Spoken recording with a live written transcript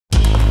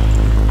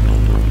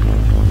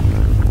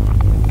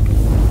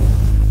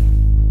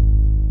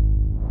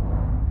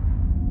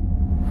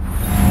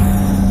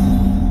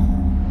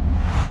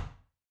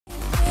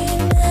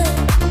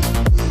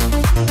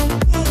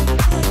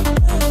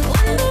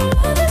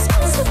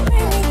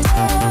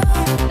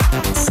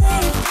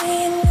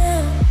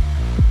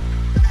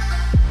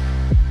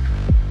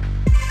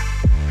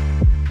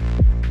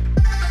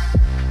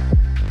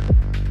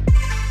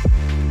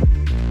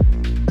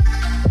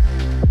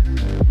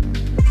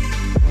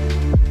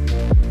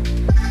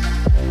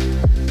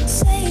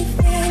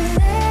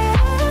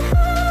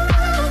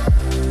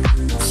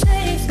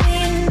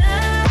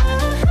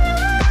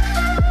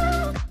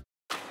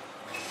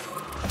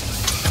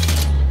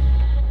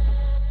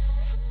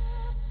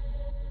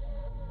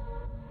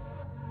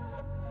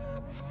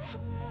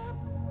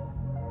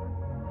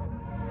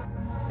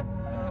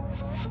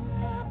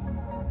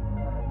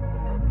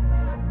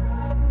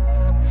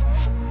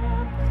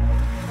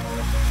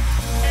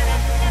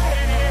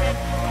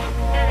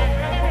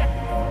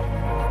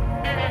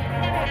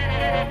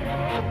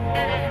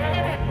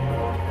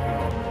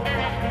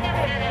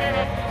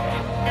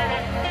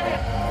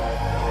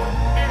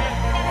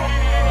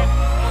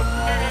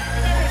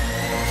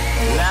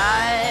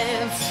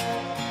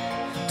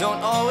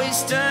don't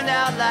always turn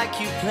out like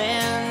you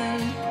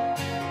planned.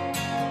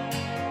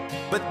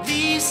 But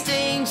these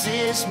things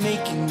is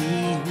making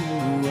me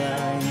who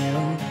I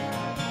am.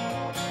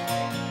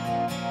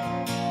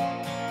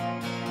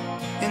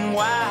 And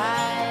why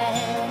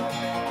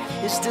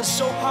is this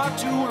so hard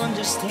to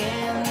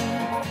understand?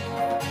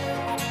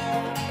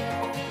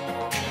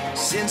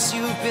 Since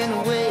you've been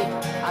away,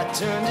 I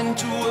turned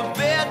into a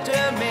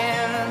better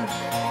man.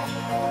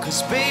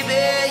 'Cause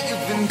baby,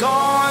 you've been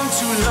gone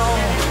too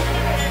long.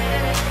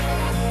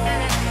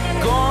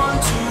 Gone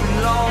too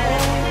long.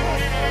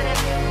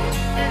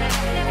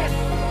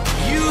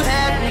 You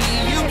had me,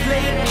 you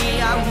played me,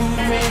 I'm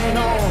moving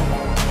on.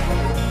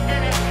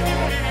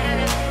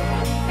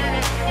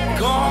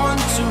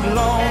 Gone too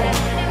long.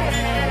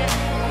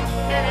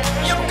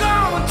 You're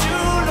gone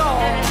too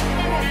long.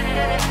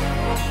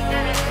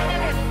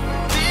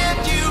 Did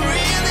you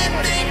really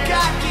think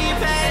I keep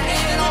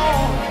hanging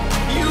on?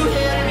 You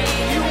hit me,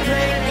 you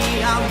played me,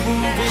 I'm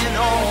moving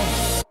on.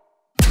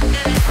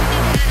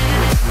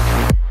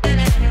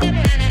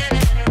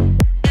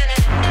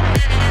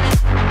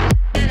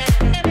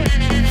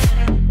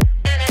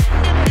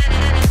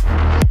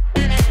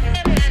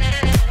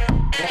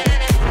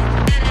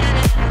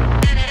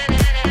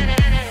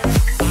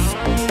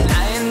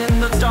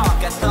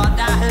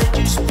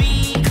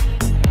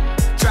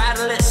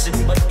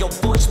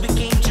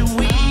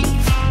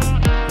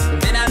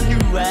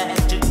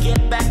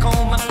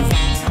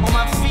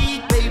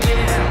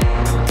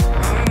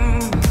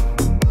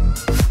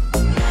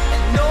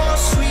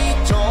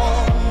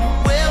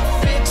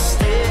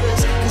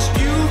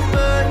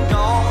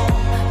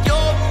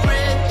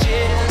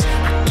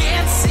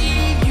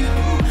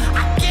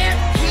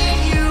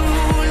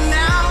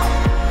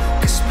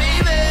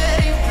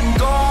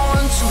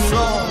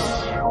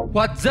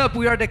 What's up?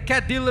 We are the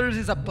Cat Dealers.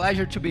 It's a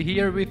pleasure to be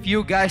here with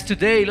you guys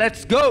today.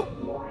 Let's go!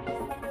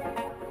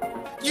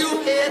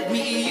 You hit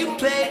me, you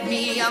played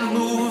me, I'm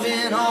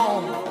moving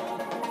on.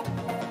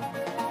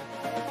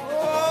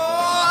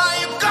 Oh,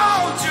 you've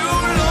gone too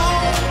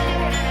long.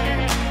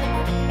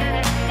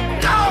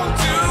 Gone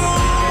too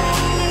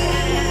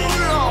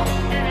long.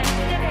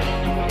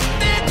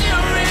 Did you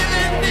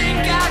really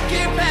think I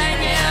keep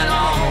hanging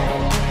on?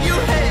 You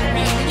hit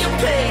me, you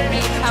played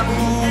me, I'm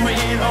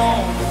moving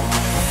on.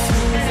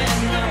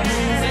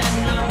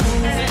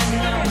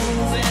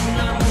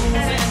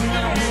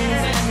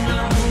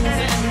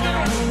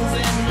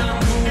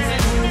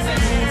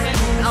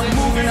 I'm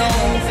moving on,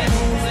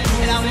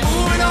 and I'm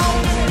moving on,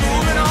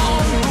 moving on,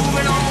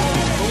 moving on,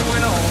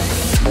 moving on.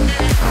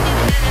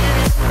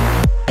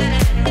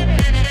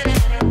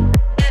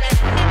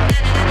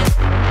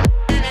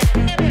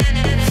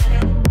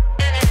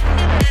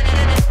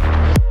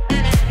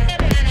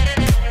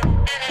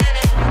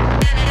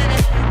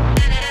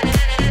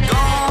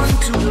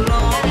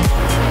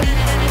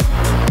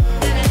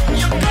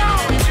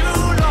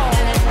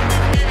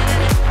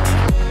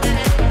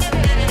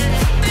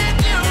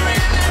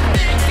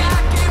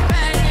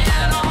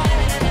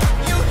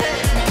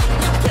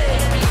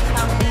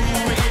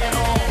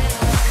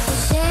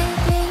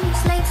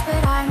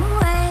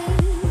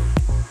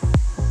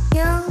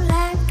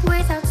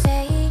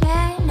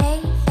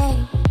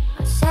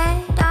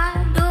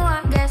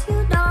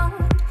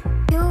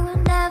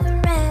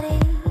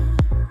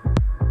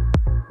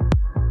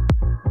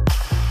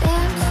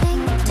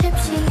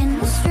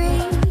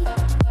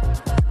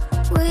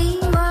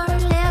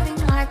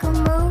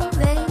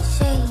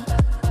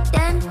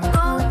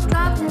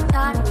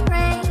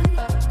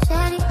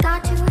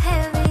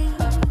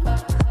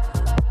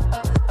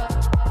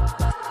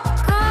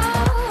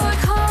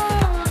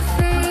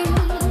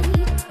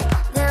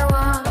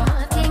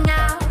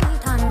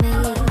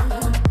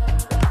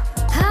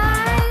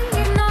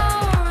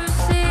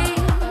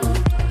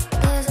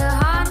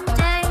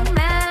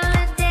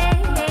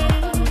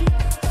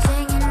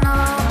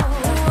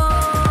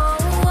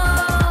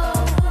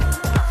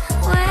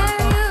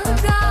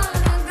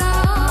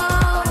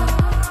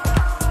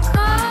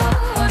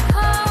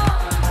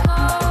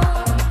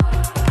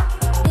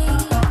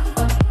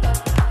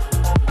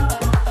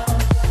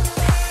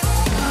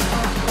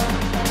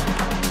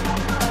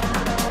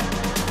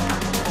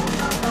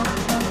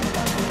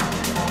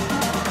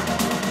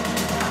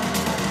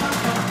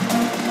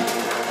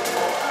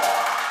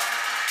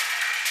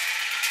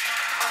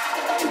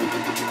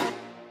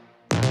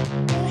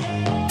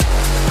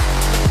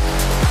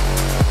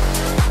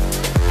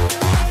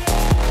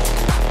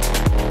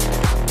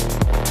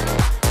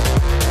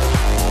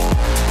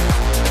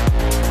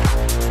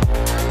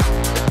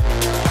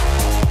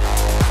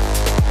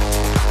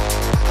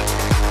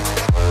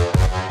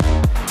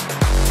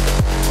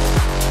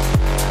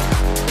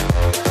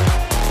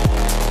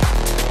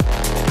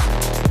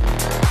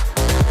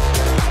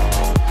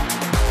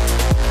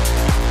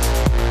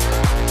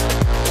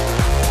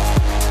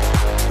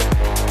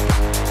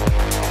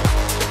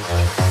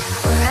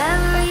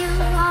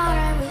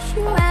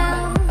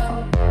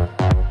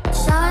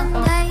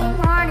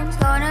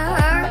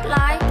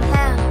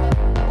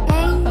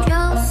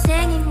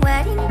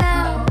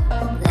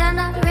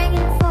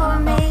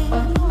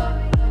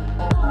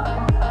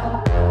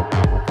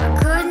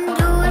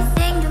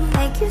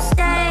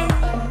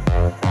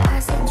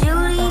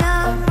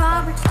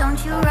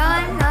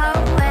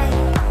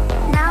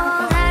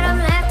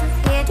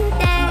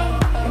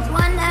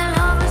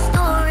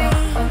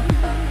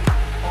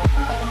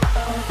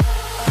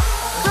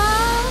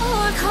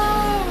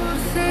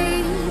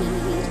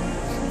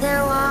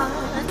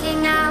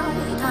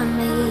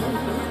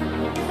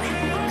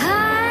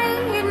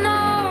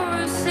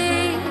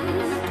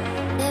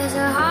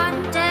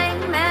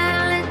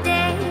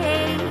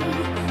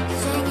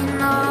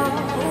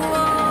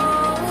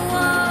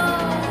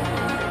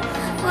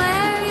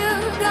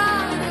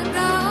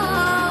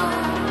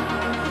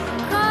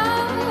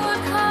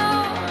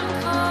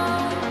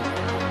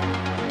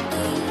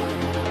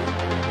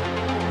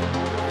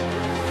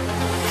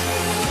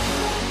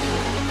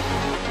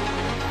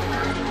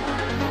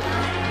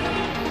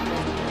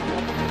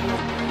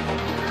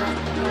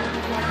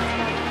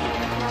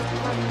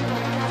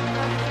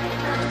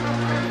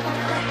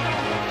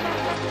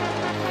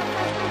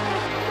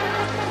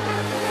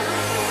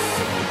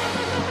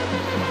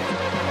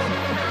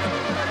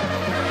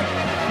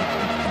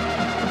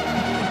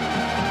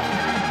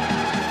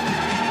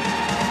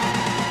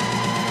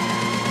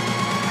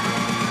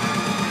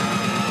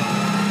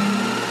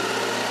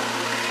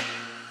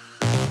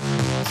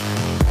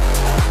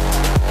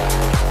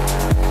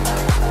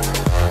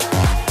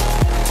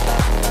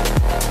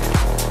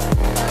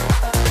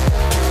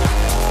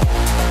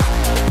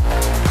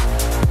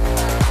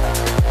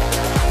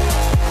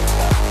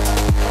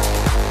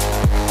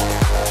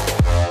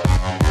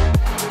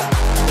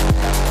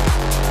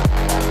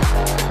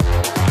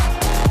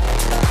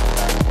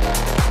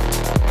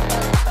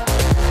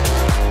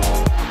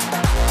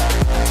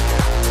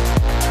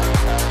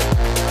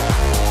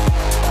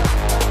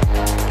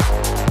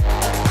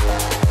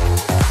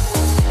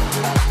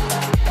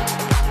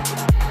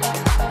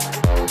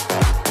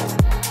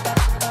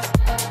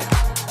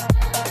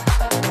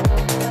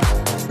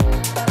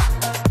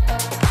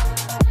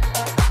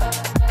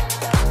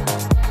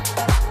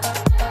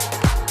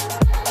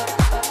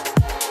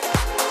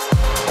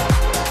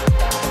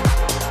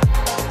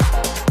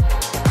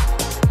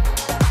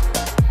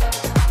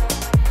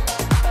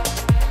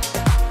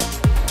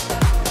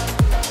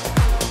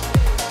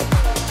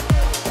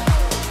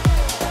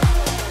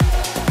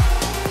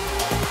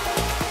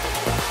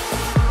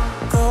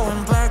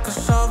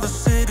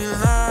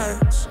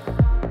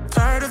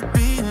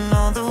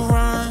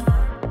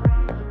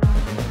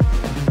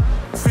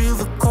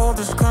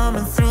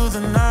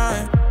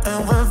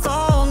 and we're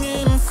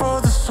longing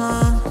for the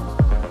sun.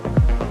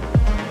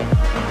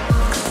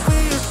 'Cause we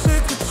are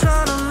sick of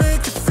trying to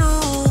make it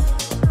through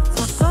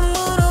when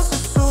someone else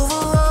is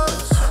over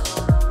us.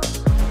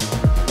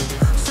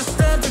 So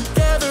stand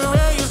together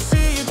and you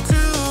see it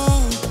too.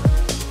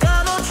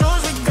 Got no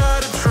choice, we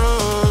gotta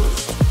trust.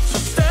 So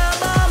stand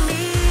by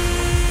me,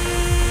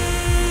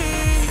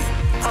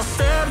 I'll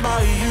stand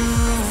by you.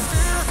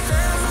 I'll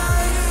stand by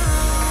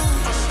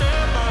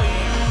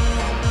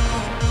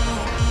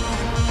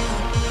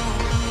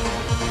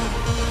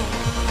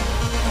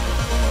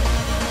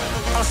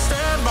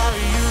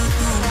you.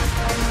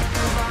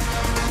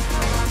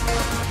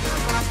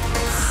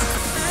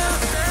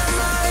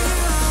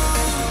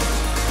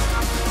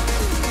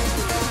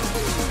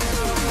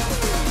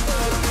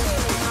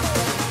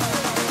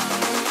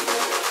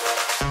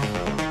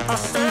 I'll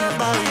stand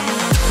by you.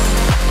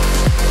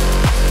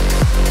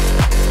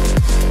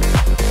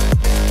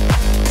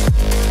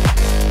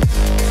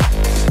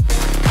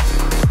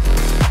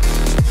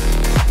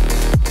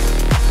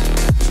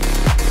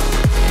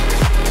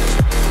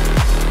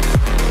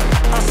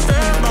 I'll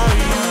stand by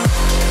you.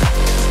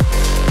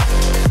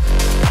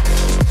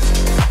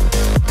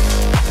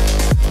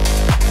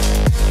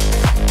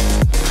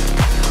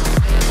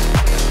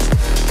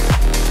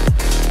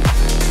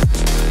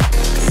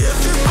 If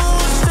you go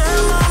and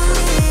stand by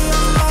me,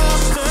 I know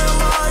I'll stand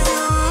by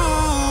you.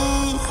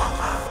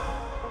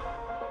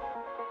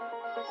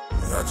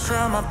 I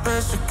try my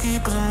best to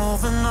keep us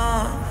moving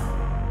on.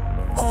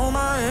 Hold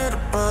my head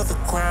above the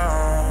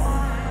ground.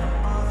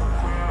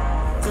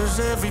 'Cause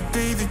every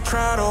day they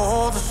try to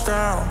hold us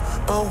down,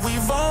 but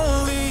we've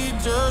only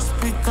just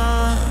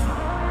begun.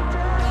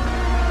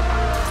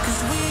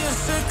 'Cause we are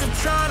sick of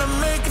trying to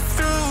make it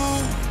through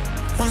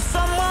when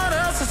someone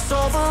else is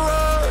over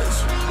us.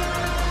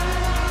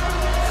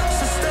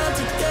 So stand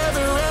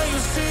together and you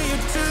see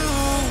it too.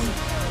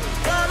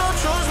 Got no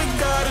choice, we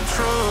gotta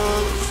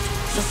trust.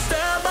 So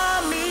stand by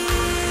me,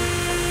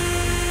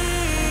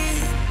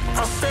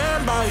 I'll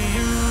stand by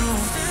you.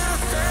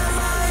 I'll stand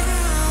by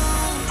you.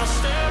 I'll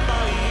stand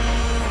by you.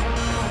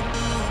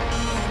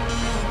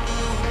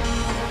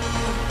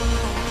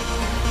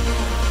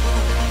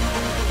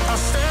 I'll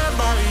stand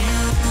by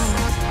you.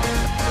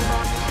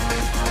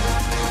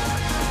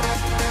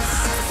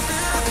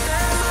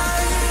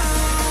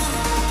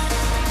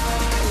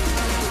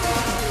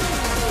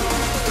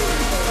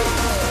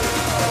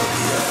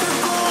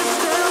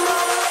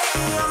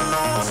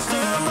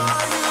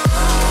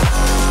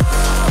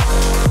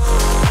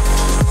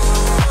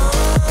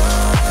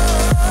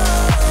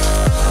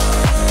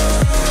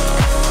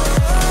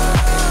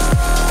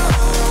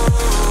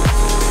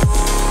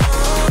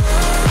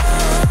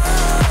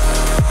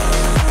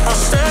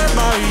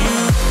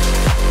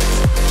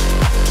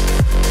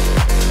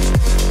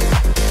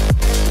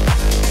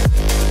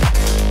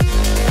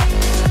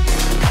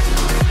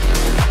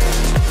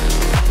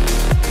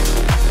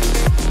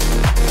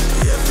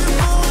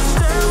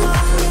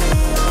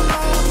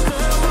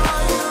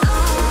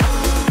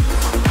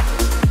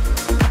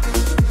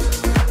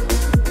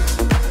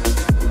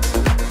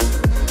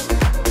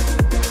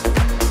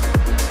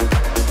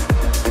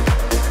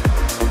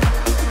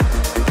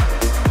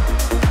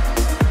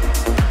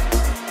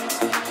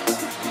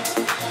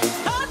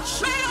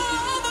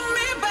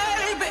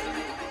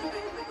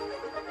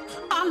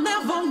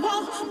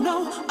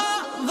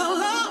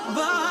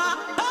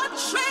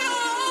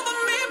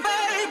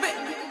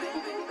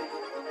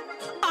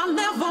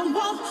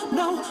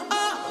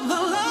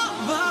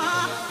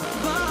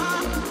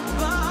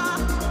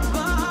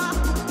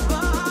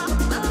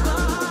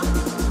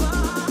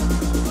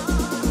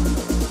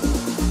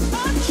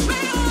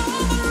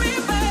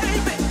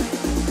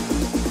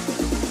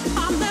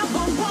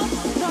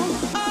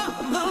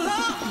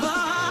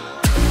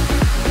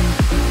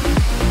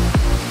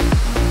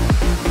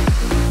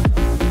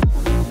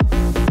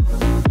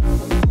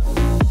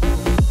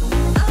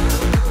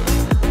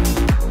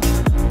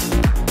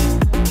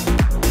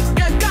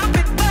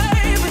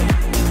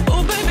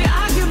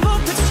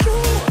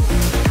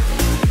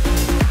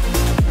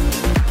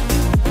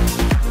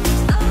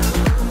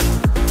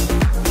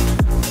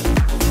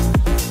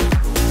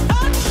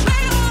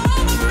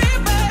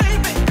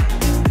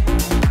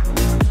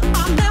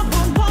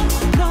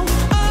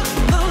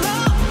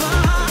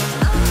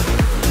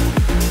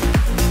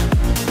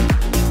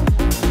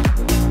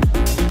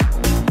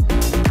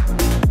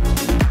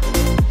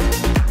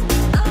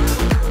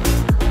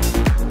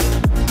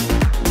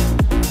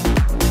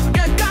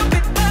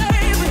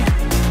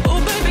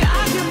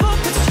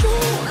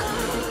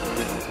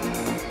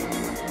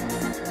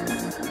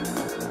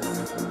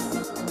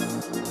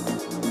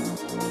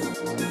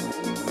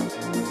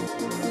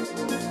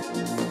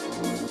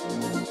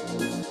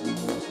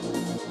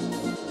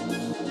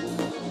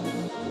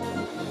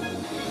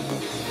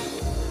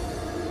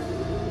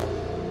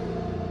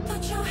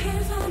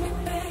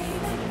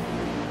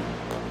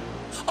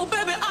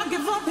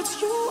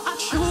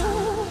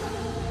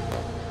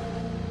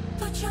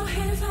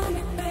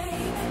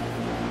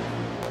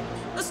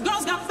 This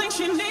girl's got things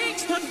she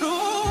needs to do.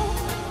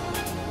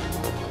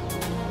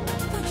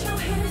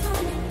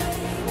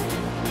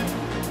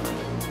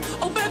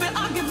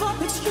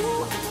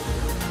 you.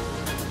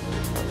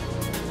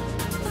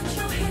 Put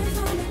your hands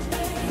on me,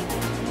 baby.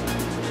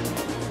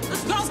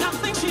 This girl's got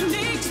things she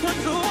needs to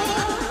do.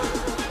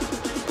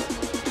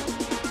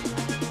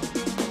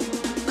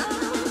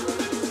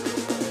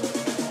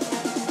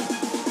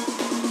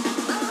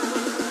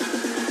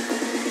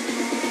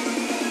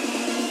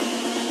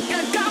 You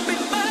got me,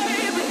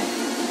 baby.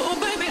 Oh,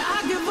 baby,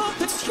 I give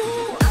up. It's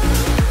you.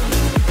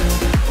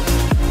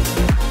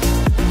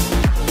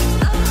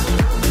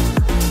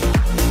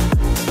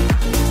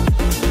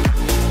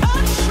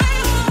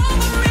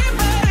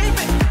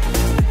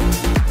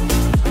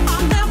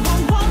 I never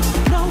want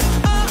no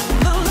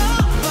other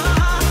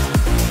lover.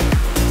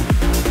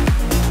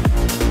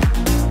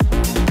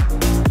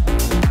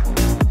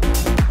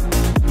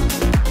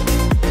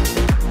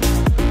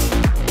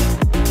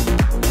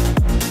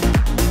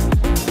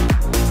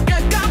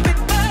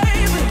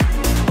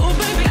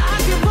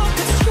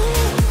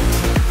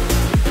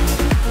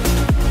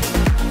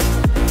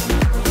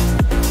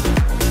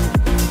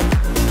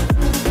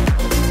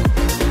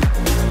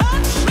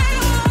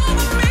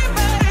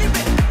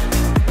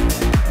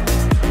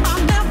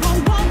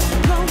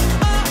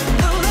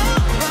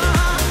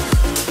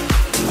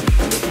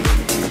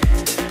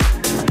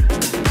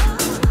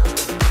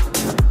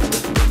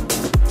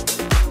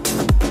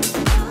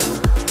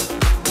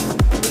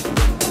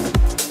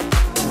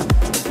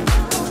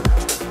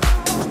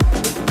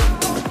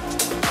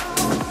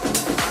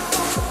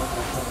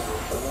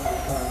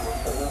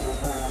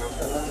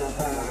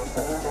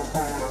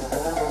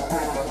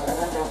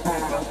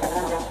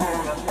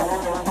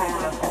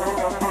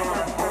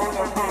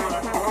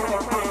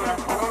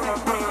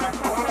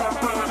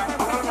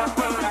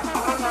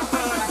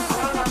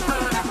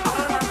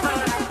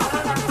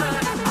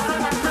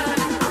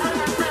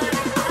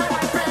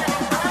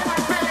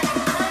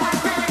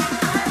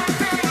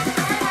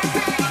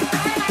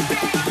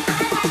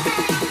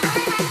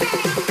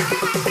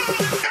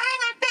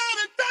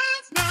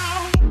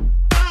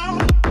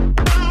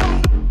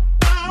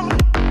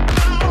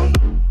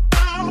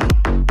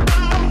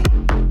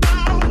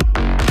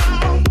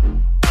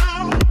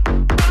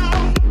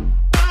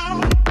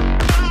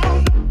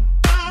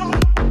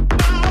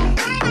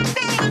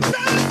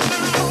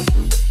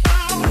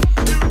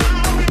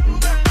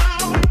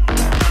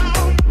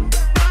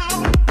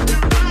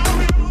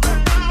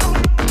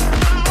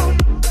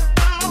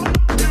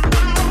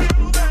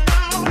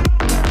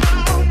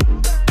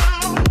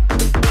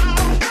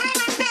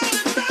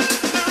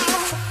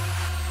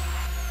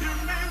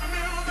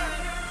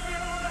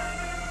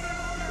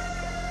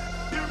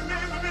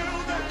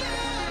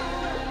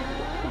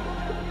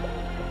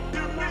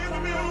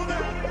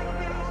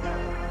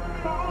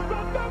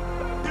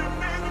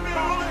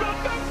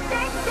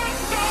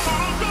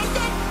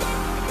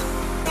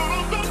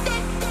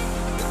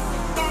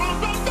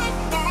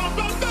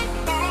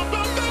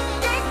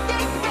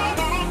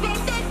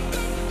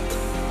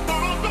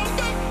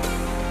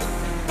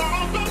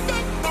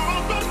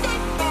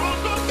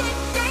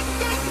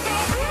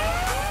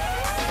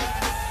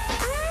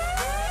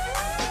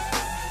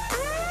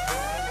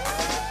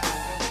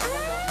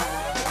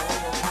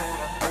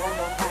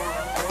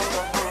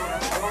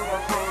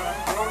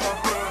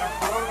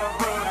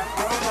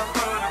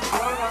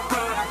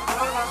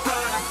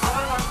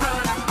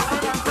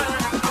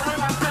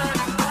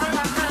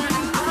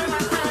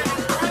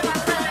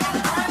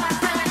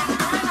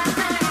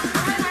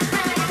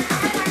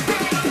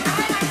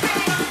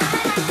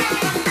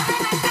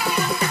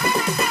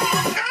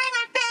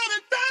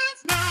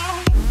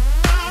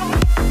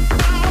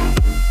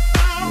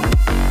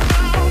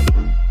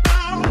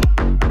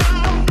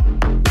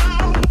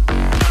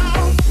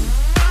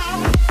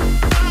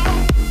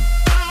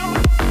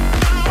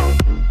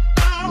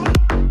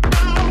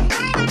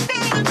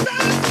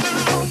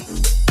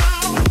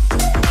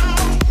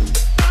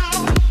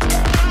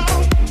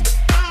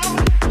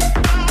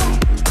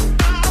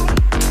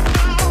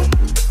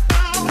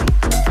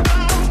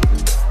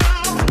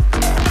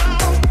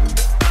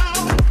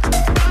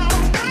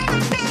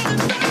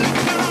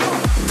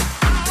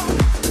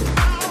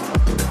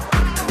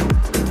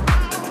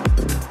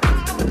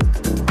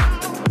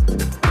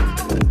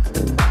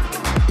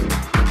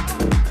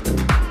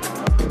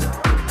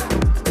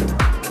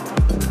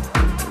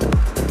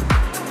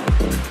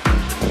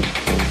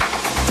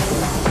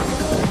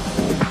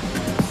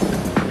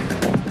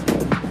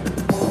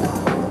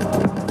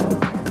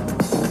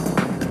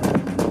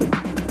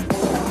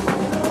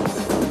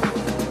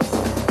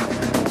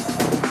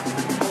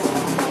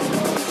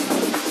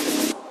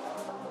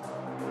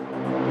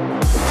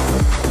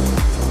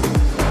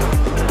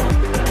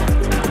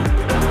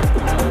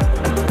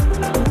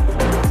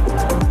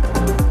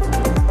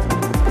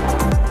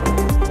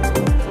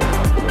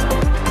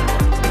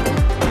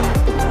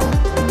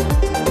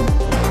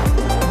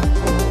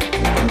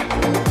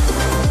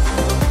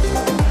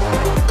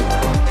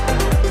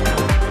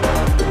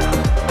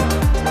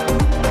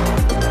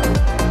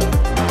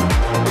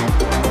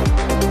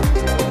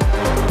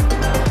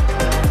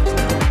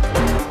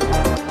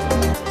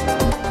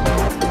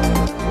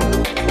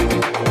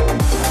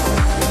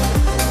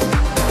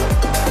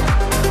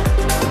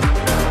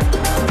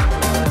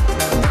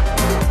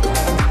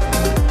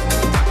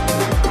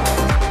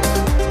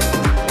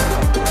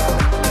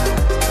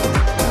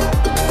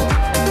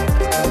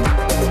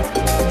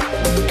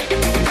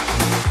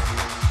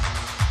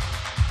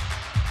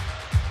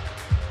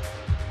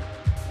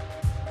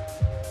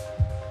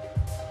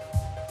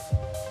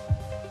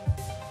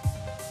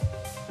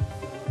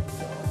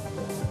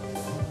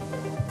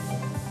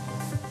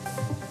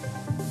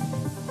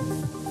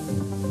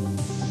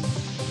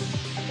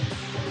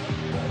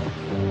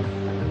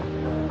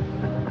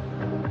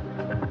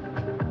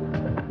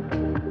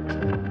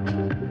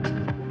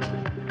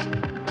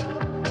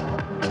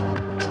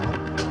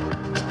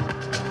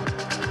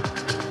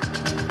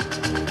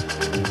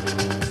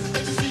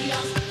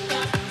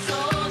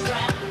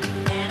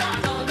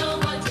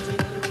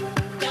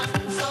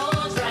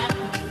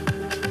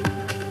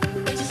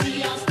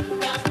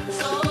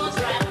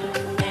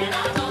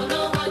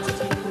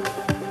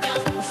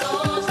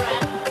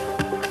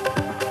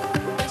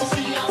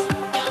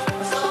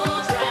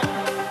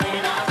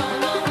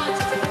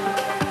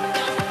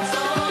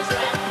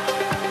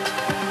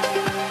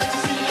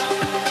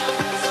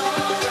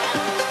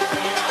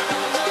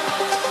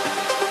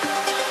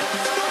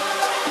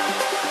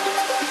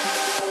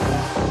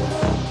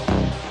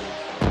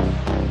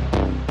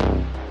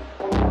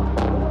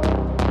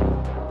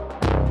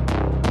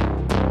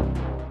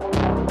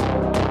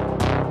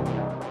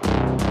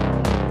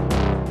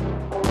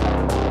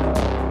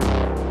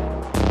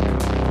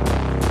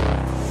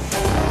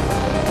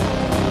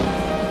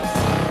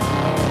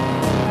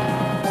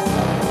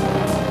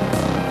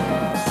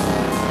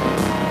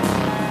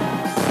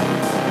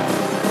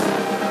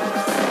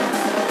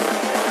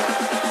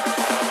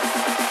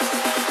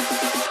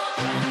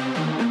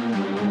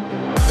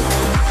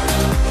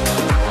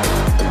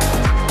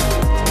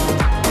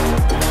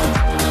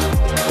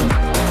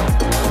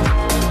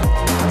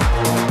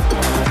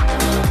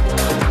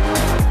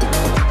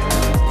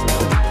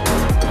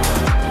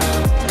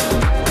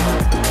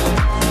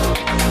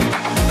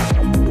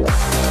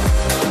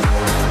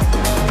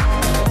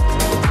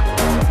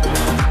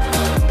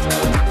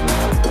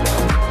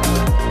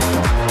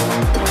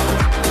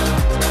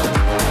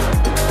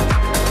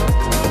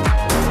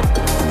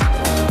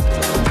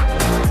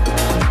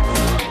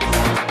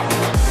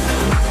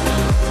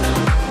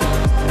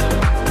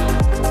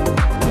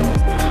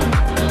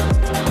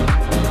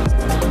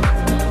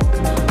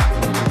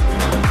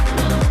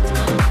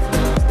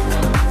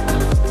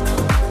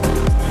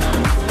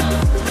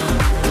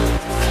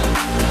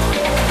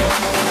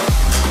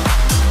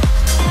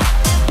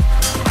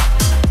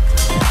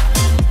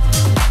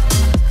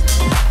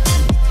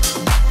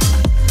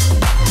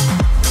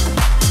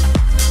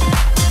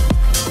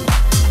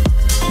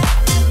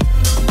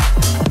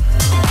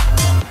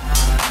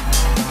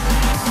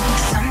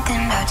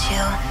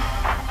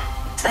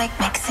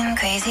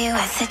 coffee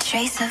with a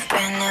trace of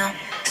brand new.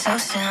 So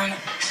soon,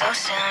 so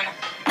soon.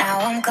 Now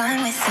I'm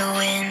gone with the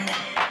wind.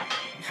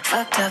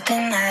 Fucked up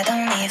and I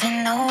don't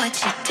even know what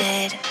you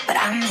did. But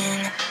I'm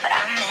in, but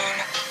I'm in.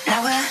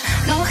 Now we're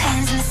no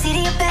hands in the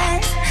city of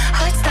bands.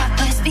 Heart stopped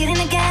but it's beating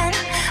again.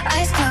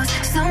 Eyes closed,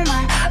 so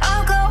long.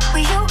 I'll go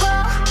where you go.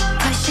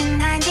 Pushing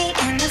 90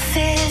 in the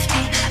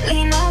 50.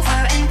 Lean over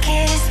and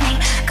kiss me.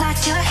 Got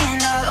your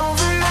hand all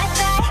over my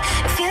thigh.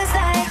 It feels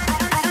like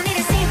I don't need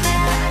a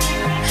seatbelt,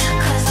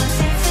 'cause I'm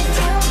safe with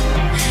you.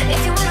 If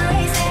you wanna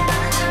raise it,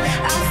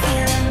 I'm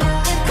feeling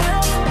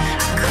bulletproof.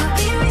 I could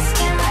be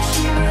risking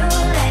Russian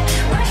roulette.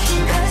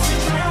 Russian 'cause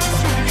it's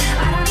Russian.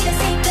 I don't need a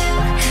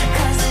seatbelt,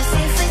 'cause I'm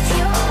safe with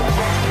you.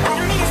 I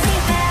don't need a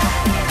seatbelt.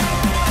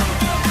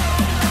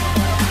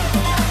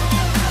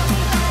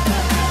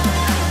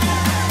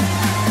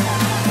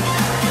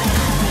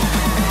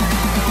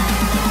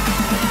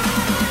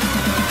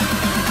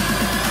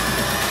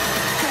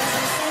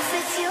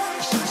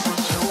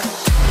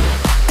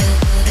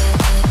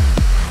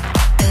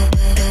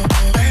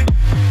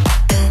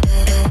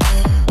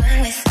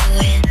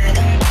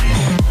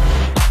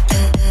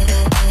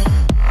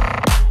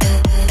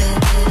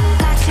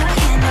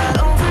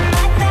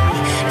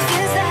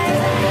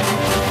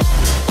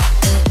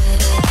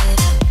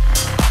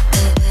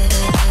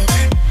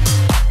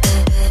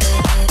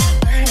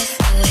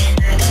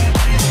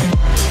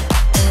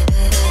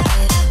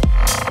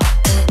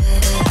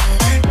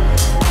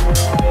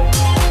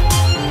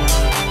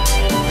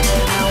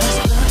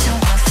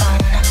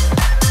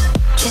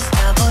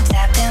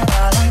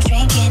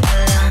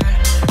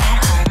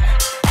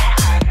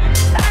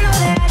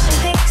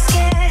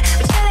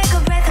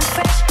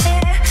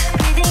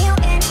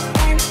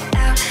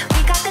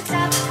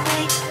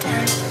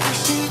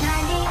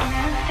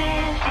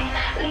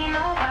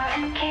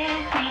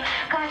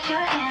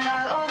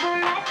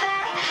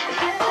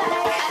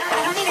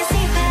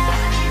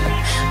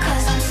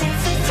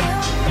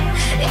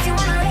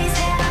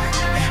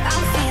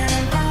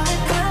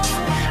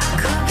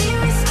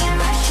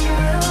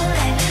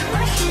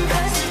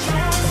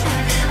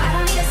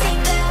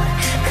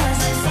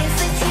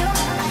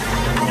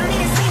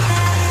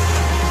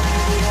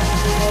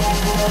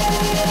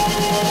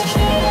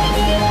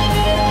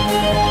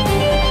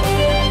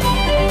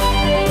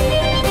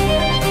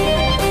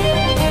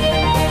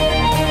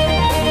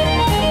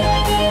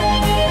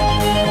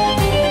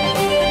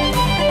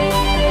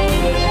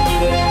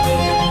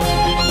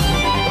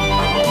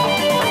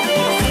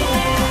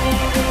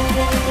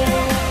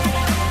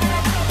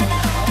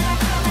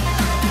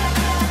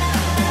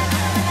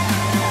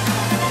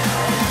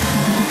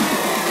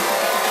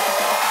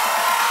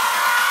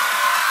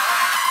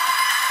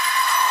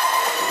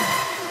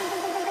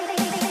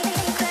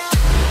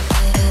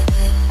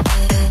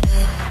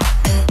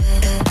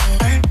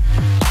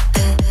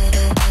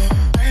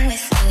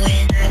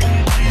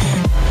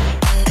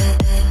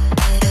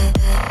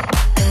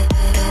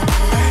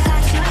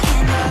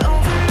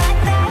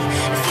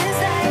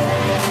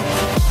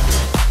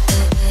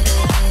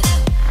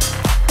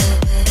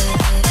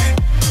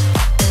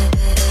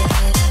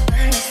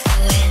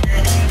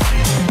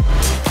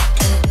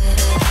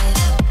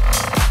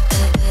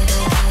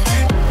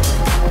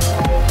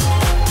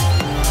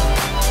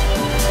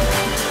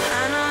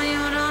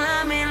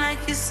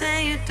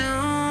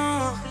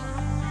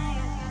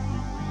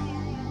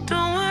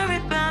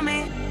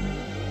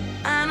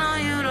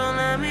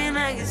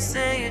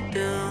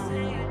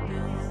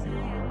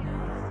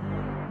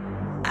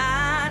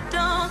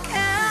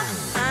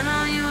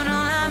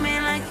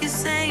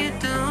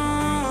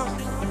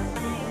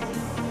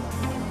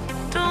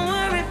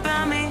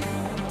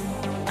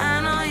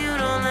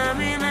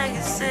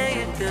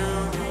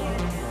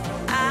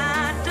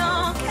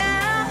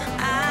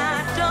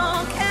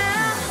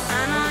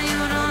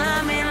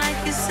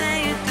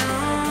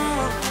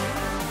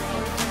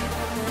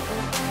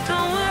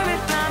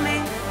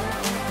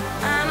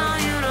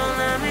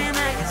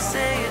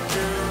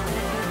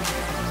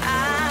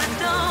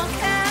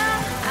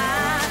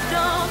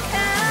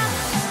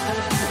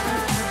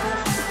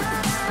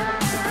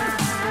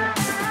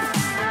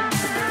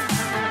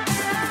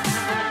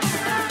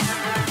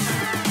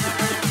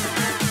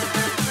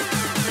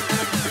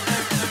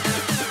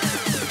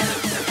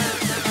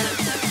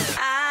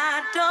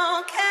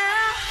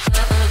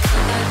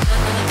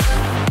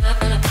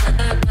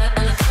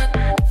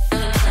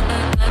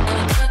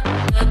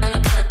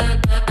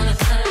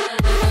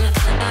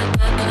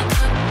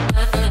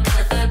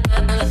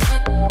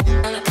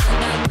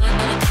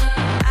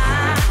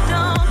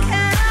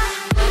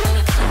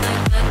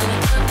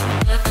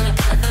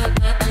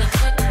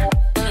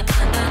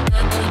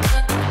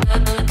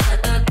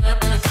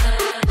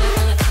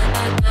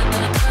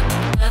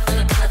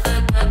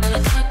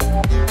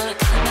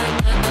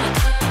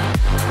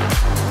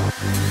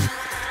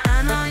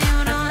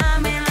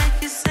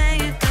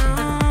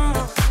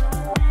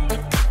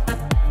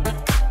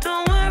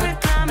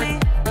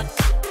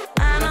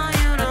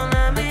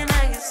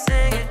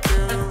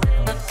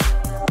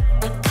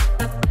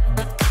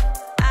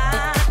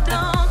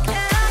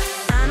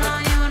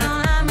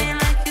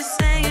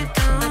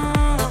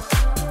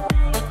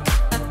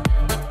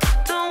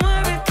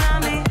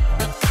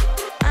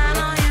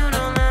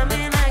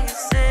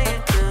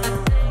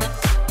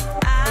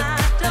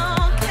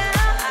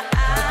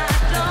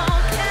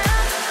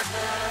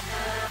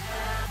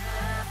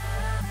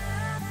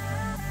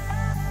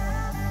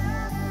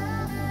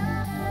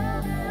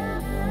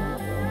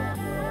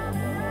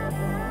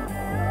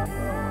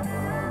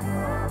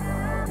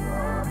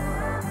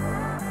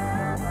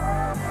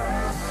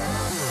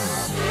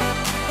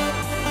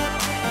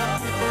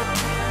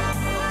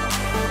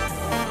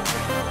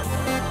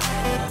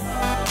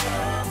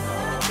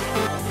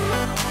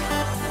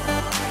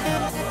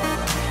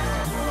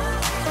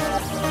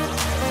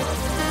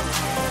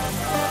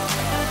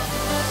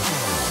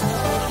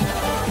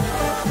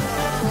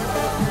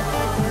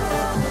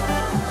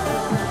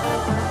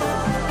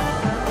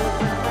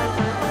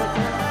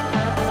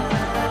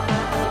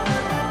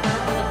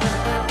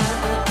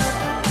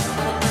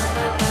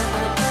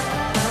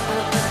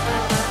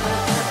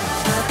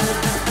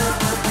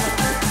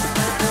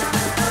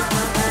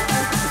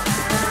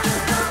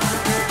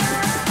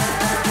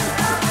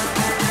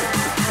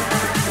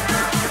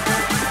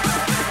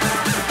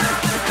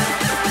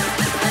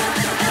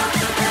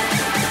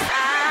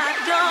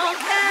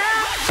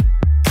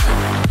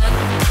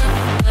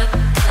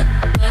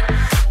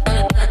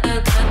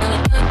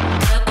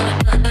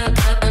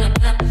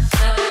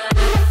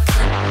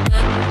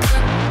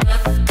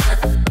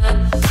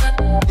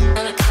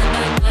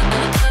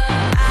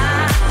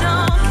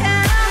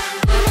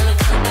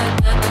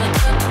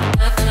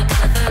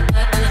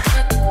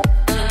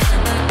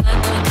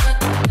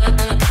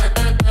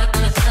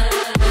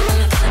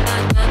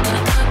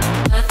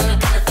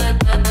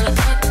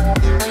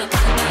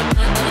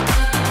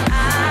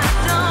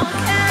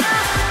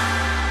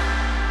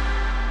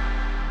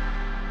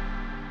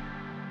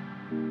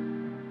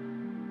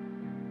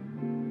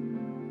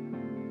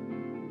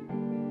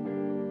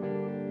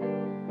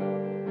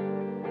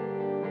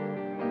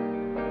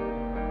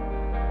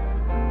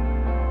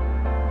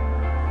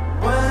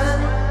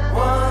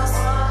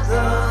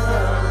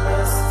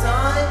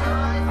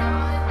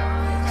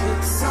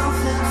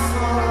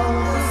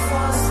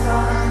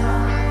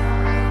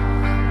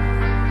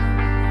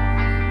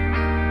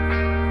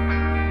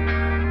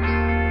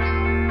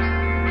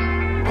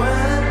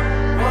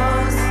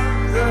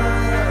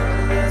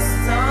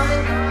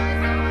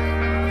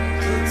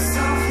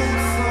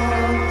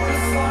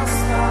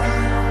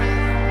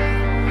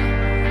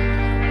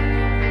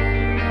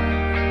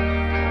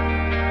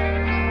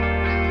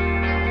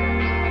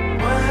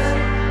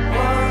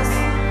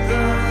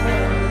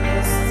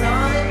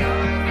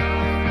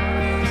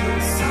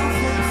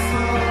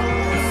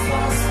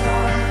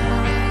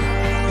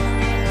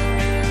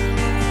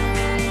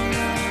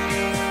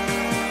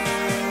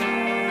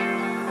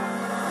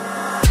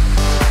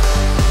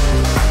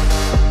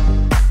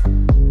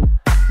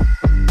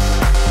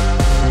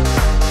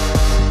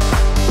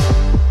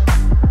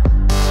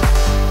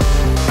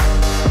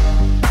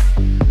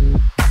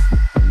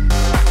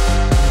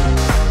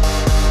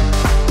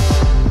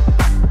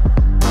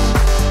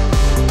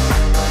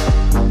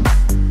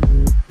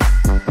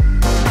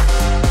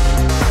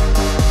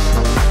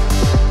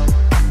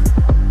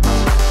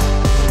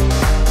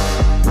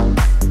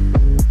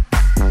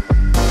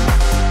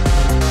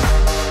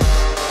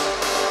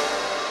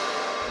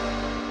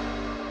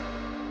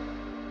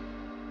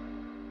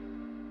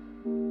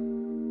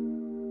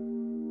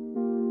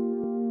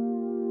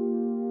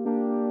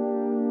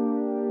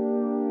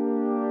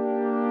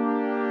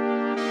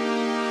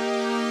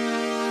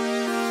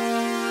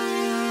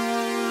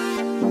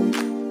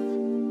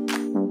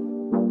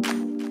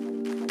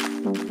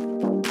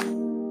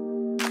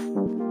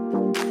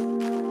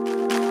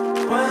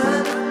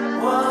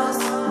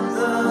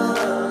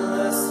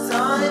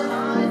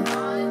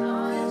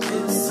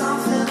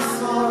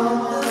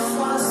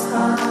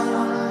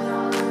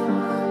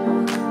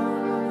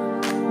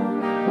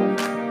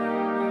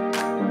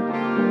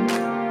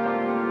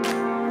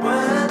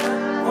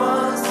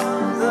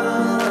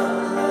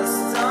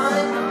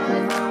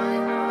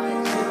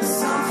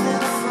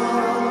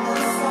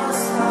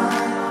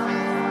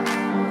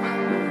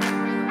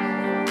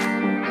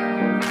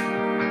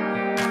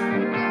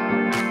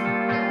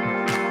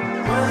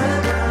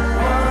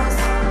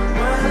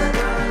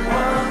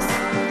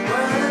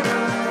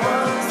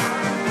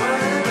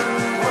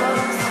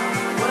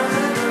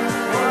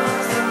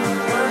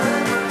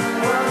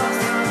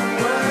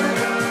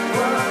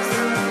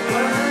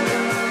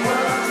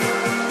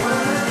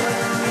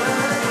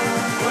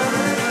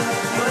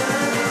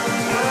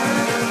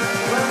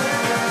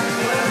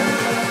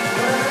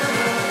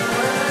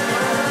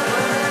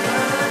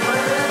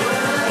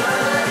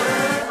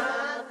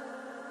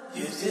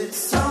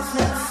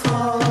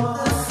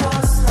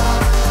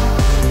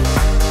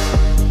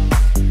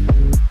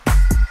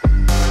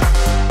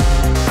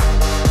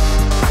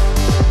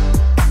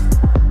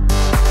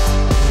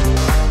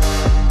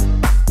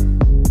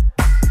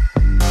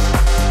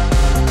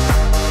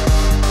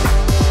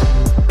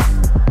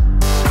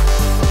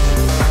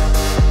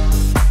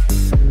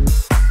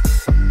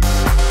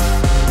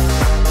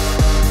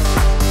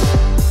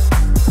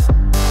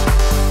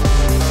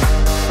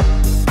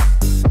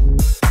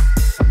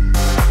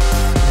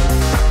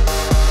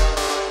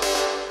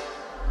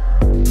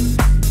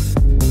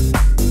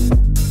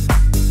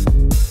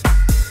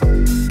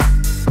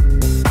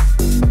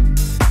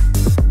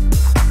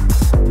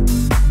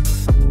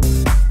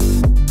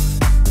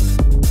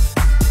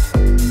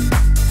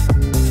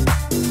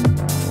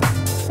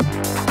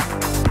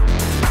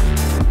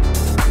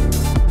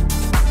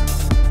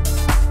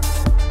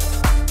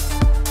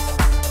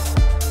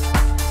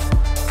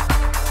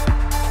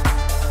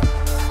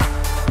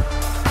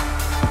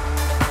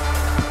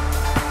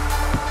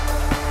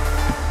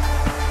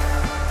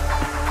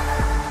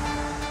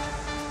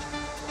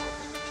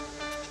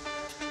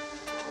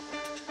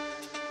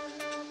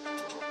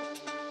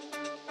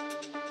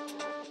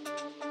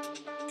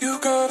 You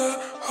gotta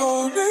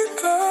hold me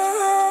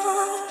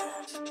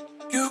close.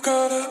 You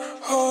gotta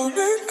hold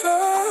me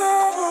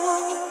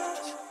close.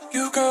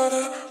 You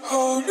gotta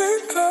hold me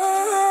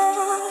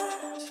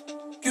close.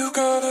 You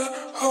gotta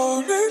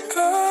hold me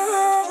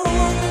close.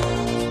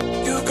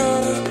 You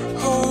gotta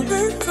hold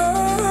me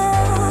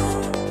close.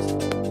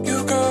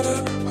 You gotta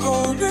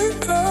hold me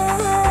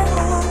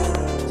close.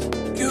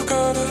 You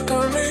gotta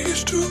tell me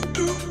it's true.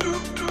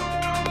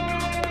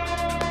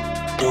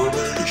 Tell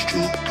me it's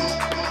true.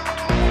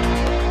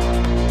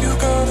 You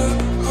gotta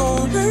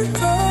hold me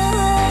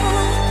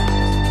close.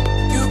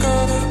 You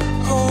gotta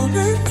hold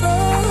me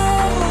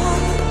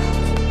close.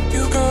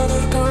 You gotta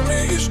tell me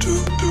it's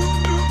true.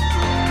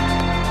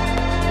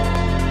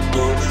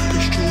 Tell me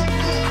it's true.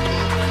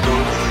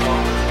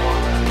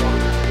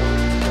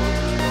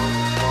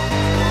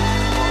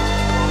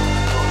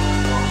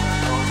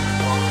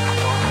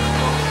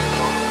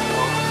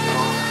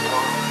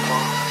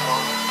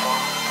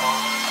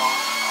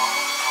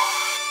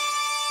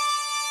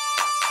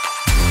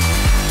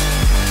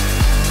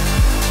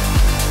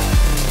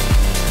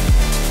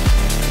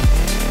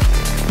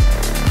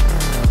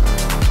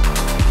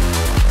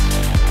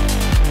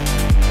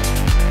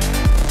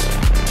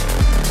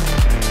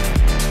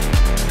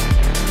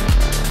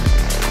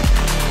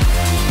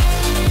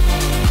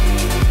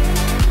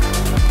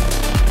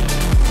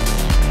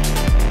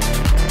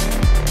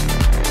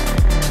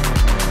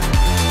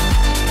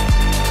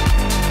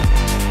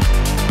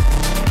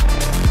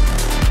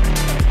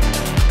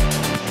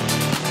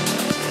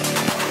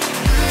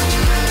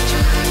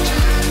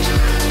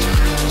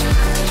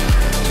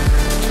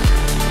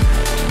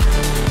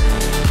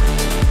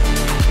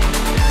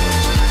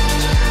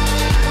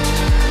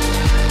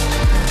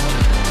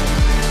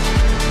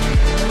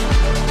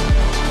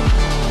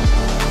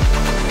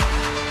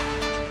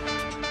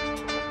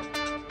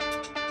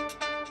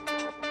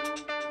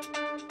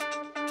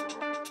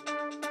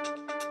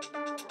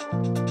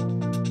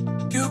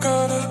 You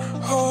gotta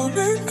hold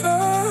me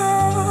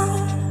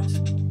close.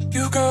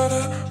 You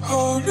gotta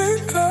hold me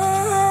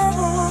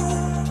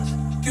close.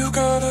 You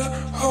gotta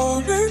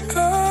hold me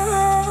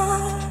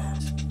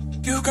close.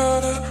 You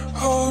gotta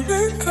hold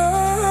me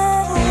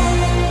close.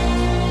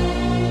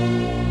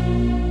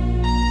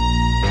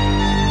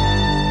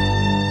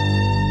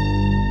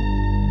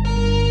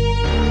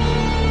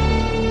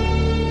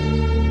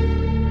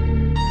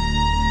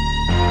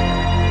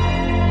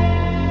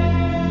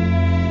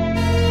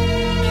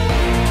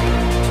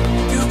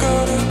 You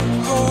gotta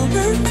hold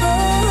me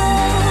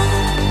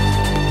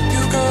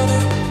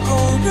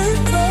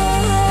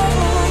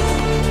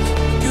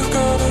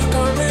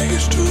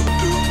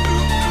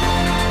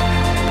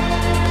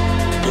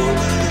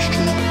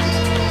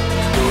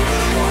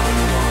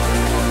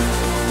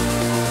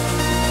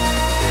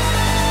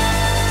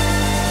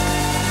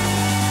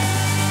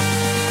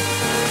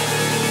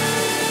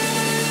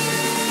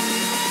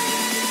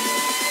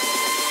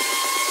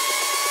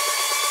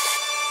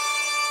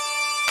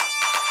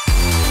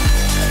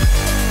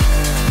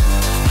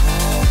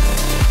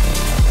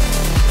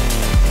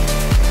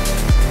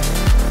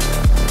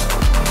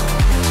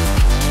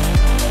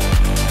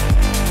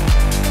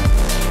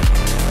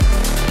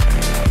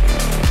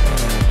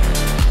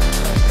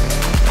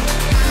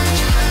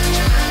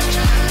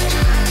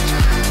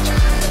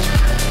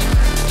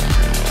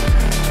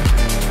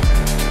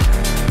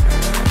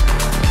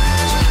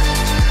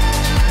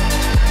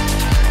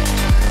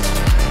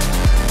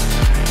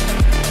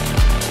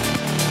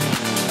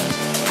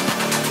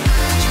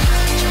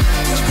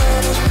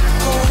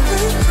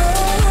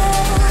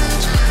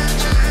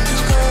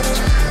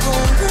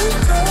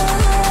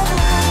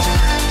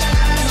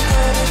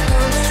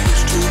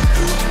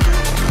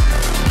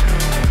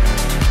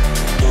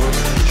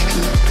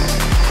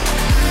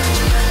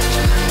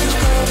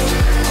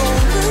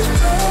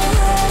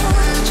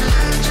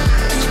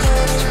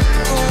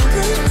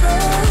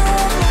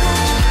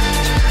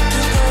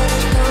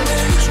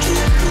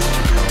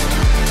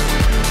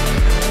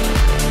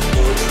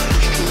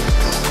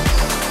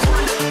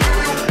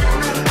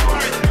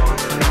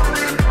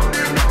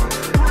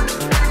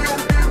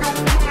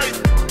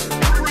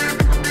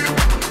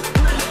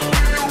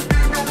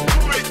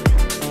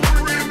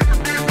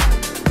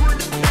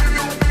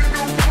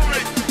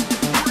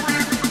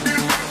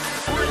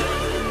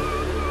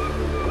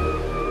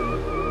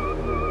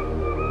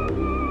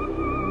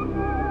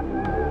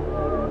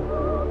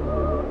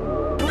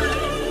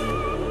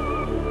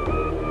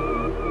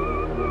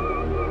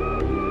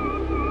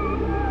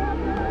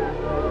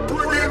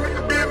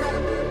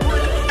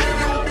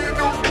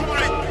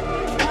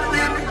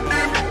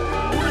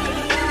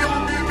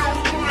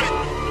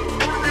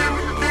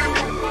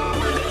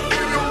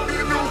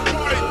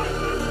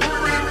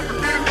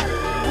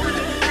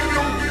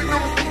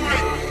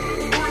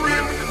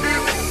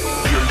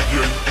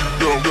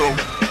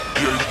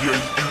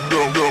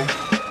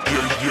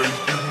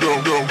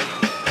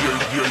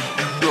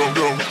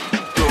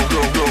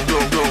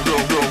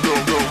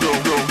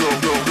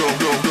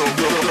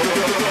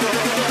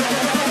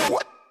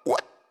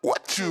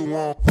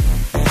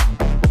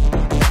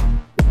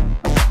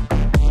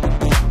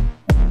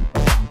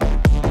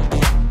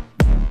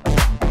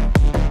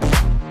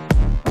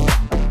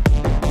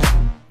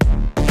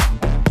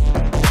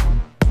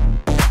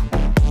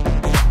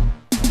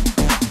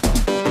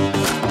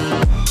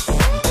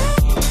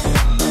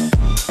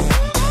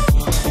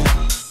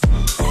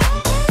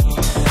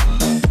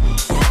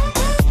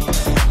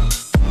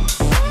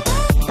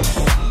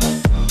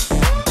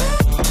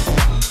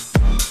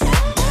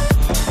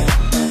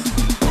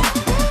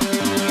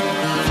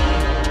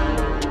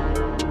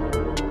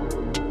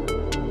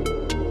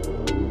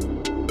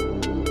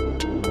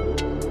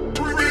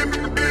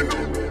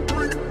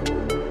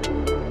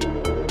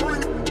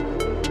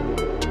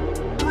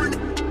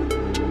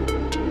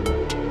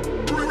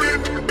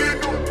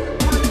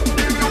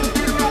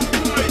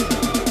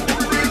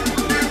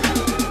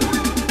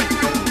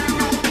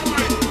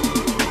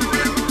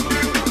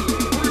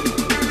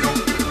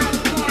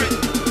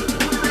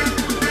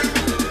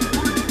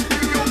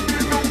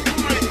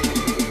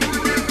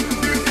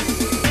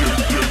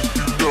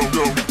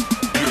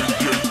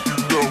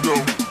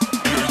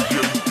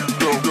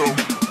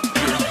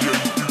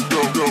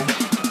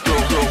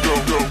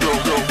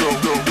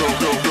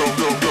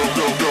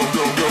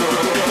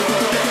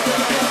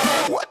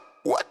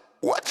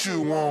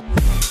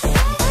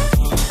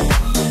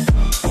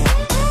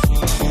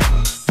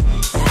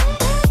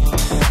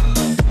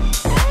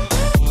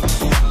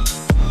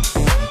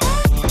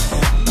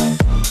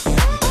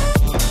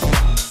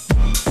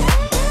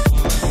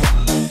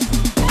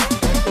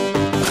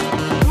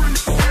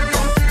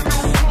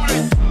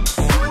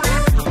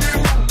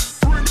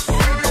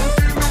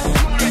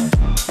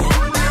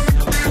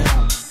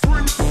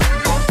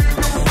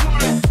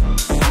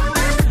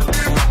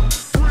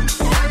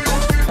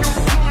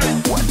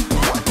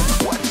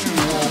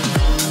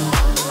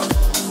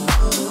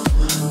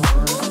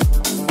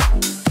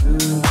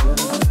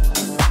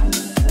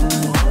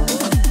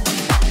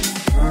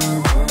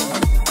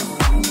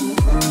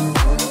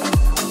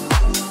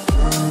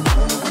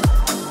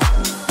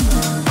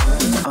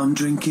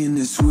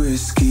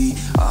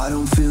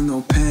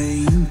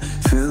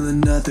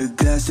the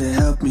glass to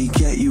help me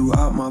get you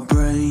out my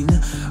brain.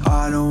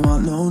 I don't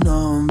want no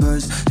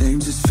numbers,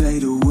 names just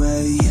fade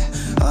away.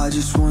 I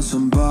just want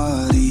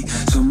somebody,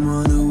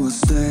 someone who will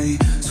stay.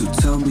 So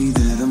tell me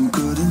that I'm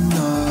good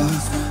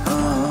enough,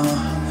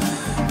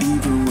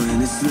 even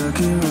when it's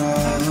looking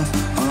rough.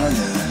 Oh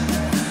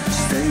yeah,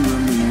 stay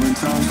with me when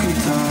times get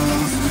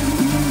tough.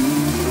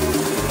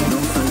 No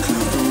fake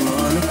love, don't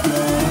wanna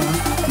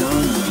bluff. No,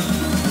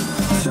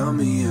 no. Tell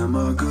me, am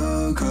I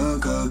good,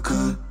 good, good,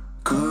 good,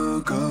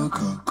 good, good,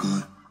 good,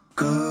 good,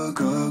 good, good,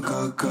 good,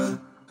 good, good,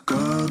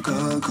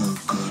 good, good,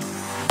 good.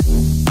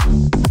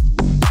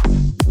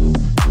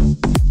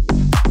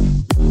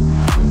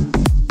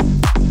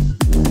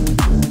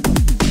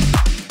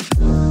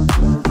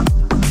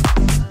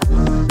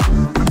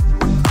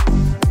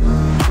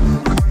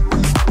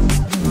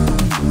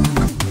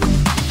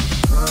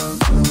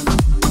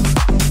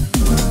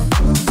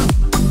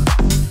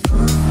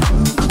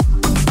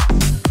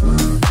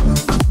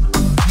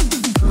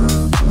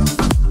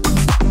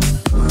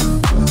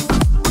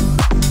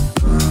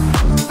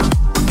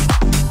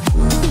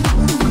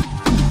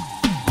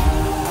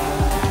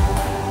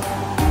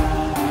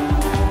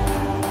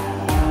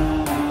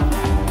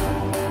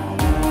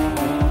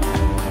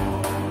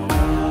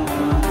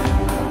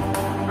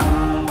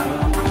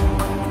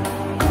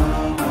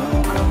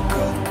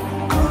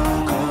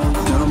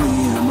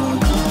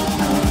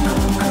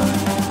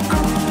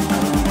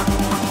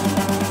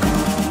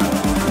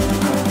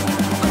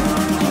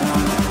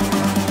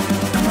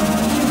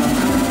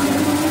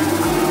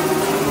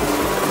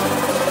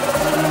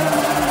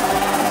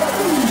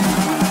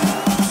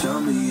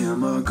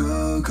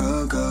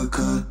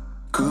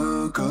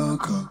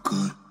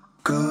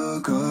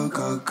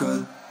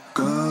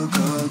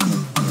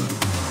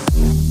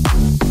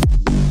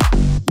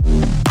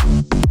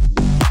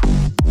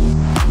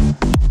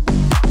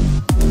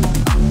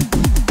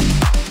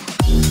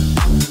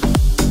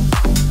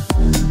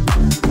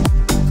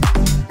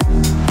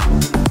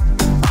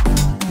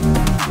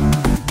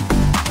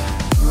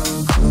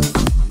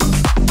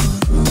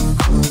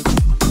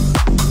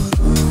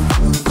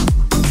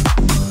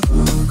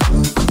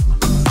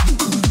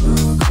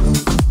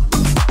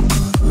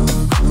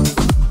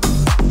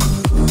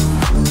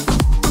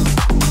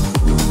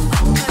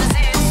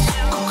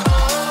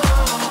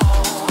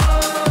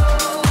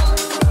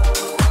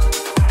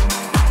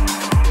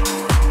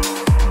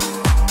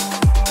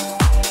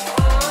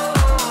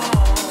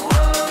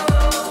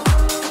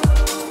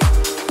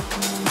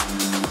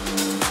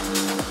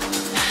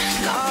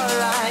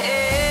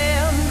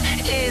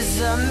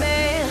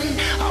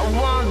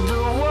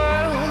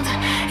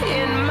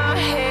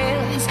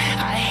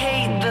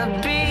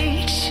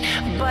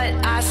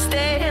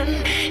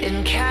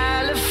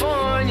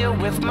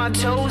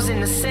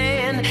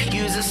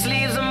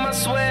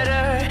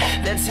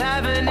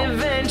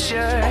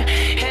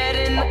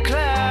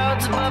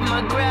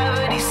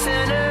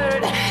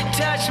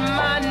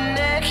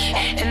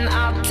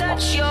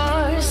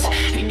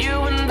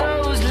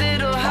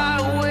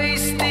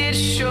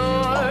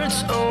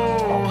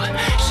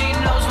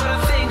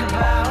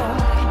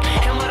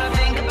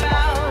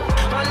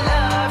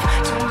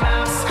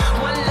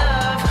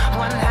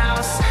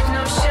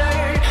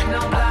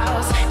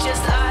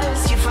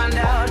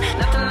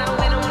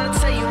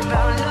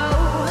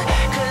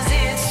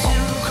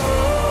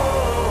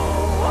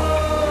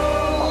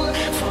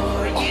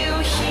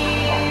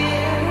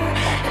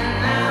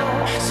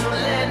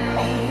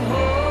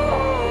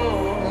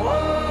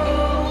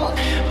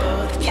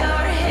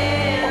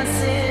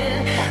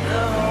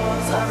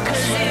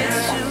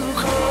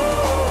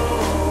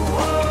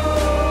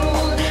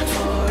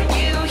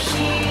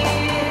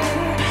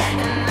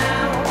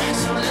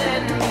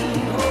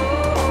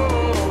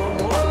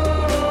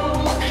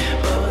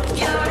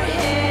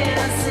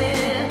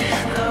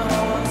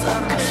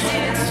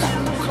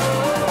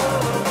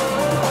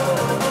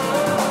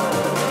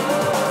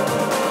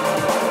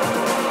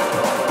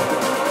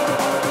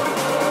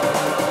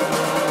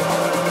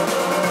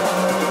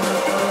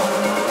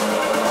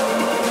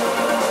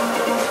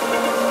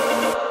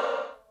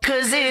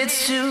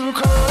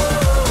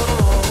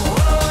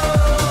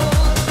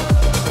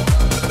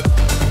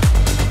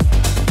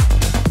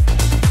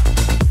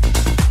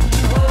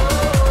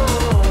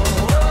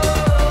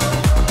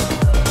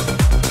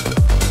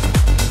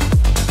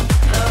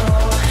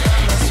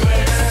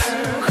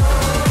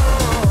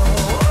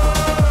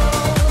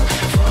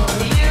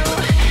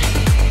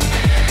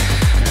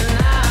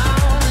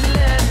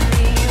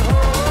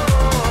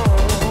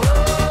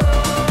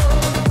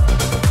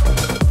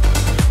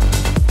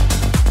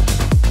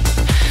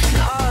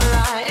 All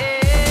I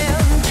am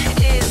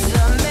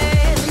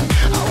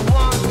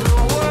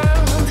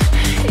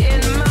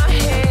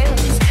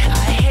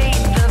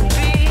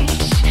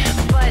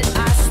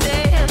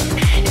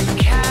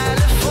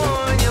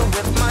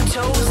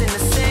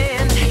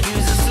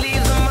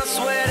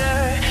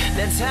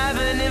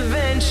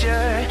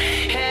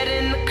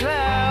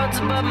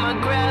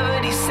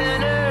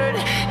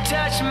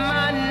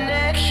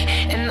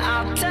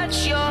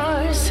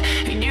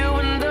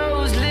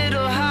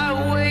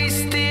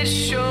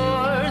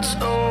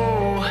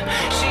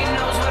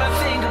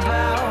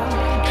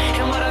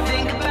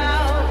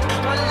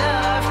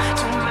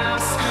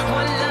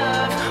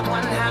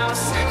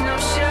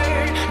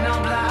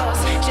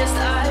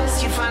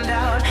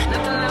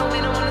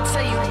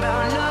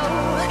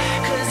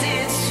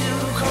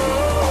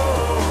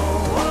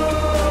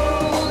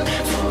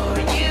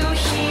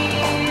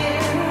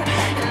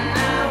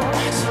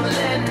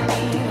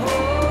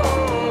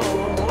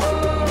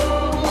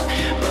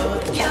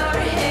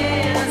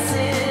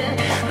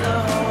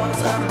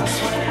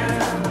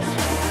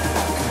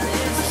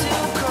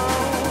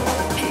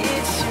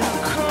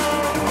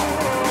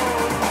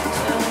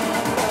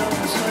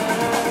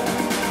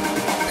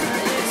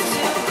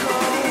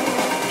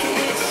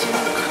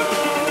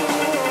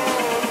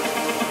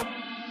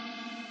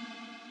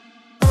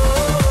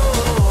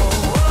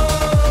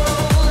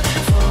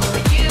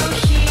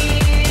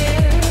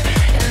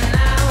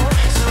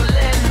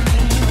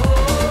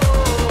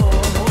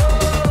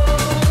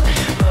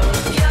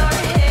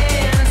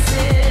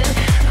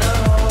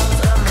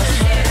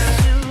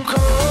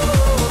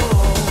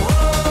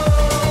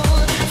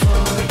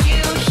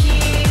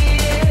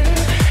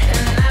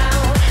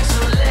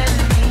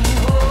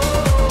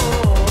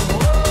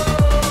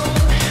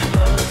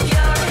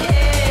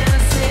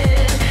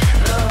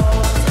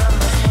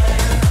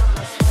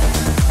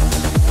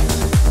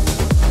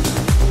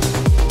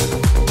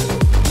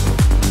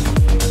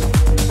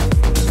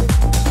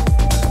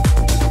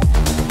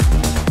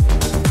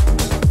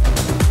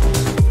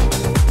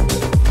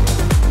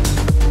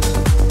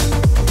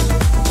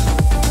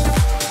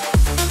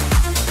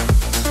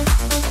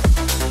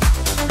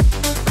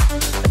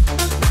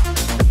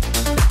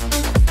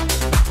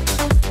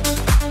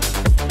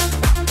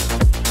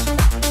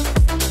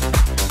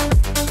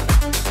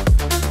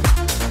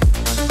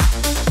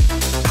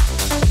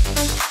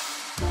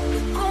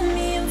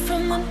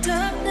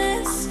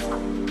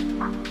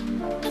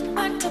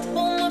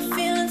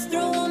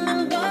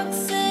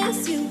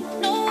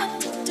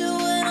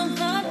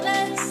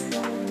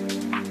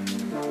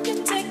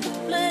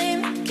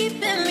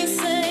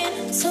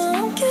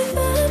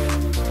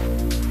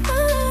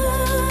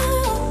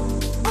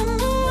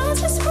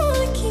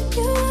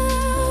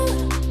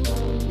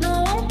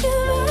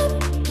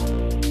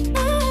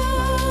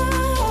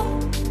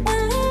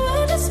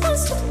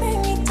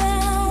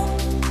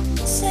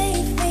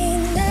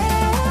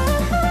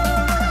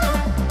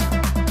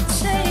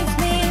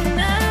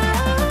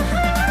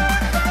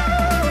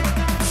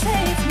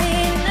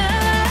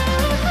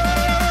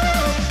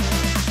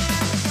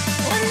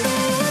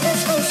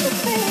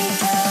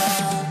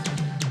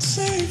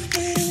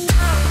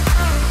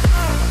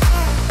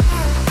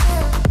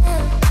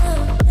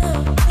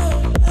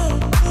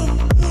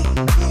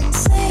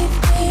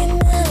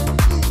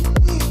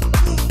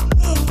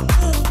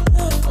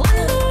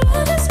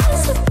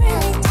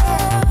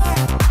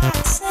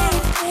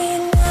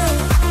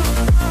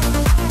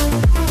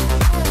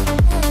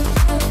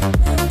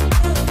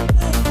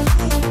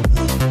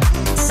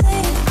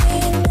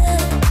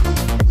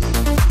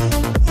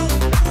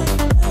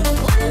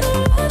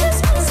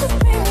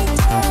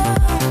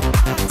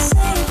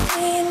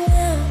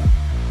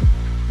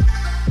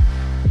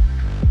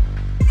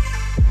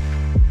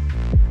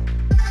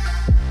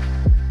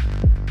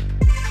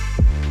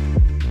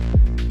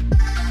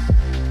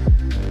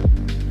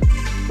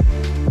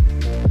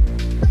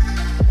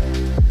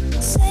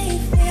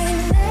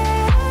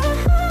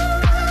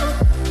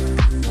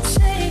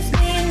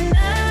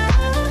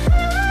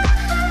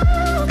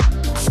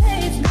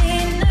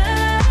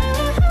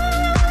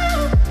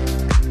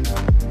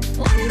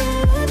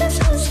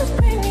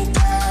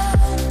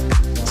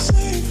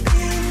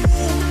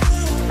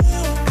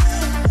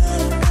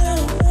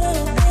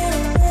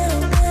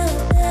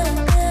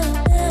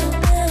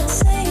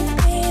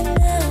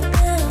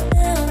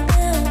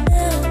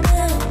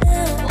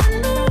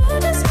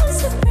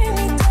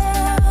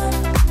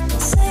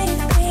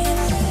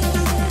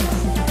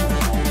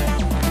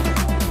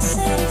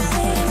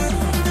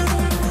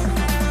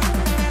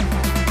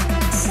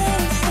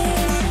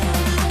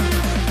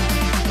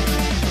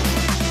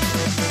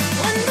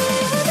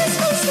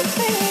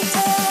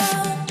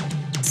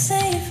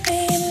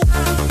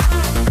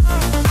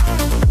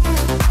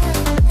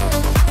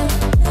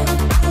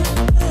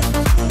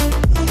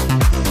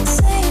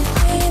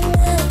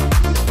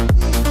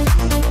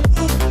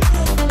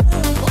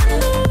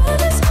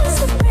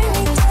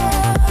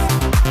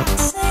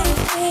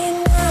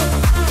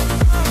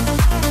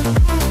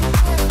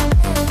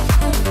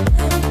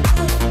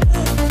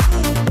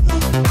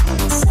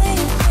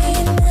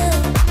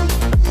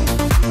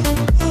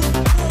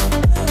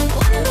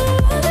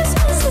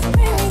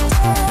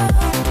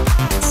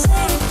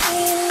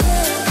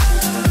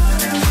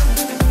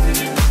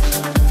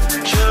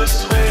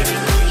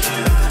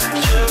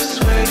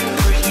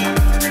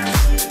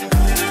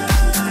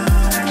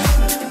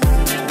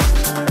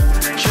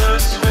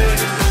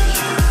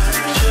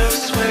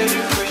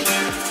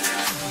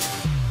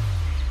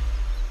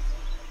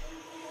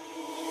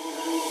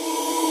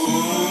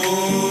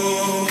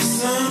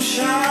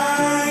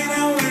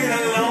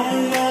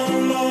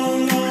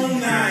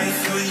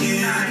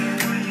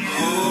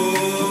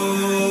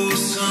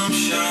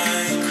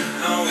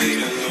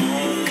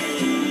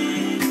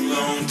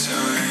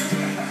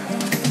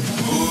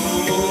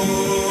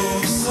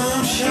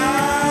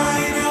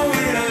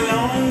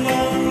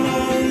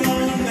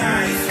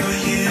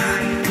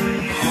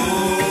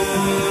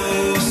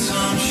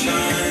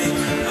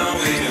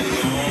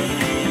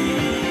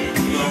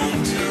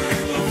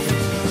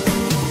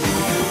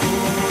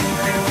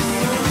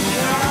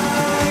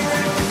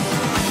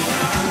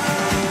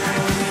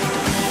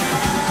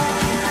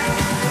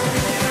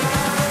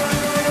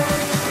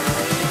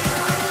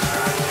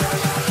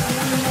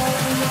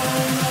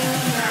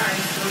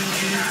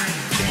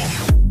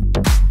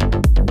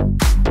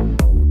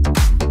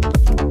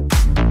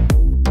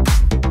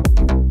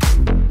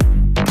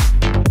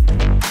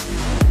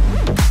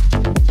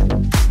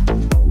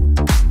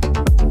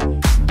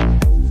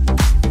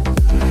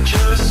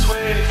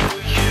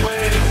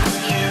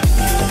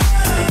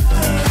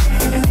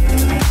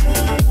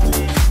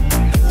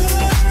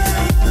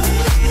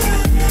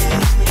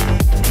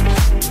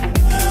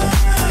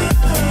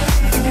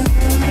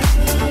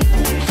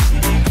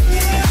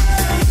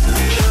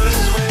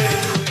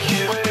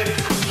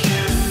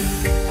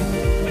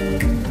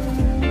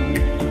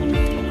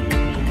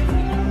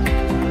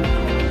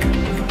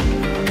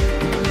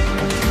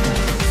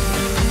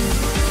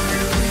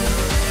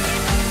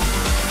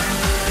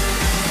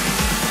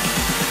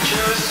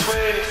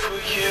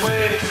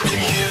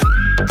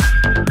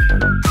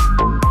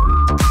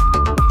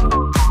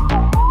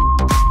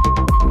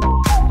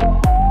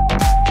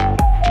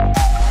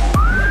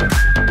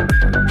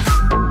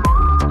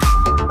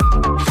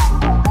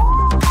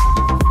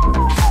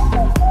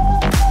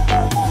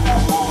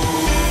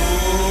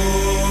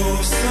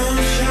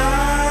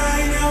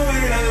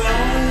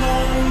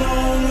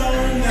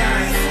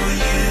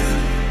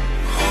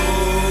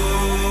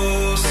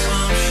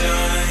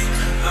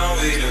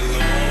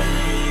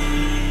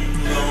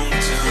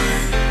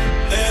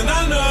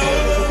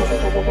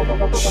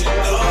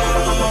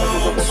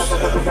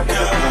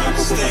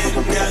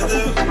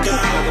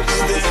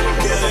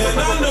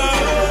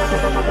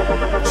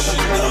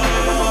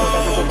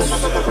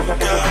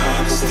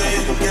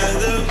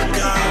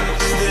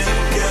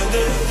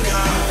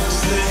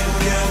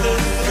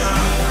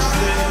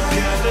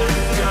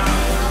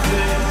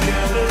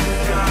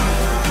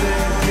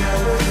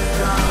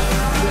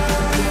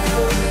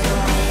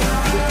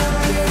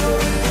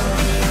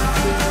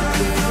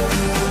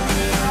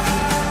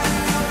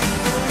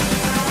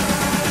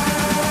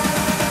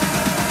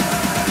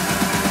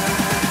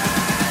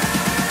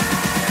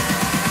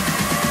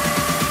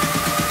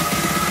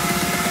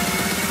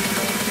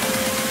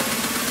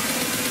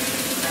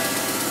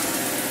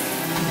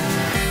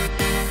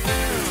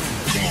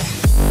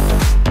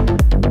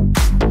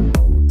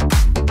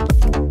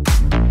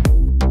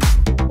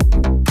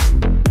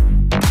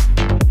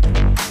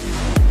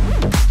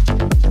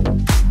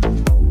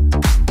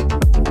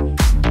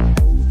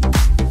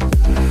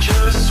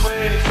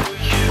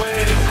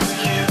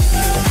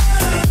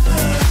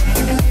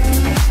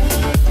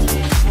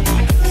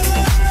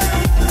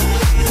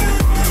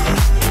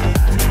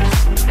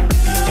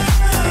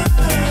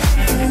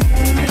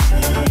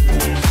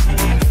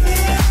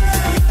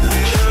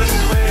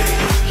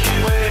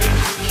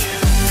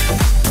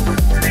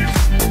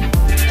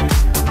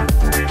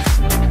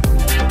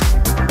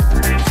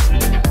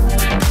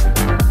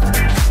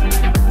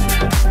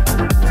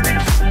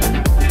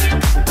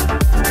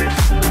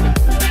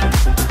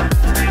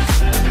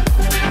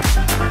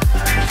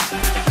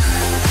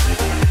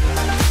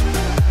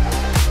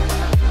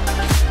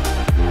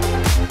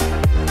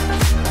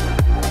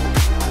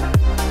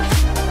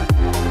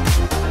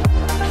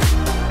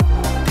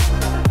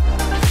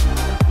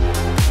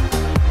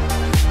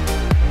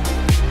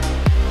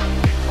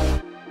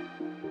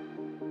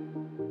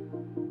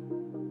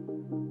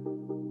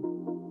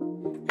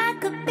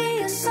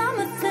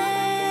summer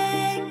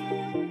thing.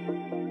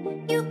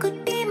 You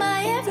could be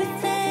my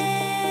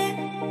everything.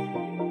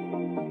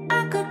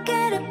 I could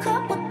get a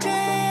couple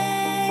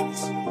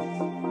drinks.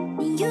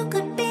 You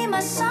could be my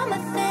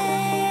summer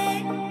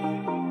thing.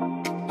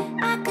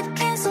 I could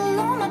cancel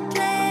all my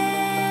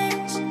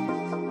plans.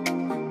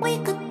 We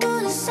could do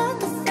the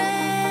other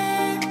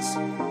things.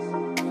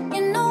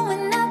 You know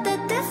we're not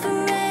that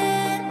different.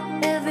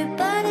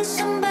 Everybody's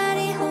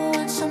somebody who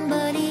wants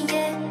somebody,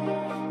 yeah.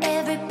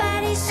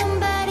 Everybody's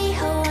somebody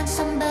who wants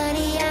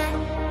somebody, yeah.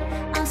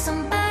 I'm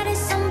somebody,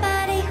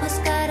 somebody who's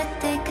gotta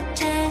take a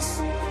chance.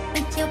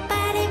 With your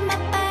body, my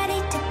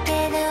body,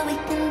 together we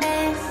can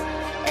dance.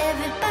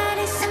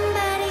 Everybody's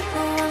somebody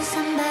who wants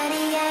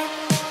somebody, yeah.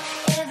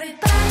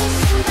 Everybody's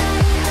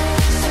somebody who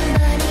wants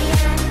somebody,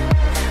 yeah.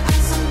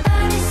 I'm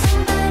somebody,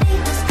 somebody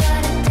who's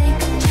gotta take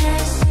a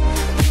chance.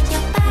 With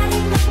your body,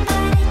 my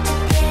body,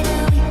 together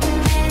we can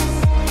dance.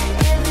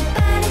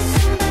 Everybody's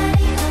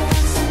somebody who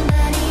wants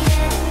somebody,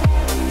 yeah.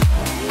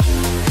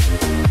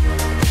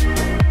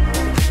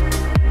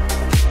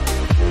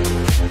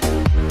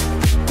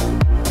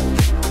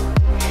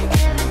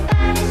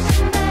 Everybody's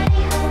somebody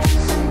who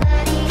wants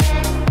somebody,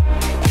 yeah.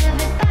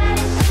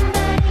 Everybody's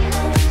somebody who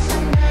wants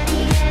somebody,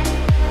 yeah.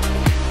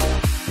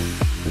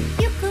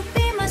 You could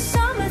be my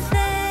summer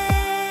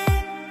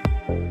thing.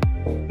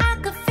 I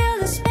could fill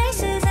the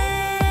spaces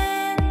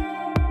in.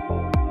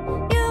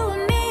 You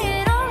and me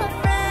and all my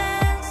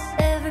friends.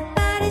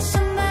 Everybody's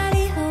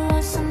somebody who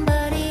wants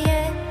somebody,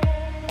 yeah.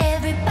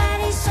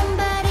 Everybody's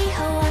somebody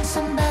who wants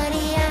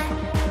somebody, yeah.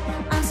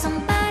 I'm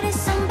somebody,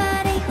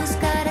 somebody who's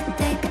gotta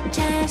take a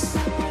chance.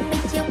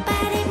 With your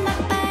body, my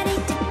body,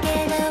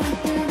 together we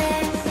can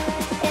dance.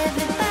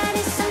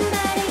 Everybody's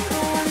somebody who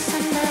wants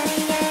somebody,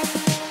 yeah.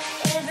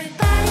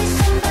 Everybody's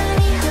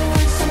somebody who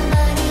wants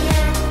somebody,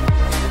 yeah.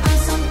 I'm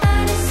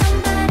somebody,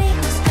 somebody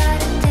who's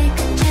gotta take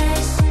a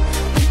chance.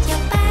 With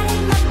your body,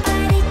 my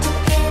body,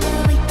 together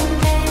we can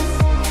dance.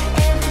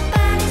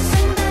 Everybody's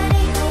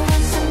somebody who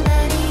wants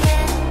somebody,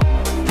 yeah.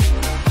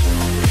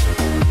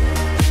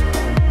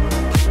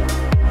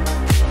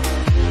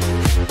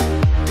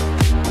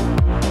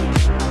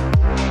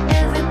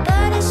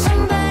 Everybody's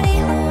somebody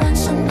who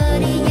wants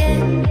somebody, yeah.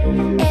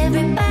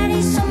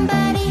 Everybody's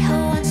somebody who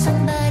wants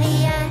somebody,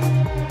 yeah.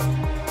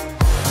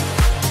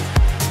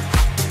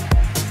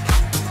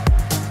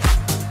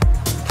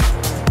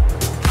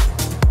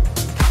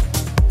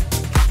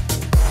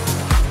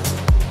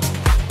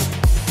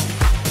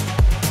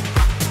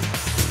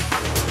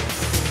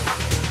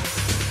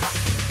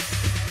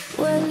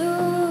 We're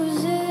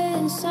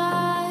losing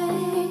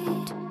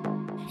sight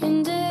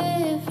in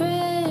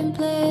different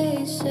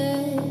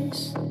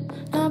places.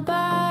 Not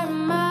by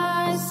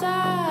my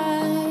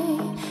side.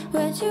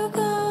 Where'd you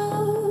go?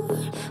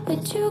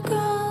 Where'd you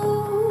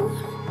go?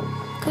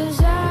 'Cause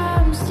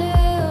I'm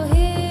still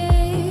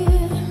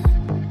here,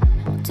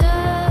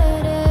 dedicated.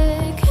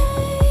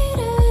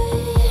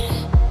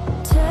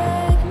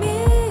 Take me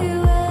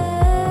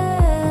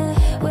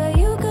where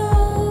you go,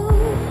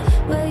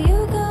 where you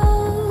go.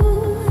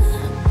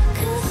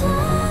 'Cause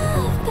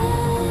I've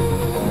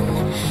been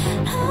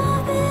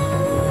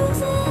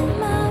losing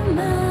my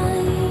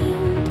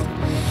mind.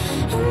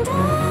 And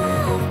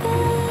I've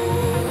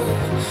been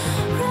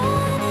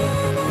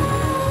running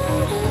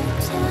out of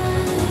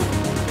time.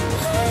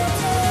 Where'd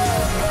you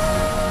go?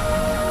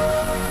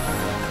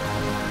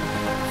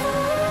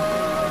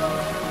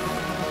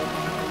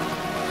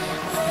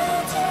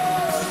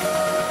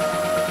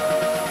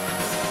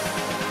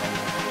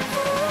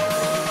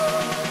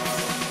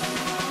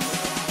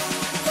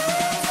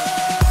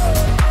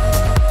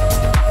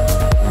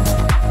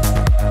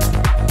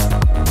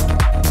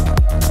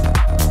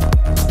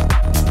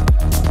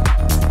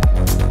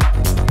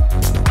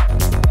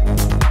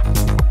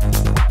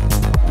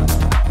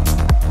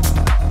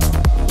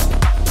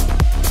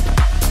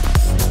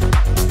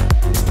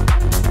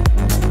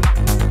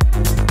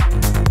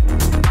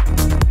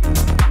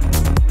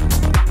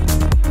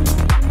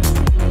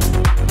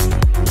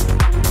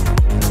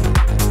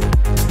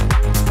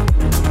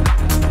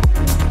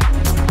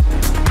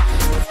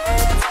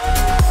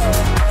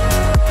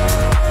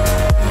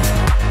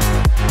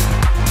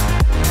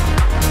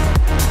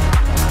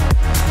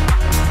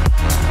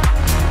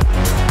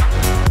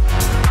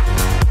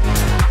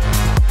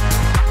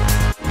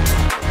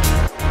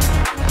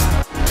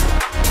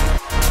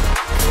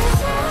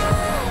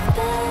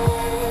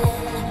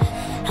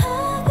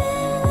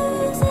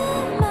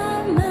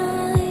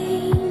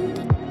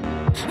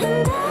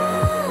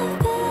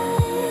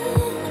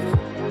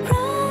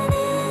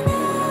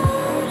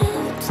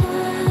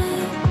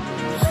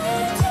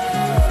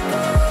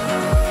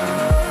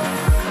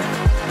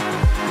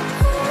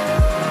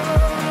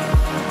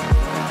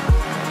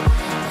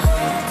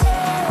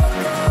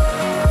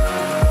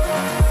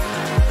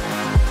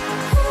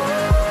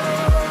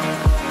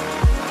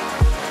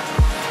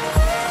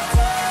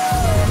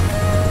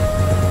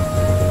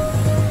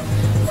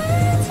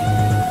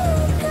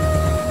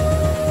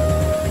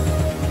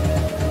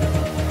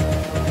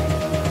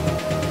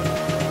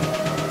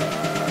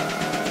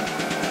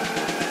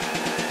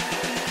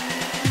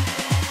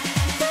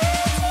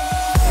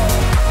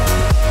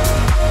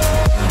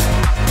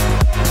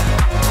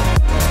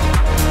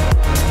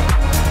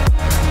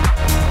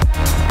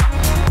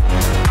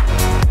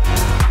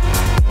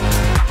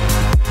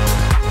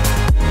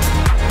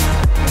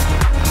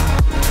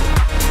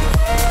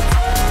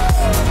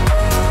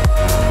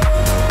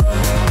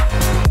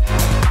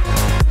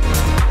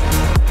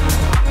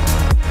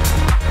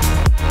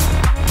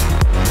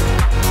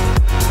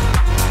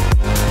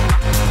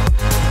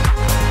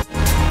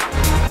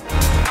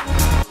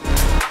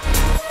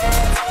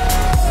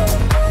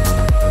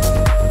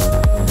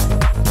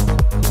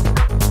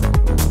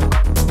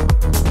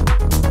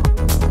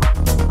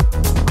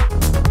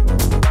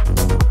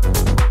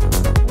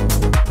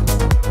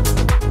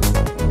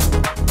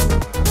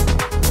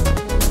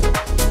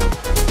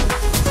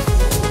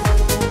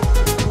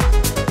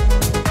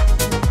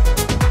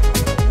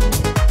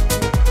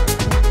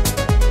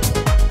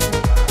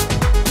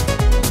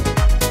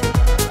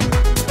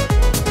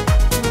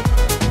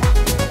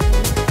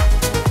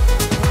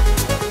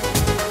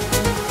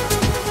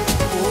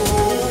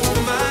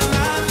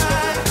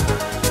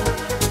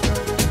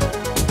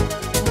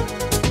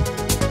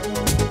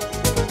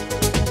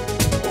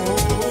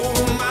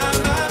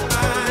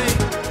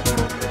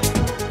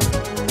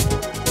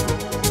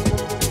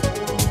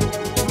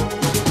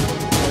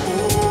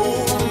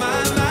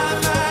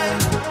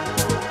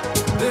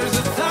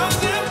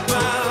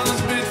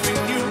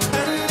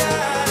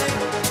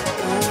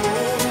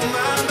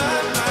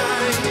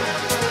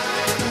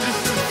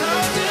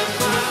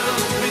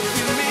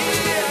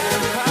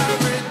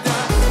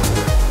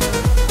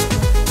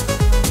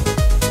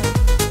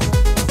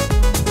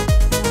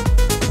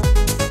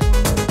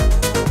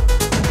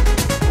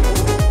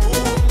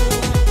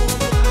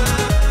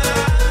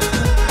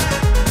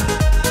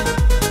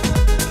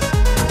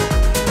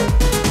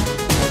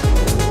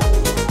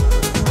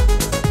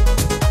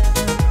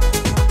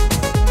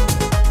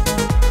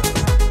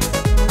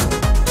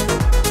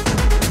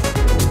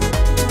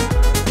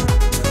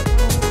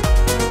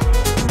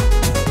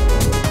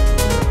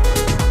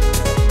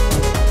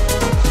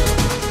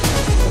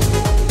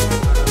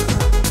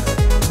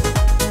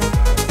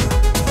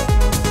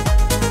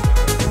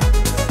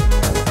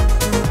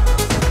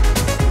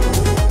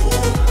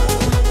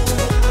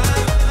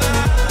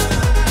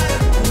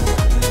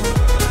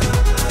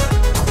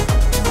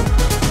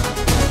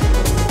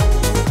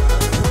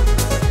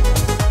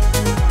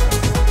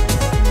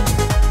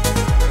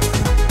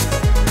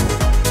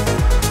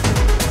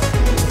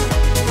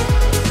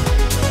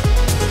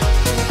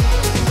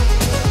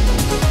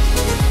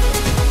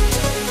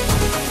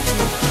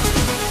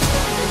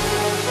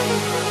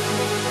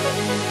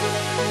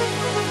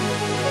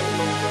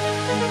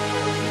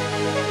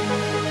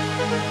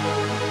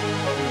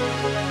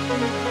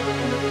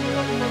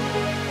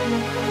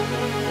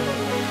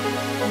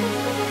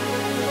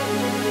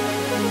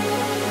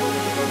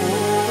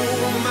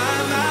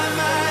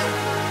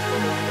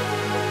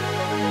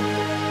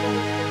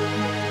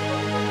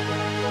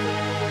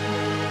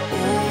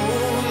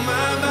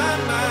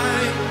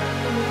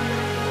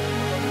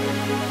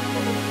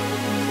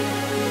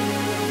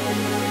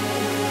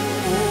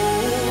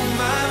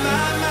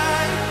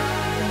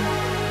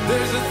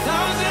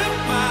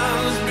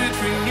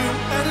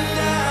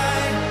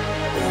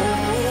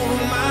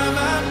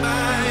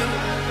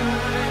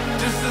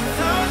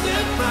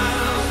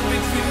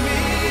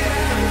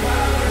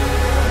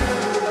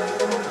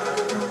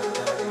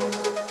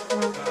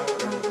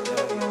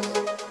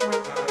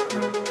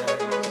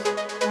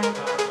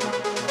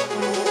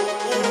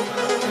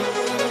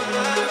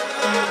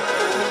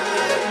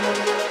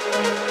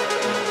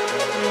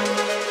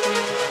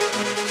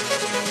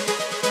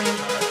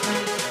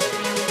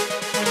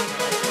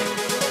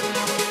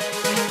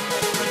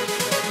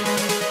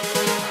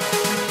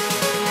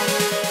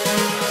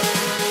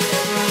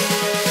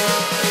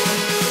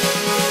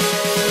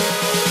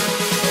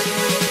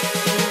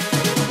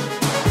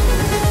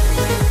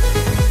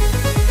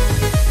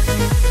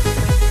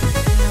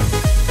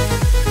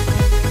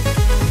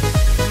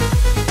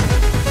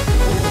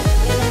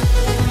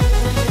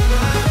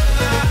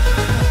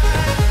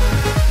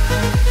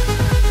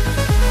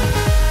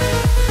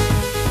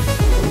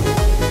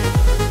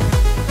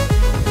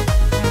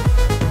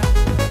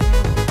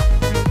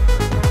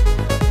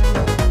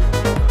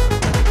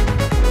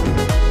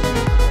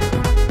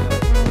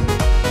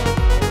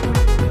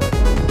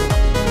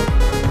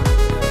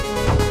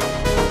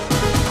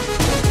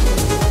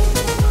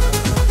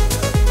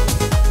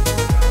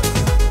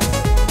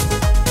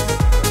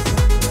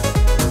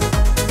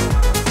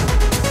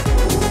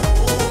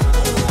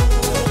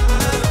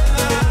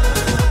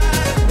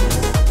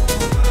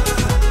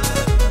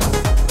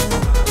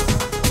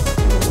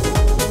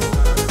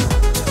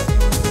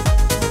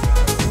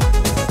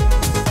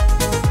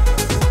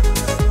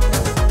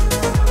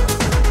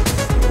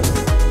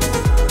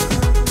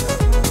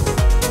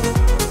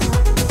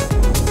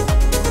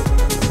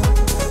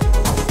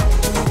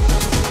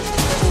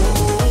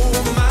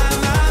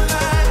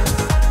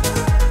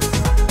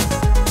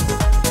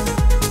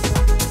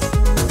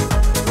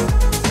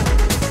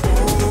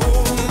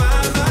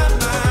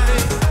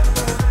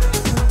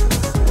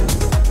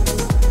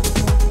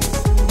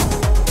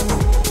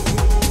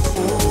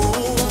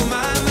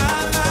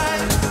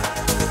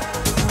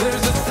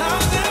 There's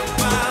 1,000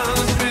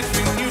 miles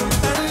between you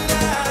and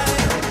I.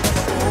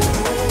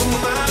 Oh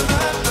my,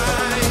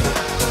 my.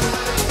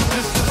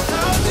 Just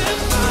 1,000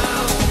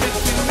 miles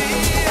between me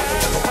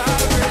and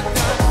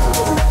paradise.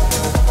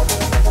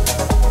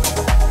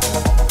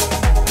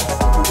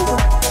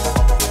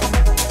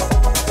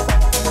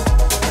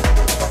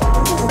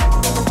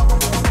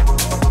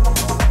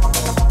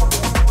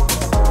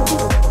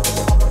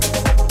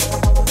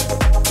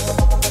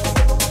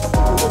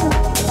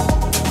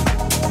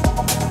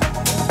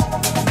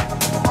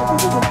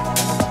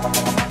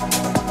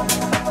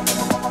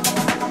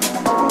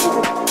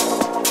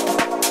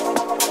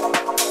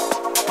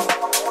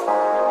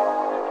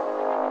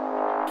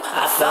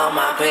 I found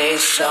my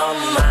peace of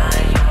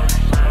mind.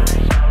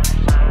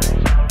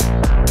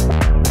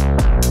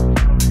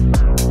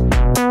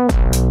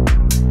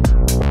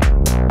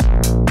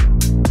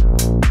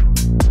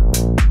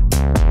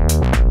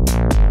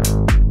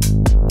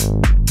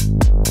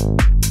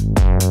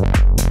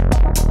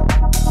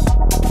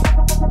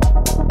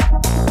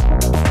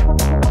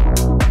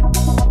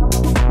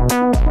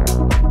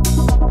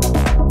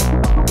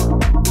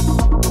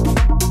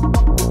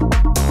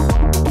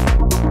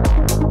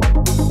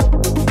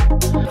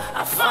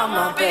 I found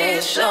my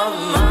peace of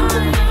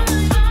mind.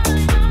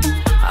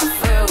 I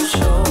feel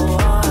so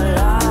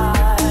alive.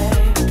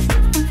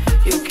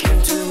 You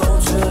came to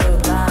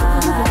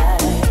multiply,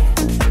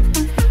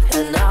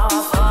 and now I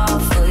fall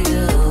for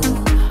you,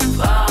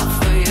 fall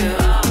for you,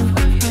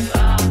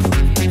 fall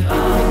for you,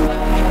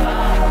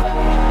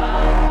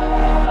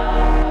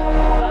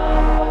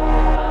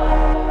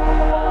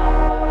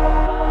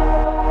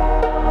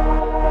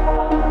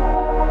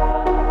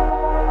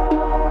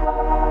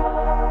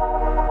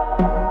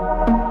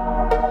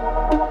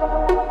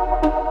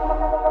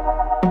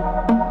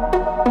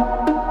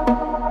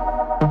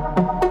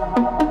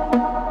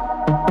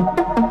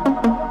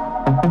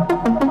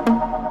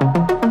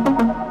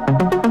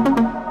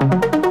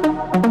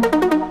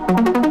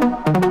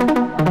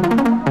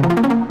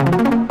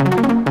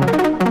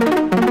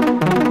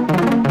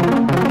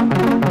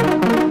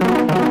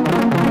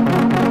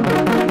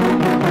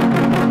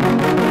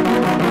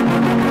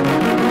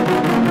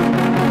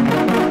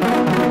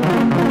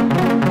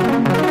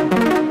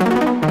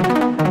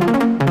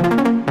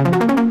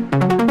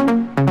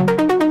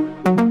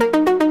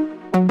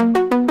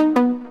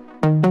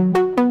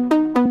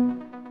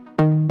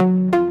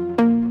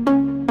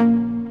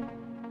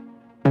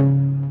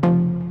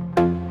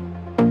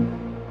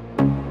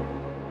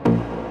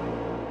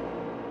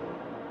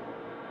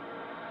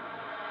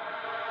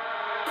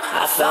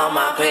 I found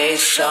my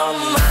peace of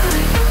mind.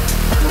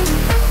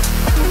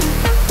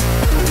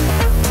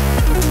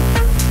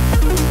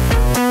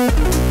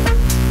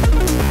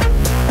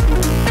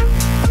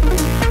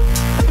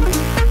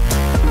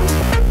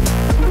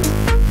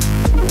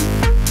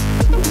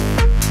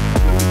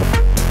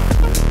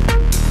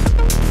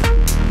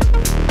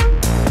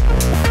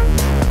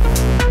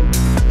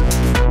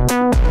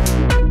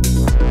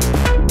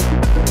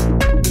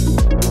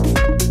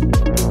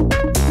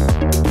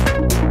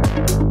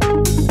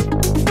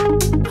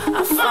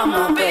 I found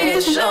my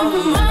peace of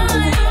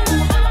mind.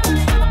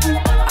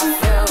 I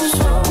feel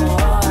so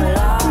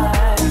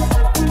alive.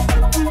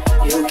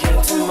 You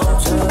came to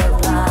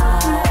multiply,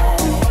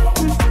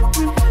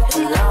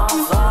 and now I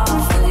fall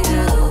for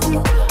you,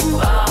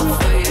 fall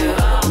for you,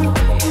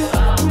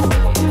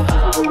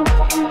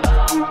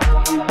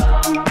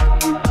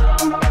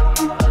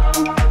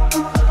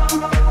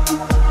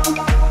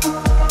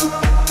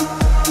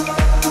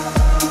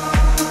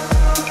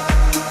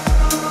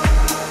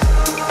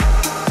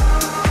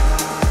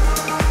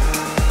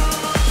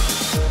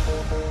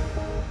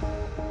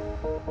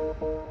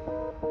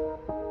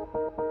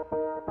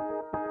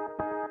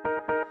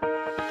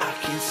 I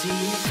can see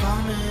you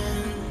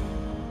coming.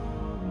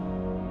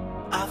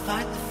 I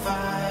fight the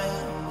fire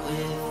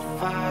with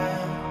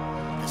fire.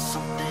 There's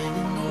something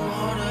in the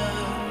water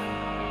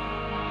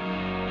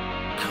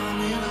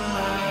coming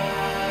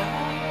alive.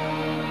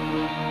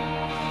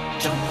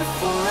 Jump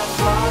before I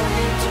fall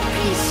into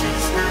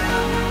pieces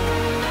now.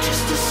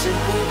 Just a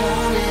simple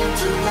warning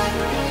to let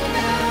me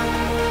down.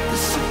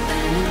 There's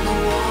something in the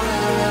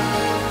water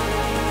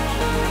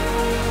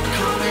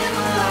coming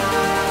alive.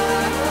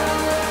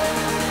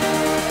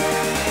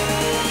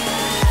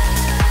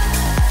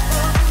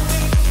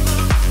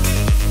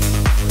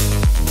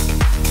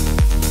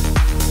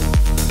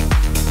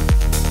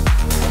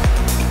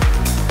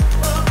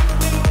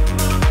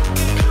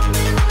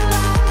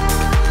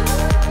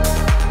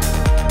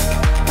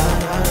 da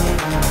da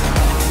da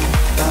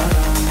da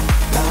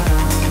da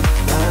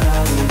da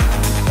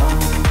da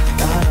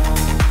da da.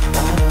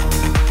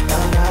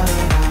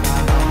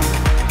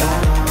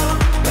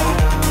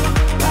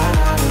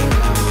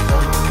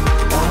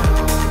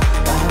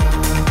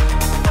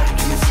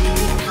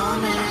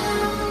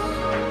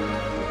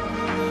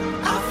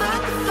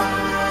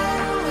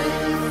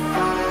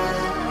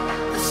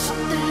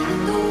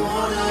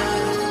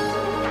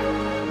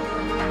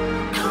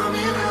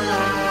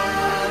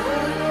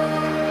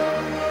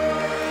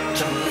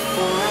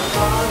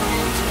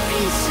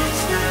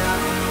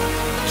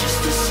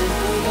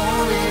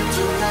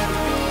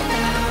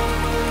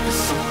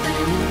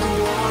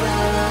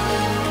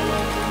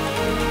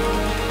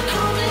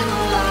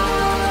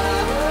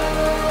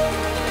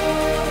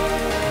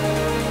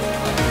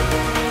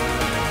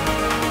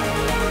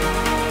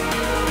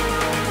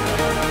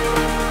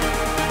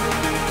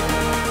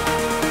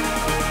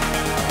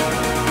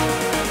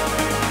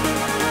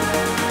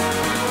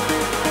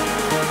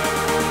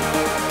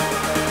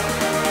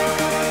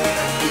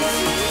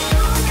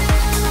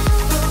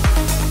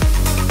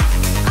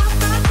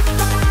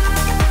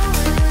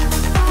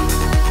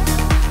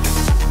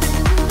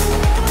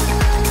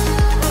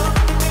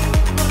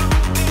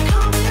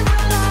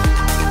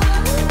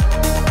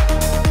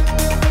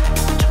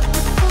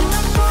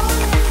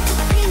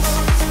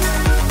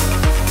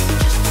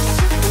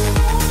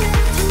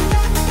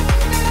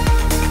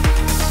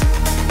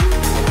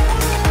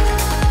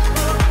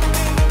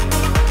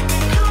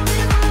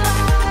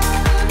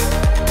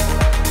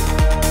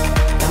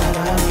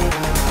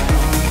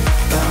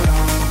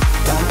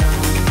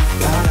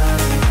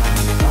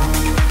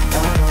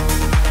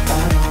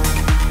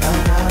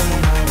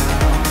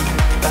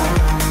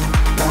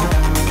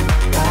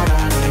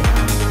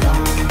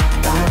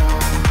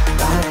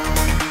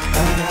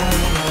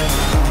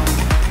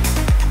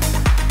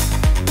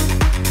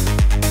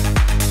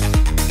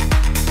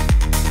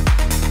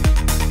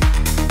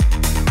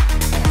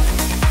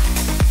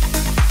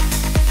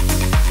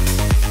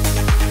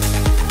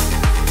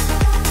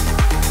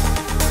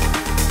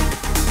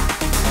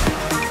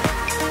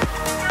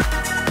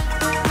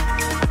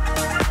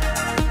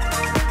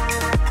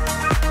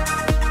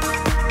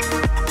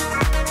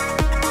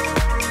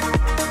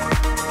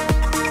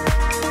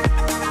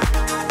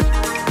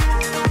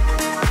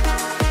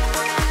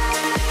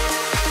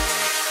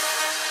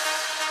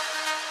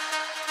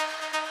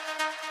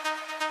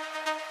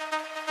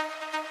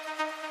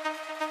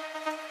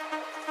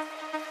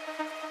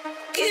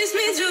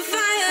 through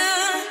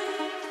fire,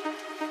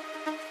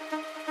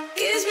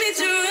 kiss me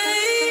through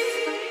rain.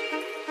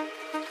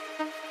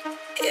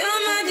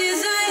 You're my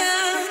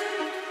desire,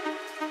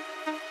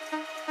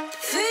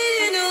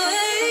 fading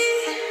away.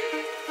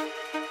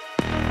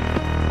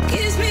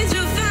 Kiss me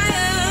through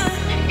fire,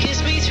 kiss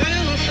me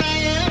through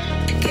fire,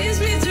 kiss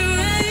me through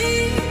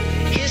rain,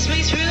 kiss me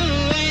through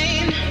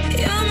rain.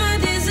 You're my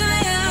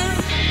desire,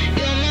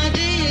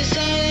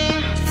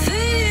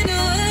 fading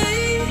away,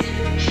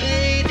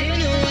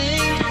 fading away.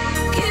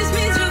 Kiss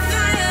me through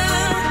fire,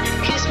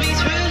 kiss me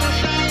through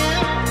fire,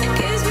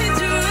 kiss me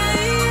through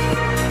rain,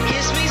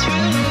 kiss me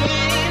through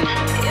rain.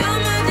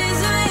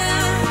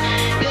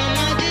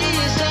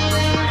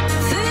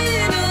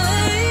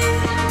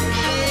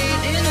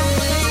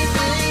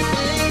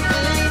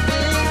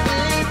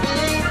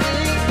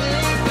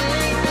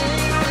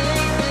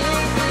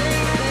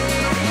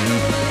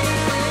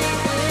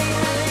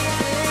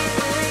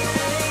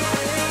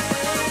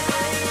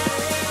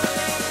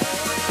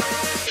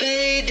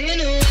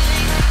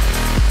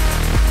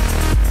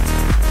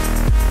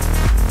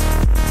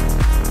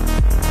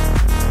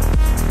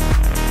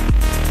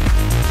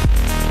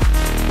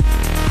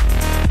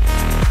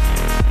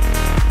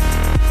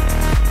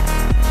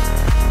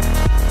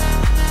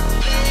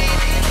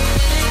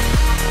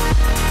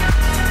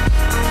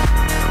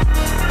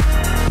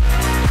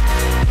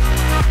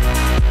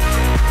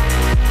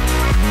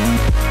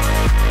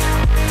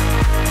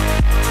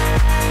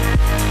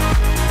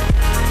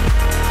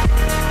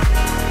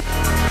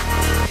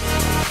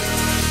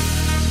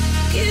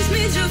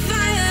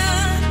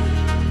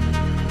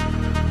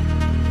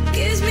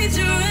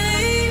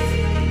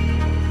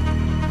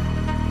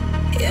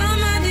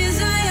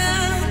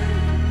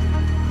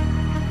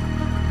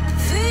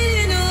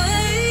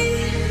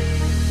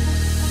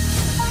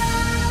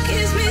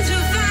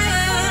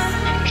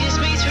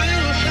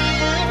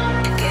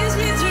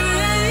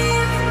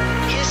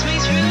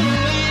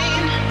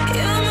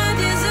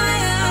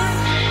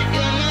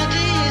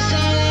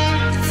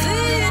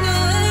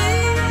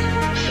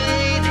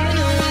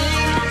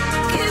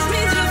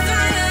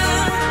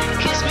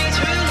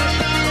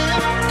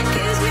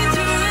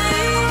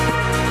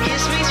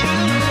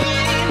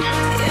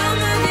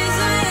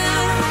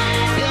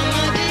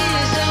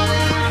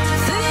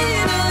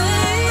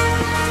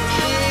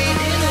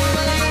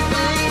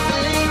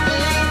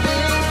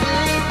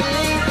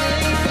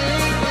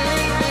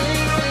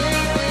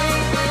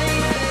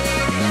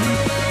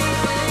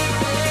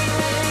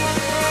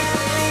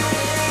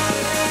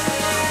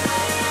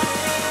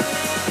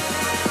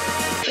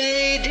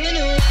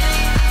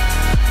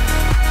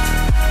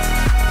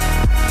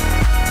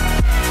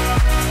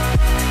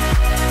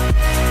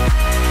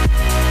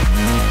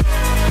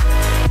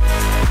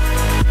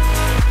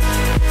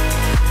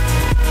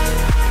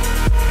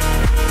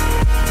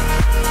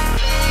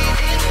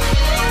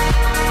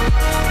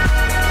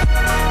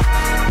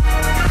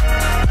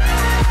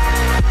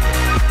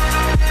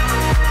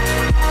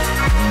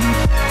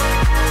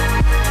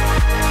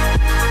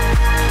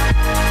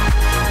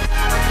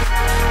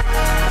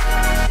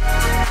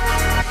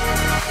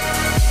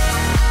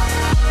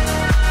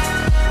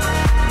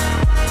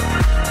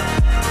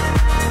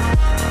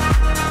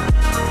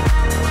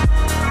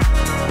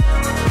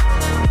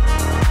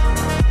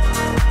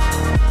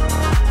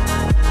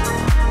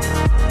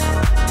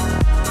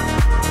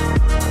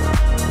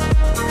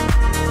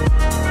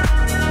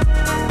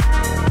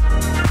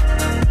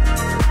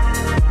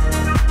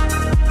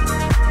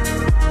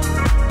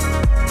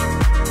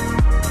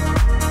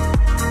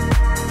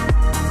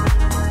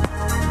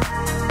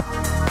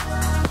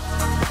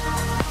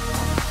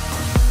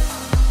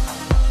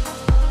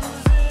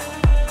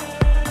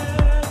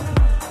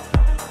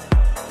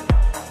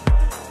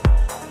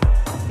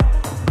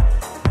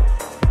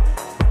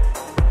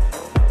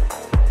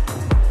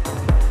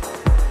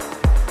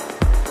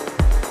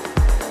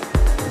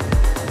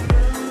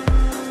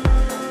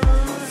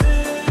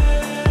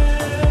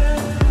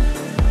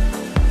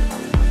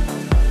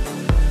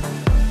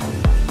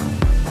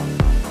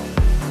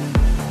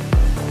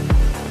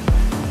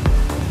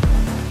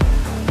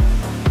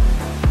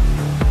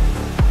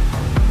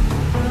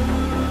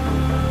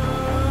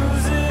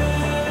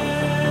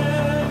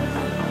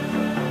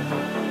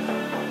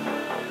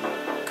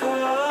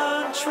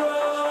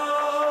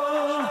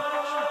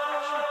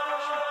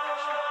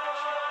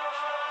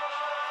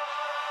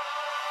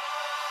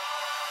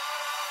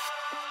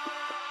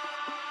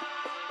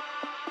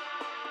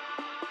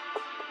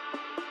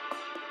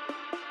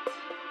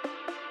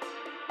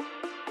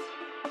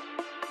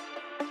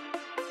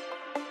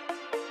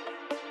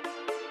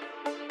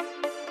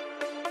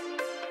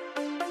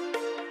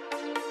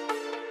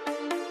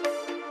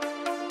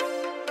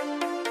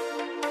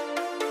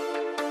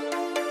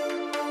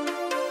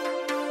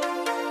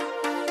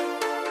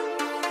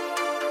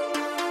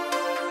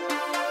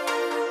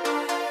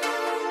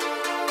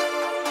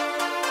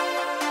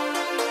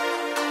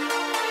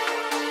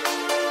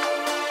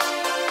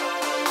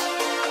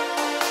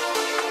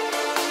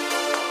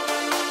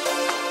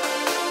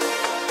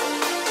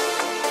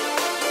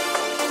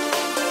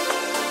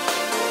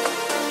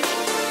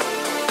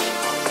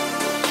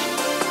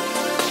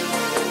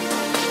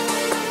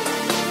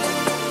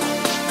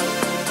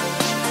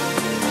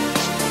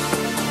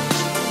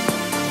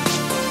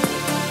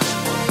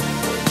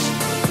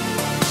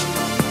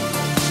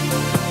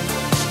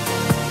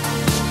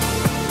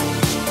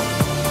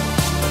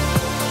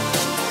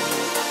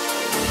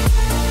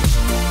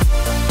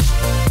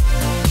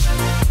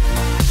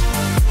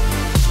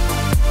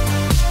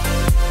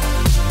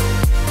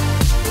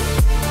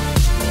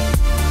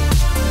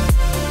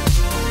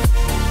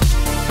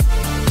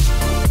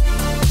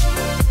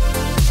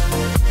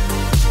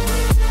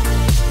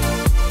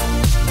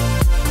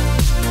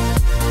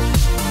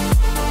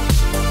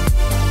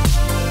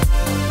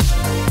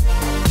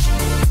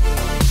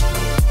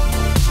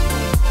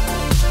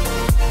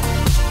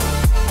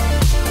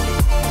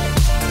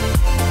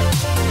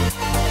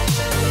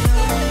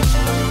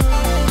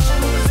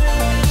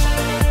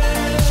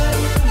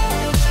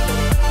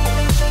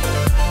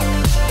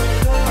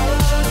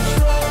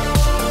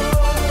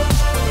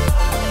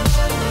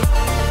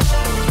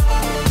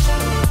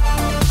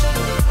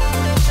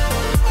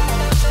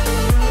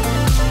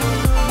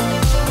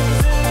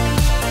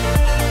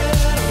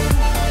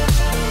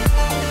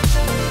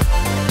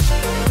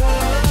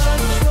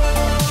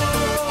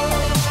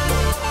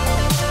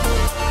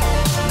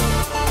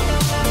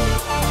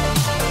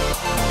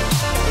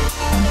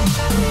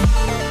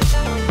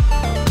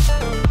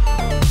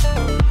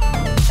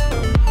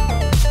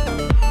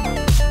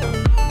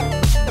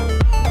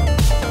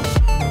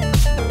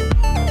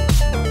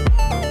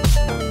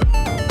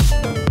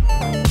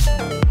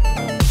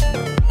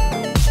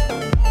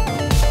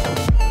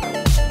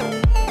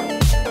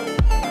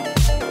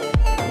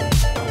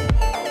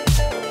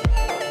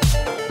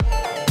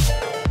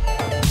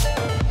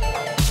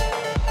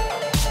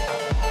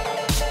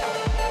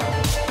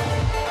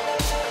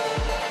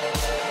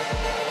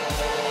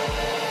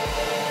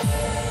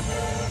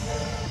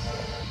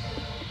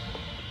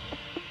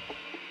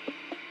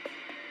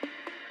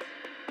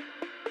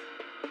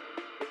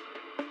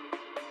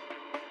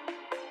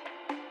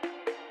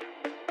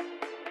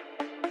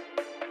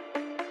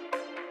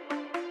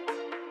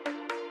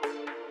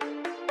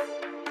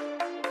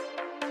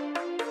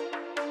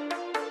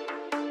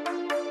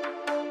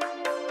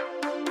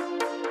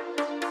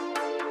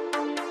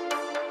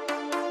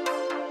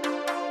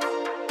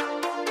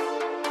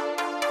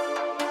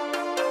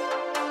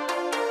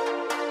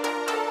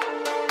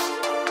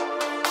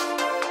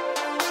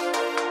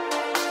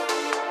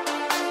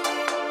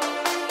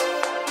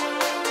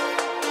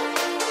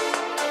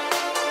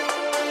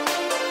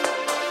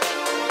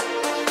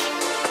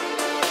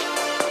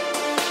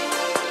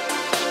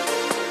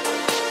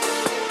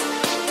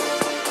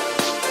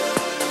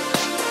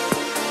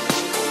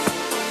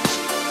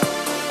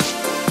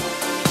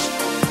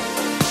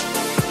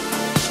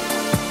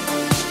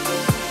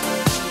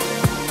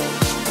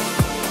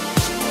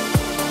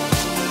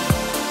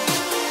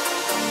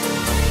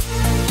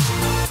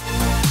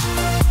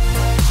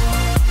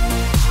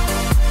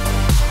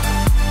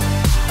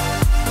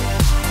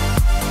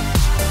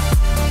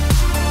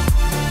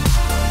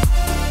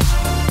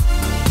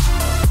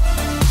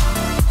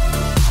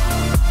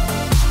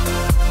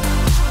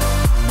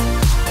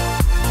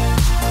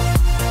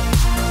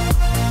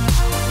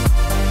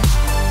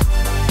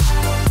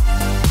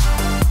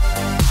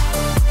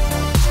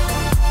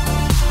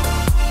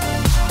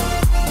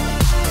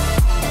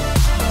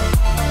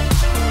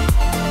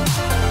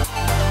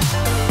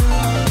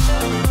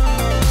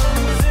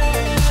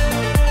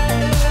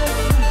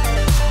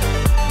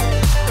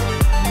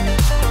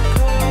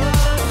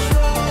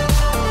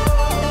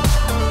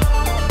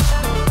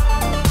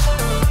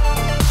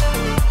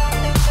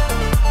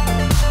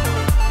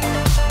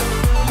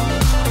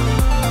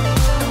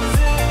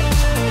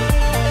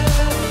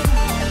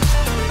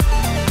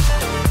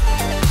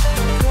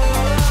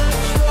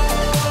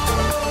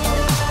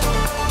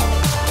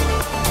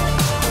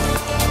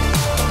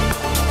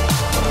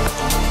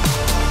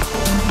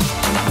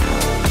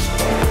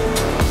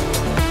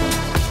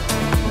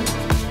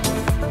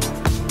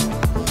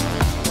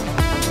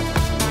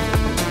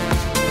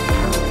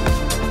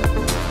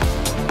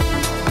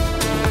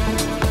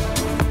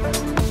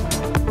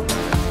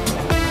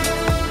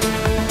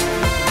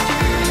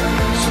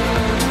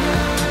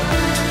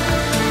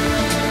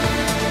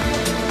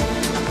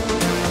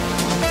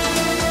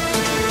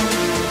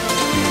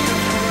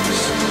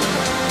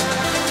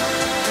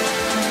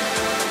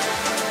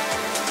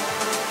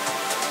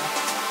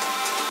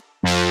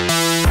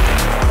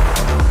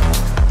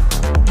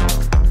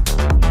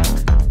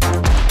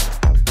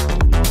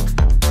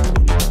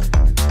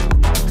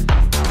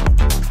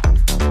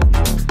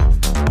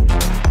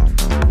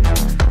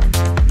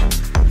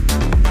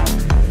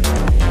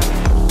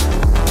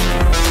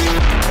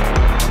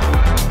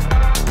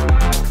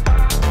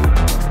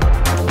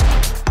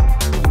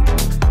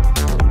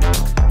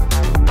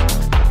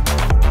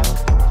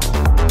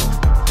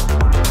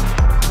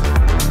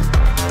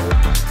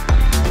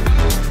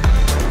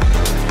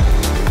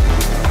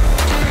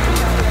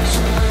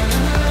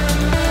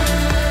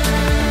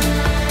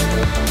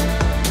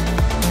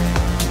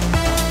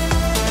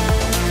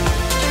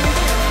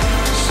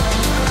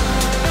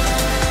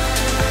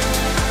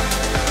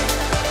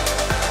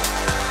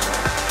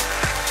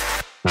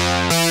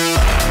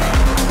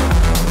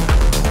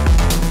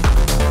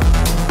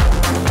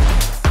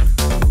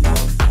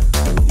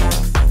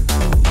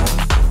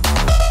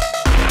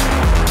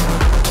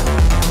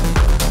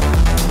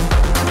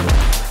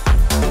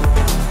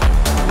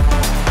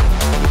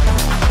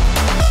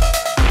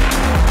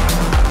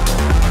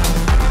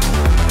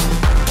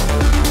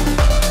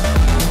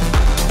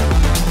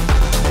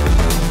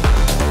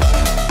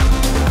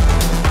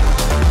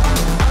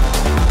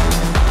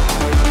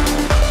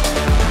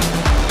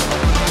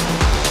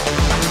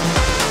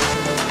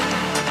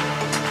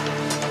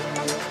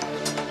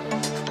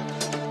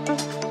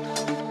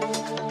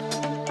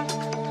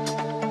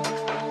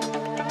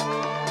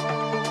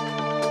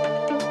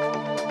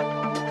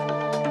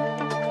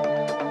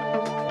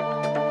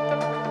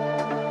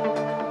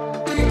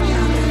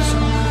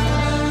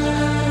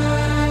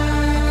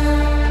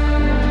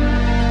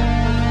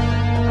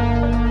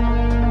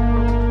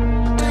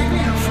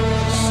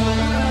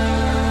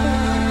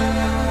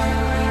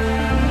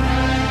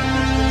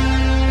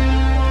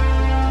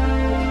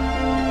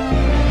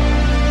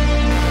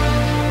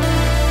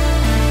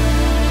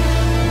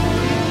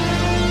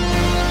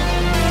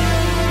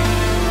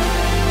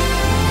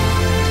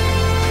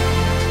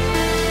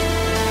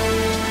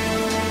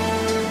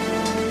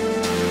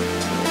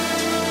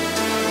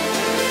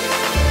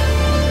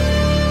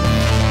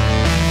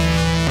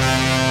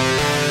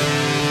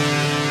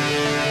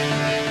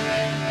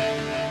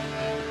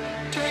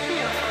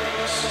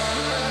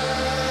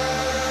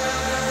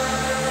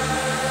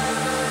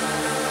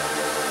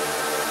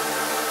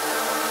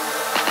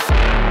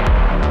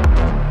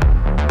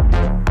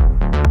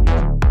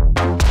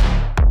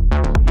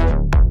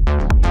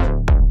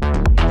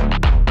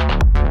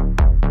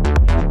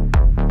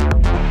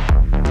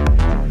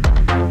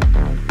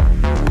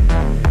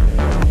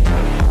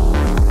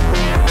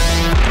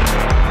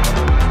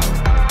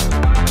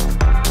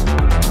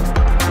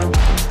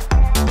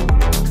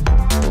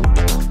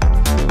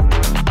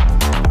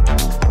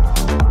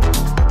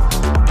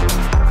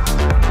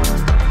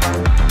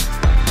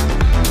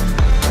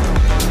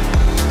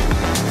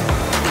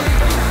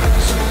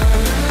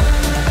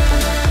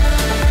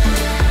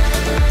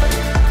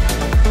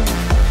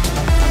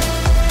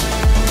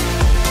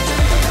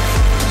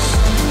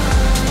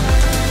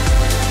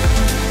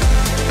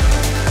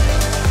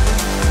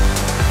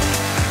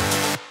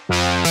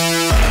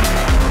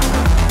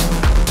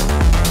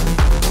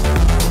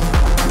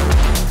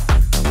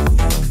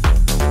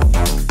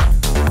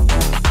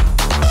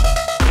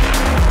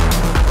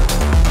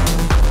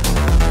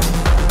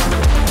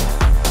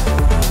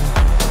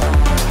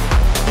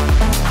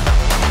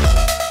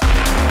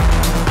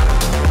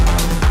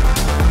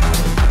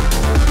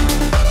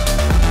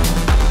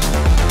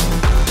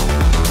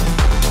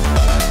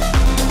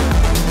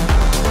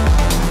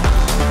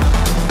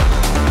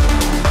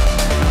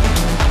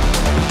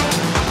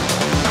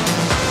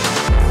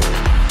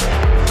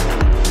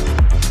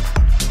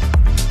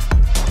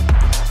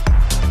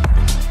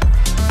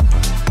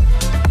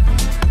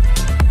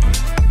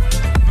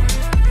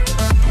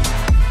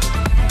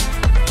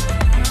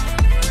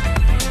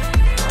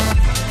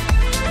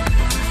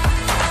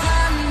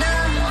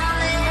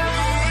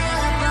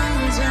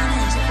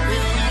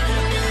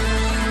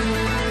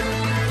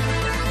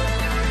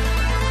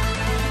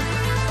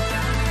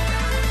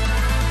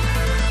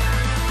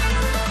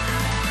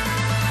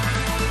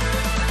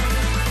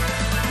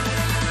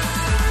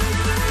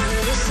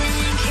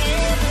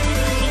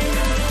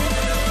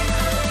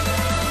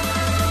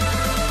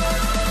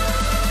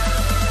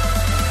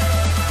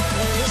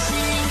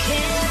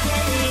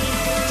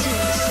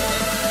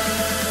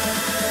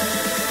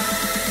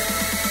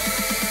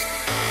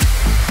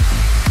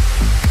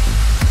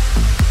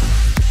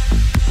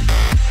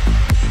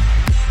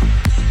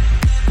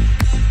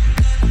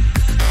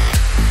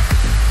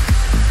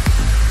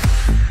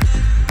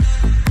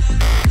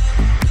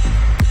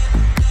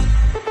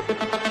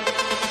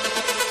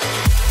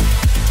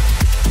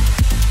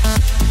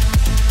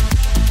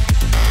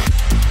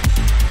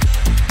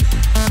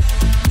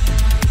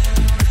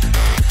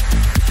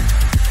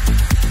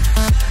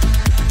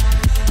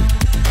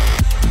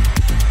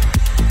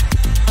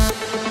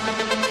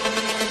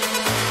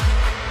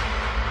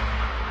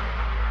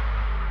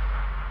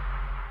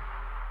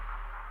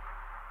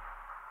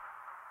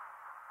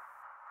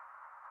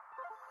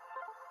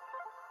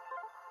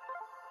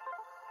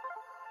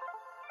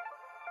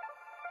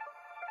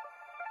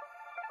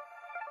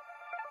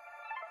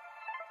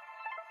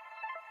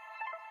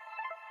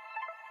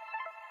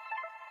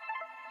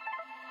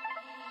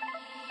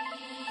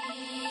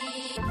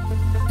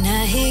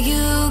 here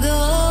you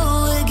go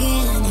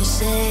again. You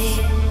say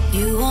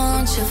you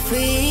want your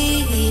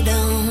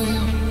freedom.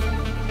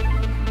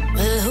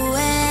 Well, who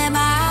am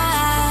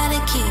I to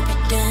keep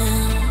it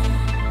down?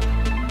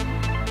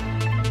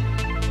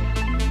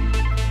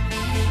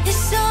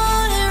 It's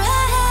only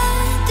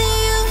right that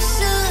you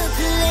should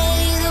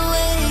play the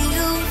way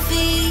you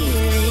feel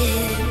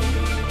it.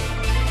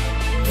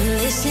 But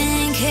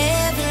listen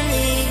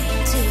carefully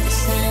to the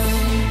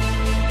sound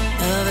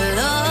of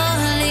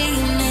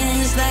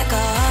loneliness, like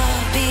a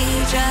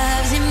heartbeat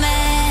drives you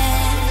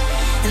mad,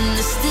 and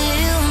the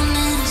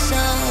stillness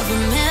of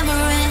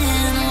remembering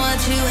what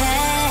you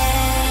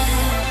had,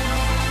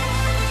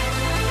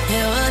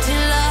 and what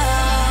you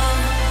love,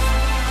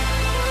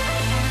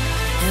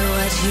 and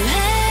what you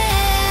had,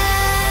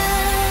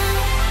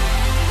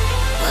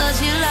 what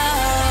you love.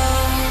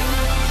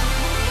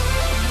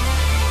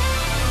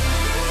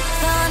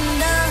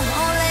 Thunder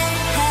only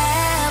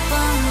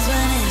happens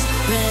when it's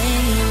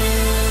raining.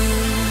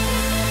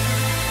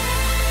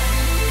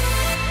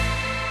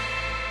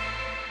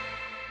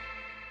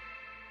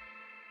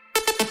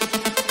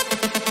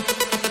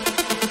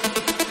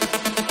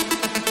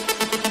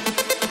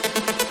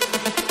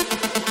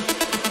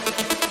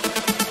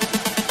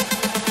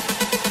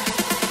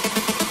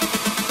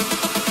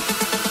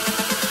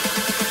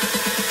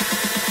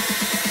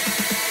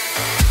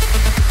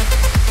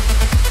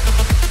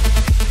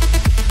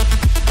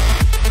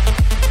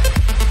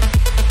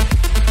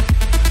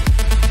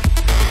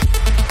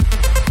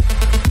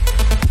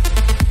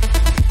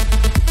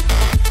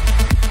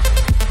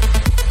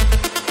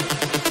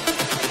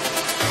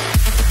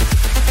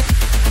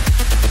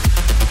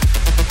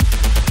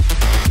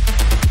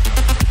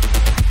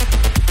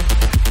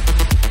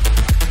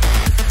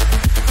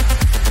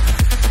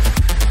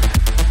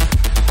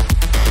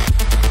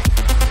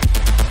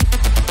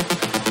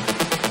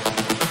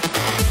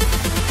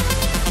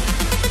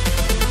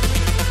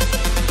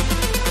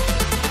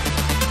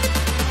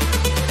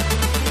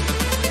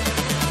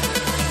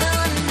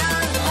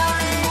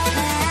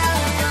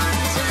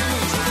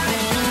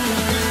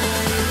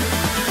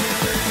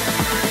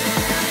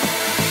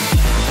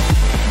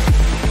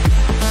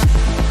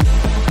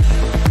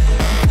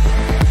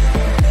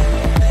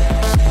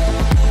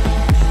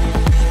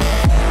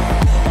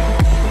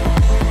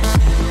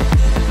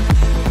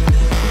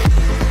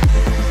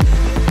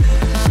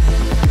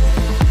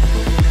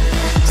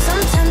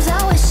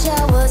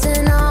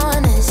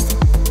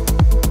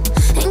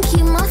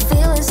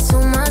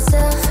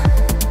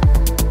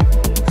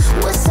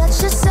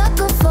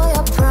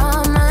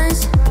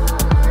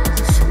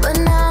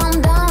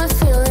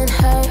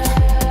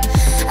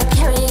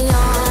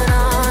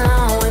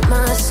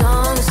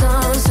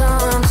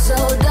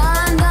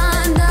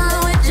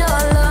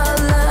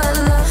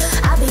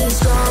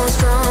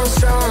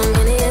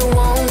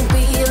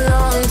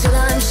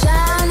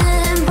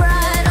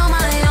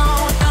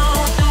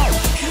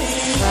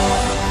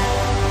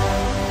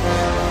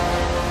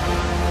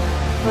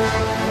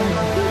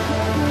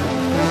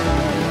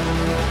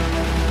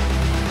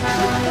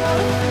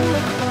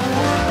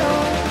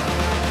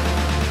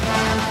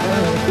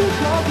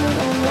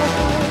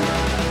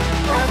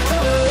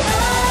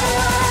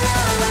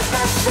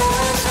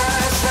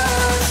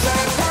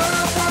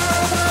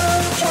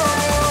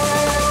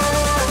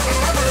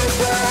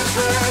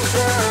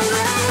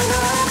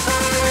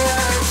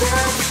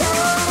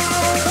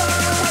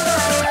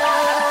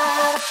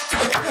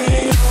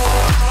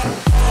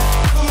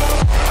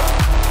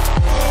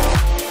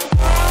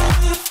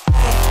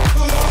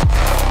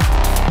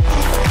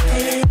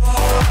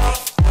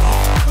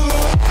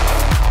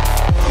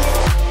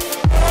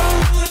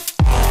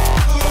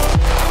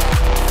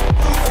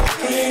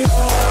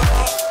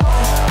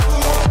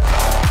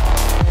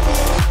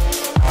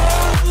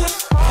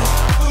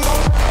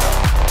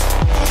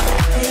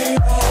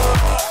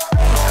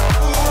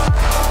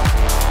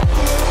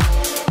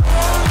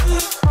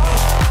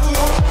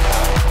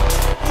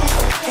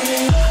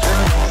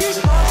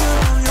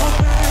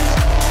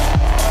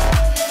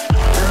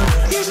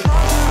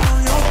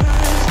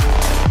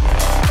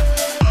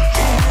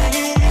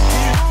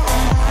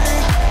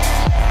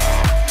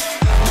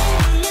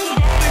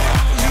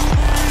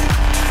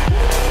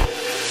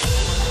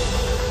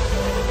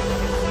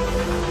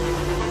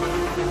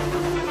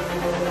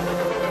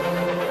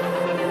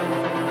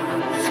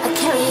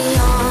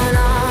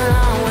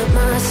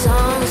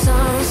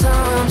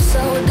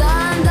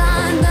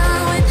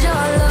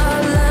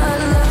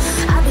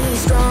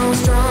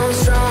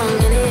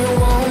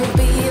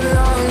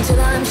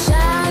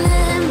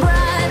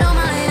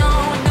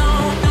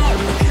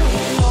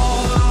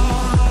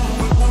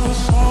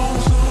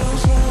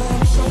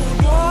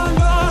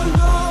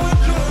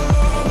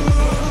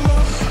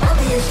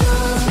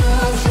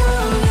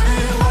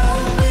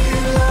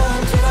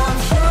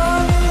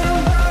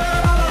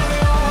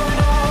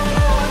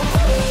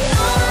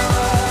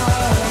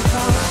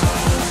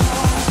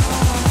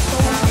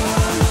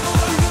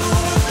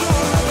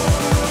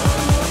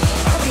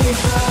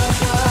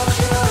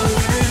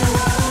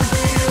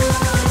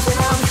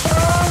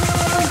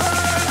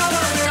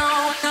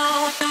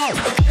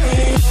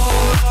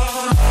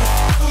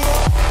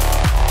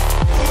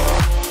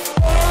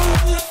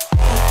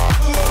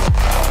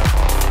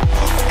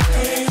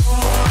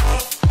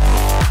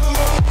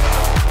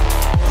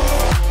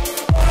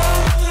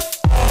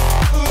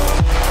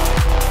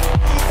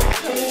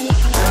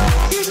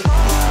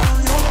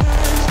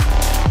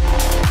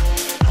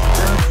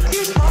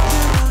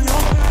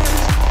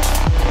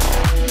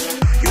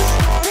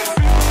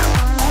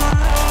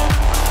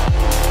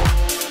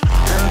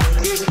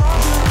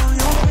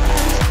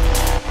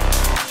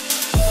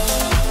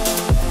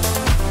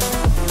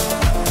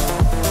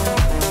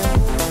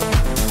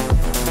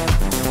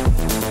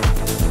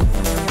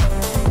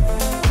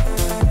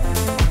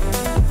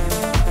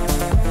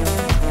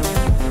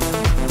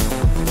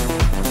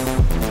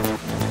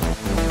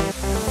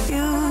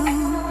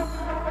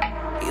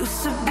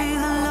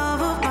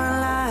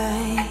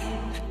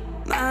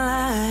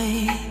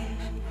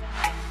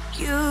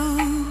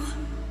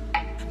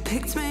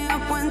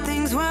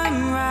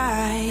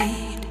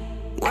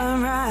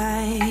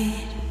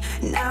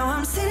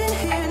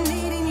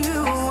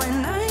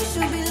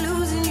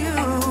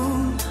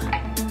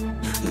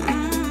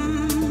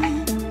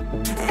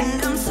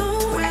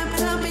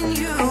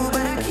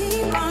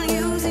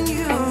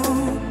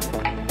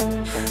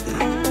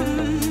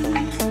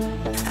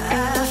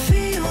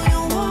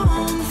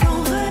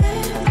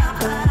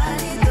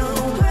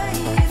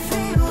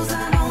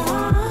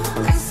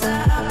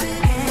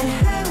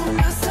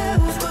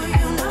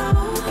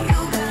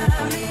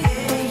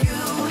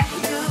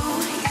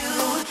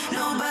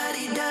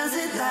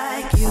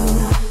 like you.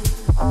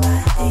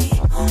 Nobody,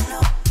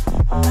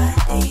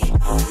 nobody,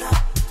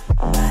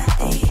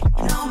 nobody,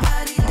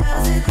 nobody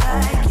does it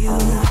like you.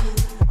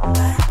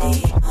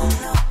 Nobody,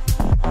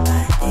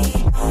 nobody,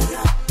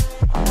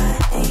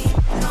 nobody,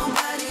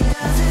 nobody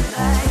does it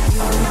like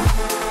you.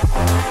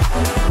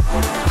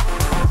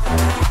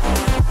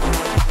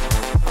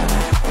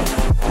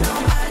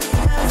 Nobody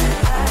does it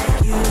like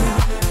you.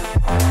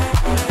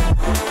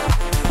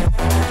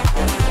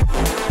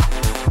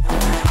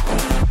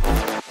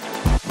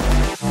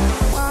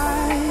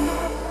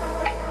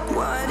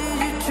 Why did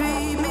you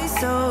treat me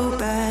so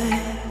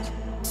bad,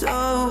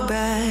 so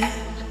bad?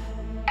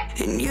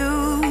 And you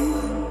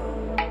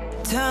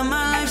turn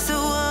my life so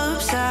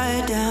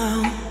upside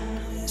down,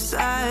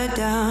 upside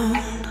down.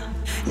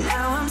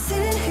 Now I'm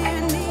sitting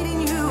here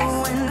needing you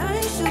when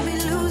I should be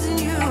losing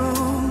you.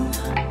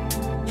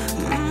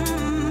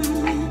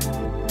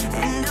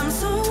 And I'm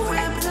so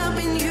wrapped up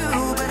in you,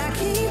 but I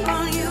keep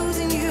on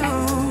using you.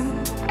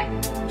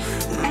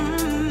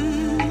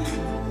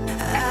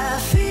 I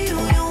feel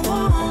your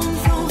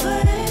warmth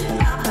over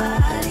my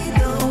body,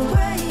 the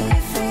way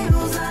it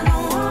feels. I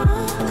don't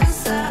wanna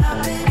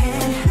stop it,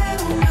 can't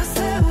help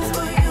myself,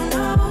 but you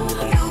know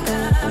you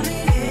got me.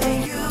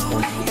 Yeah, you,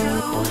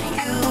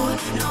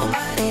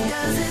 nobody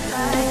does it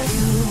like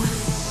you.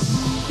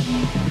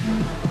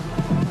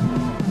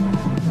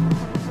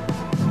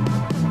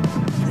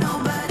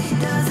 Nobody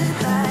does it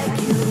like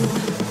you.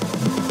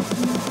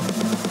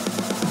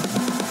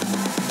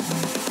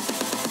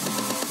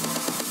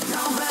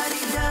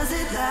 Nobody does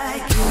it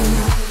like you.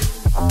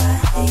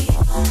 Nobody,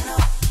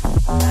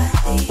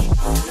 nobody,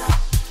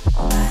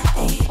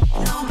 nobody,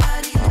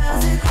 nobody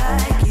does it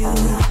like you.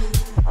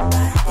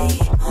 Nobody,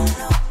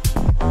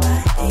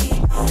 nobody,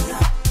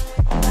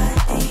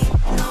 nobody,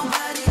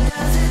 nobody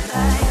does it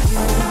like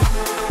you.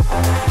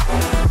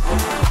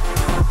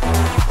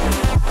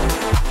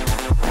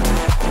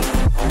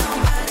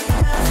 Nobody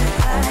does it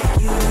like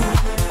you.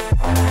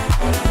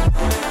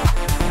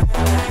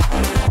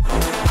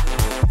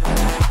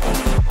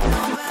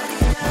 Nobody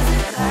does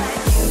it like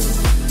you.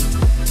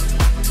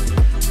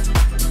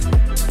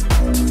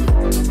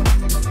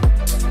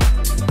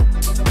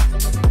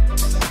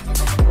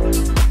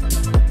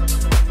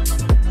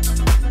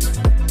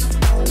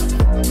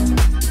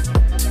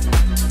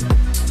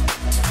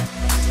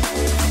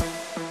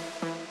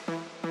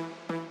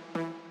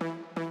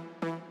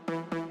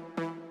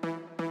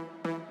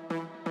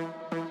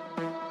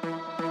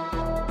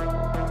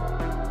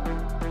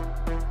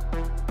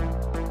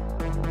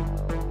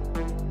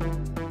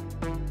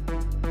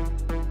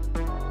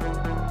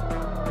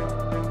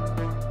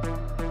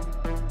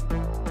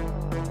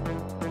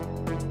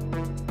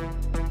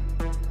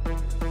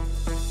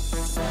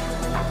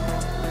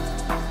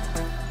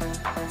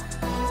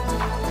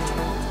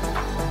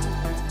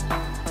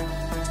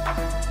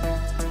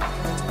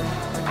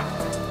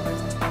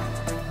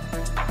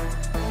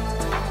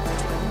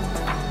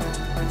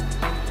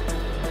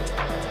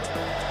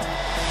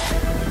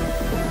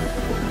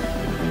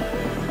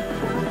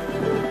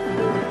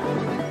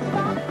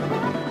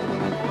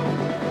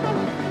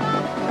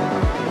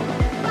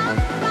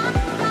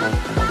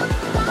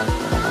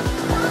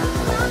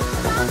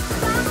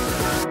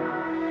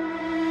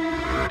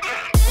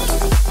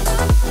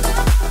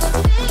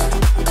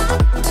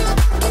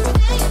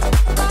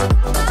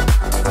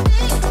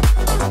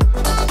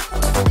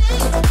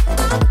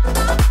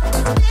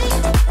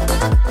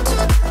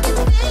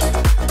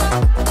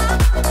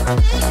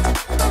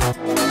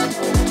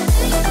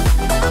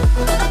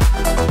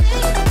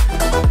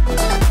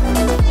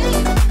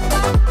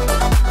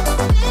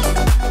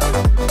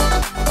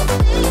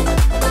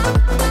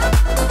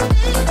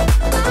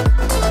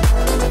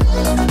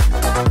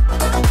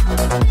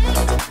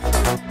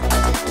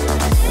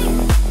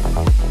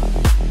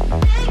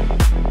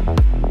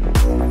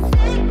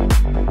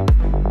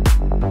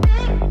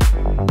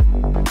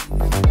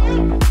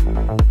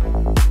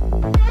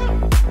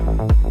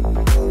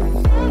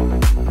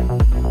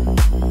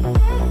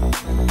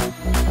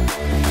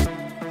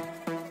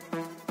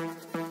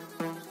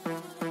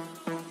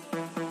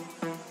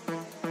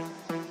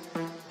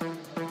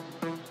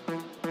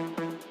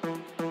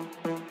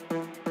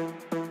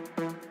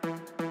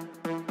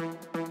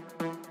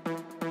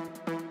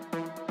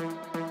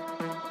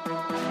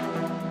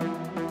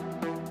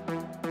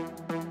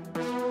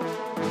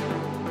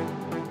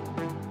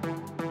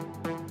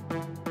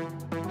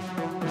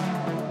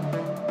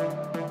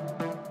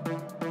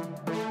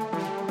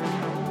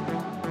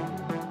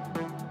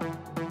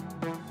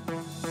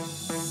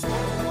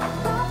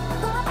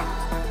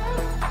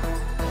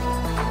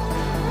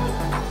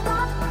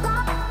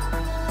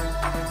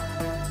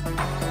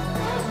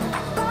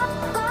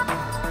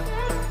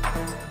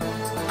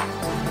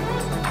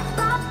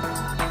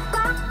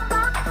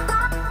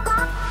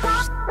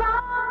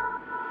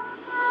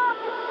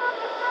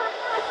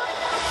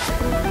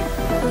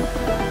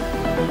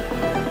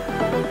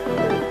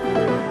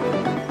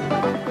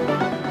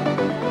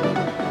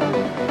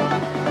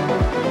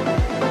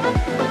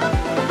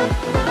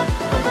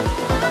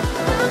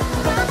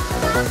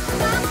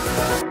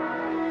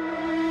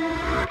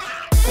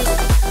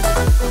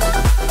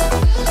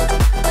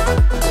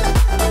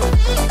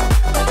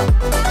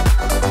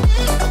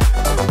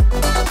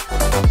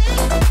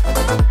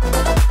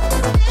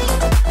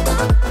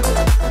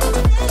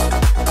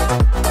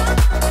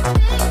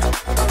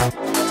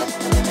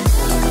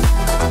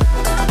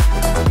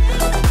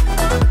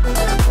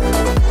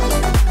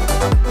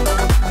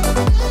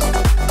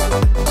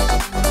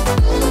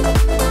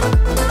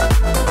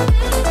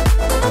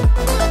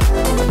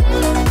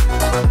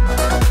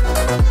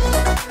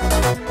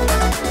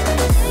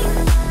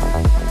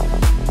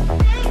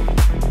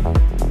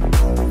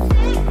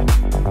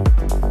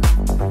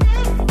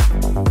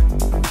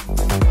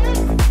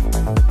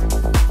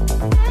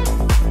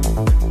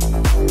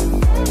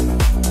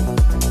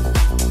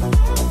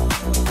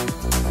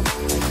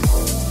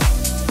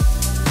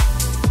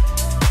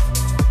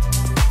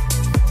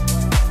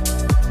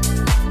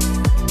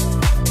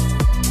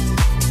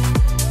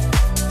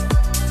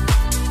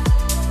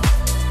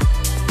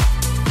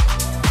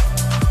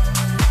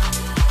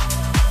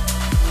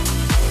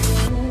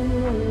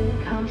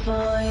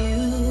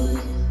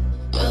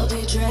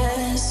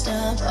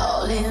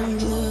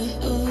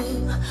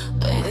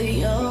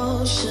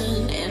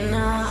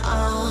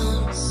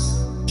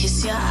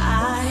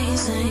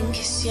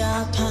 kiss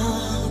your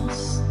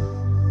palms.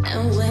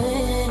 And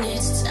when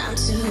it's time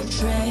to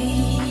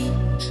pray,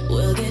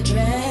 we'll get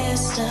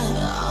dressed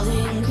up all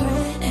in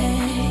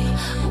gray,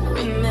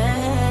 with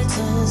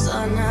metals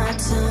on our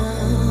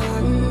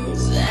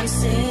tongues and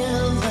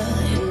silver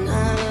in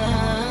our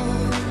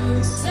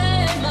lungs.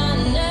 Say my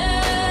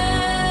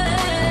name,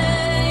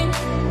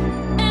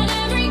 and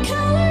every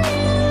color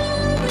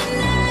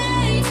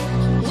illuminate.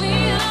 We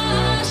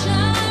are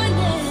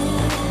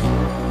shining,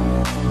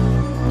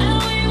 and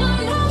we will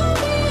never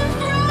be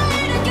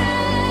afraid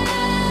again.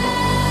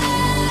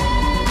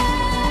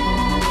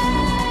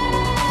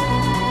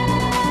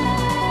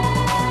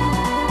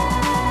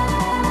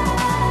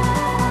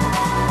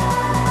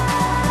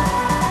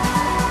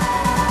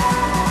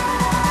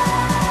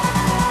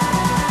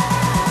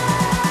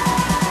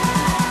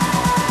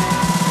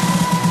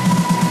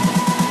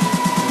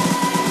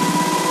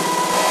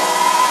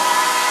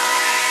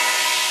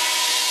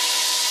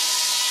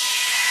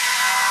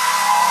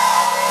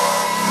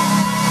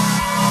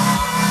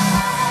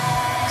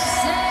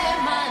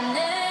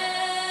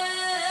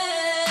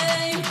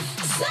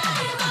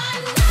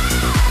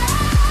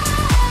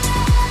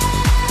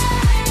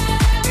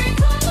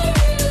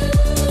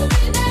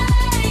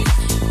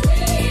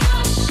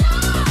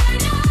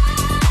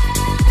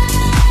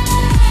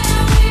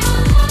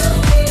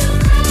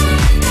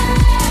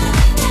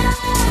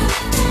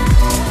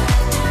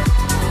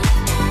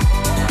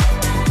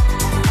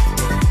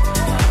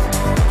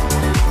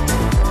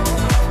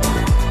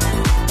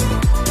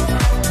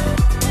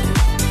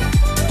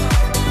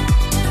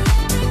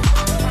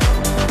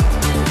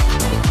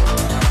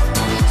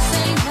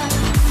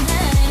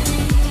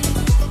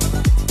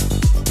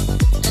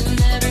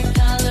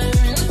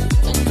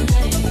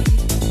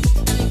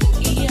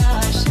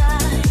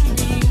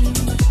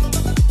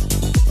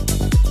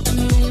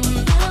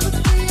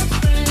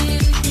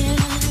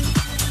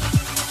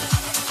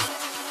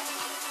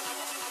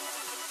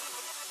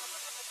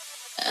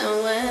 And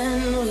when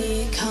we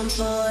come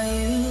for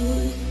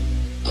you,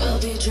 we'll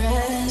be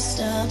dressed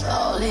up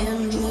all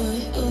in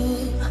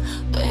blue,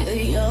 with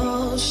the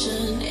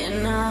ocean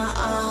in our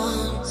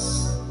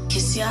arms.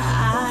 Kiss your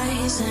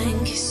eyes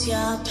and kiss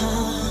your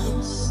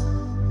palms.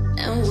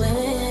 And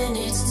when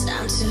it's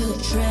time to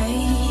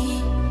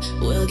pray,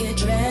 we'll get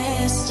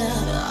dressed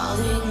up all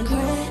in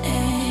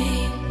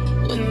gray,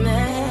 with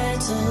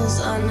metals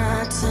on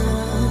our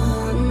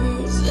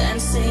tongues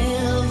and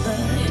silver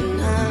in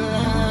our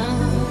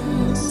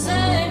lungs.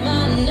 Say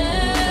my name,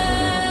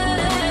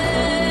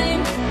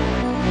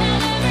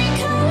 and every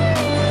color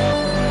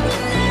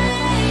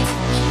illuminate.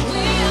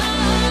 We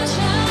are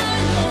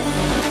shining,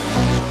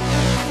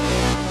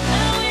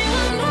 and we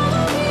will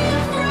never be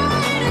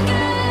afraid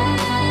again.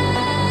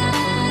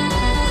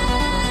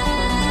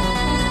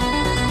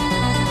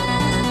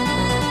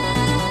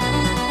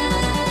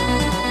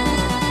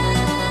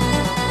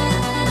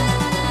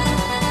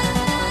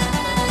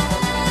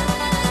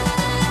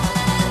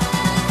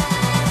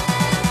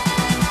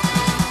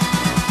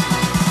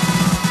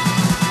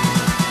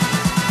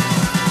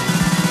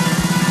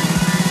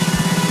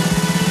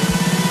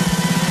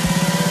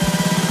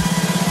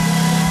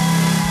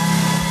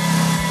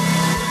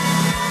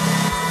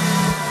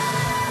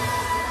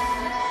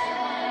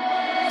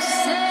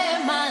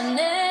 Say my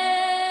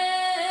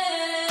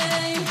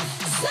name,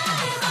 say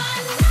my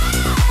name.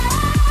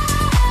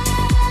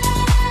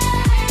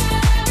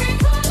 Every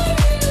color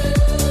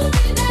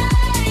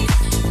illuminate.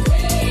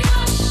 We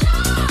are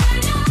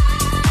shining,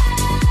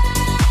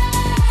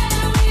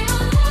 and we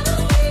will never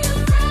be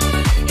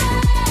afraid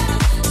again.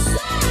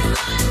 Say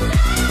my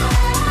name.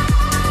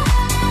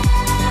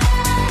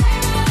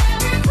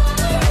 Every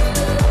color illuminate. We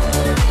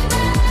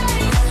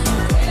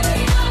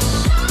are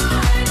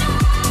shining.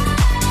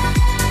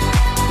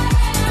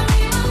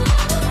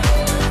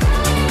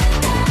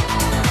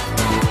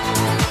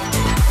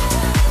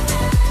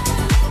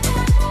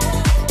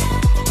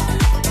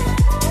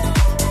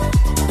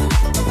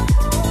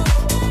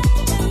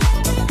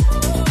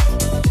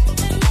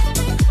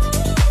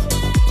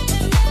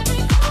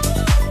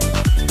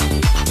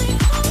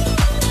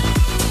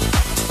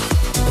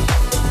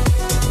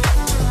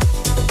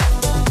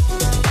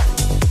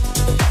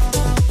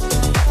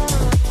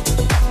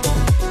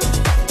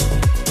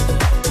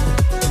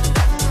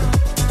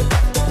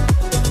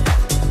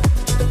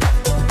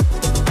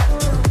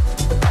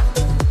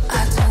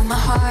 I told my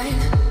heart,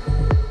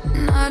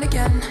 not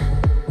again.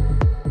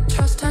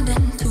 Trust turned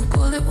into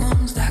bullet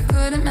wounds that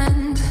couldn't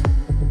mend.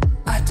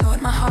 I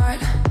taught my heart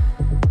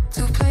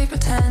to play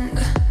pretend,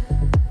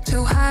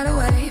 to hide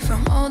away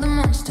from all the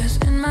monsters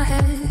in my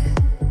head.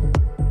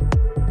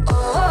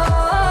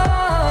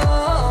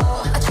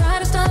 Oh, I try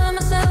to stop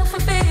myself from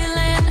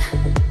feeling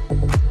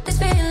this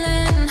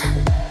feeling.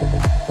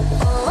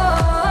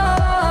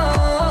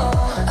 Oh,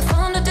 I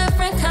found a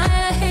different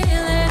kind of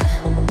healing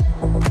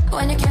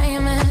when you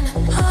came in.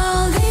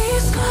 All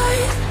these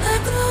scars are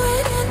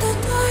glowing in the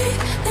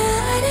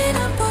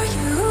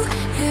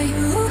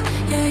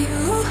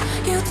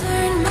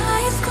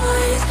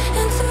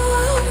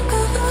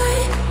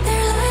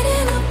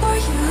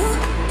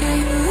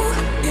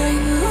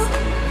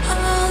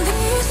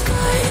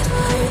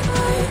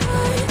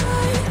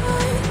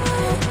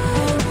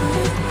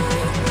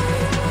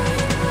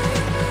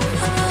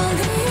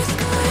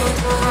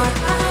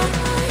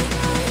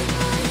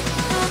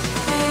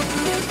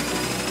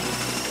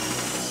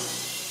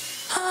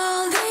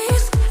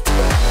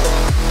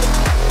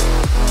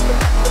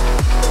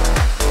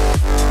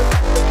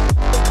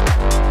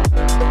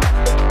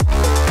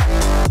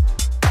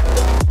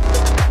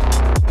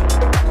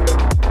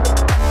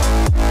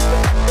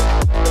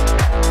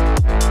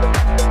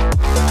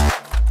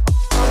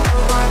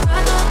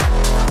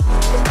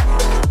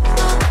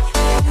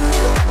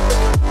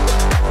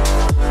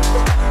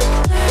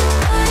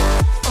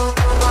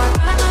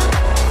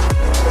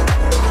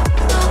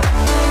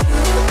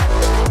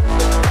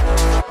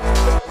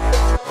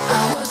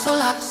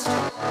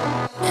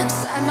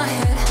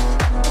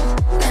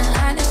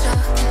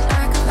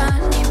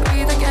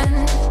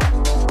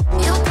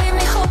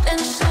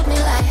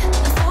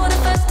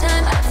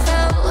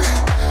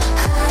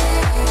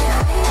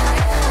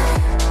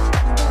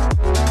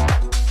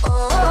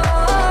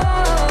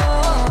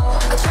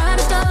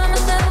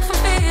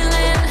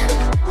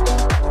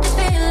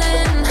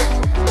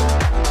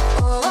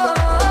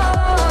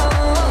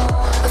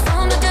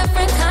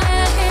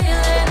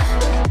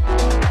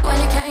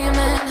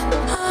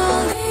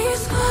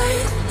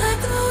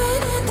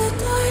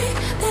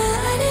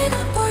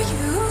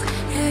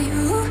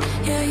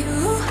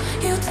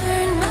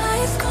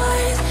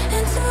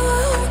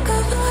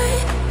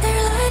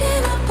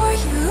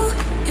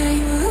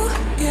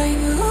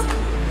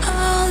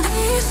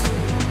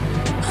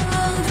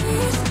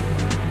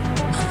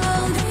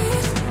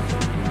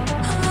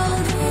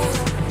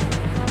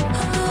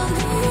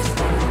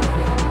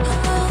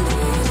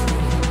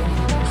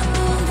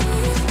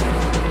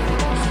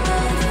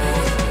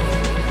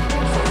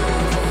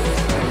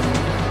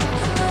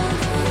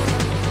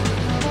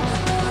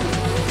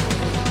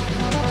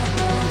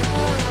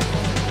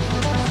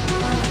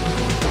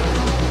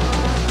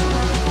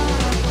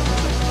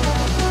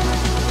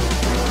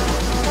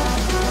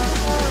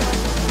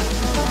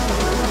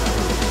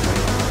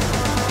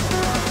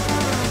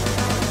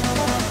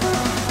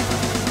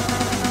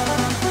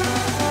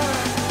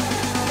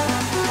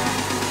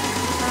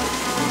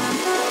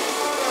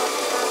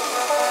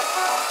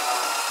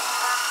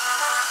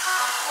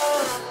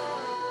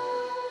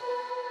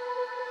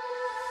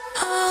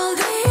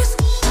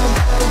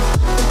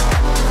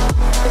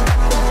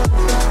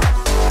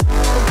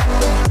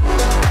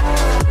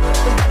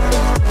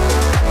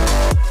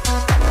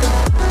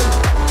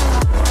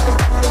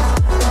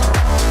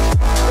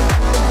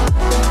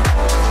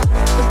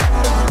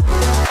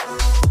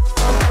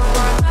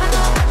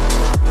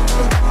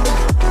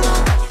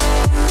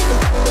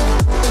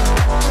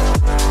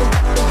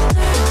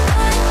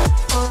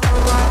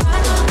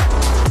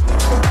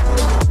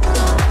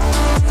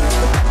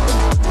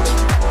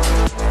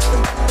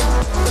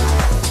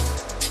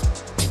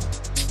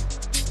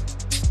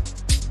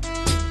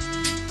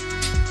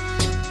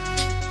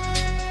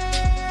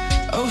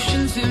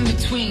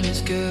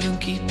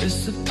keep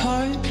us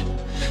apart.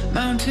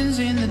 Mountains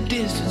in the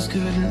distance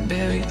couldn't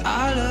bury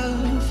our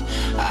love.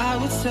 I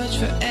would search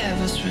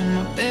forever, swim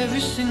up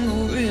every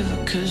single river,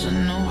 cause I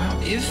know how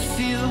it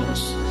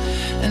feels,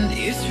 and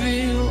it's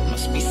real.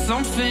 Must be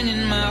something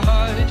in my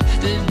heart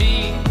that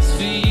beats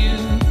for you.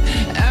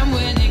 And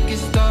when it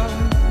gets dark,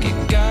 it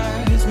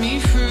guides me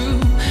through.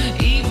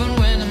 Even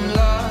when I'm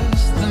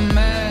lost, the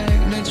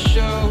magnets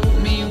show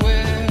me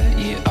where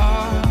you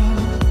are,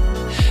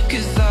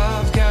 cause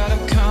I've got a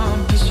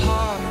compass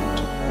heart.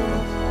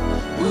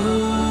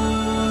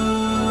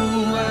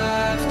 Ooh,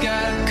 I've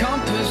got a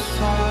compass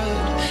heart.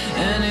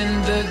 And in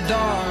the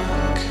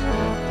dark,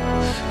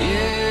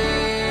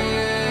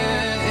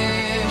 yeah,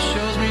 it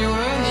shows me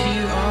where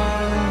you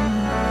are.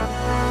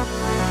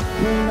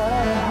 No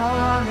matter how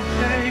long it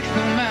takes,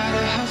 no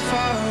matter how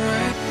far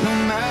away, no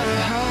matter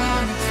how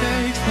long it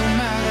takes, no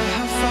matter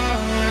how far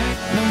away,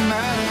 no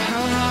matter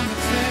how long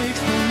it takes,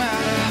 no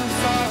matter how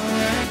far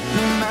away,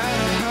 no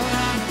matter how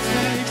long it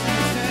takes,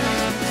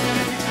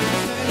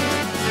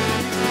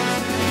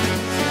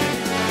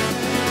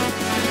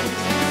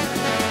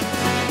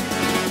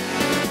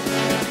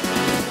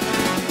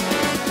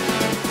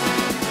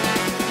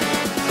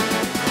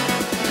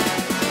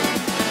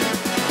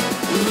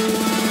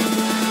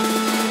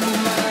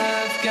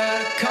 I've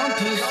got a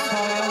compass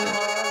heart.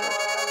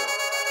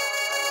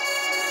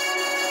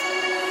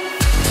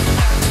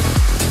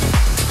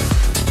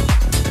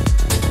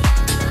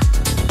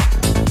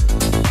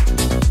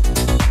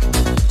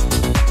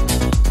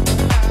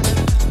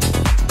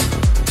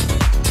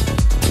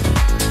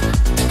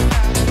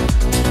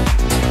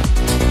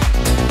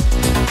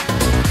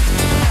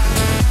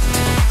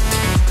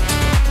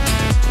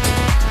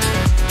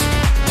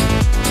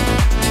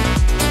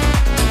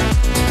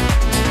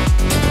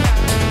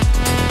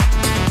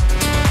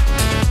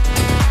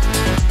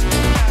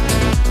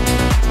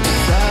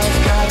 I've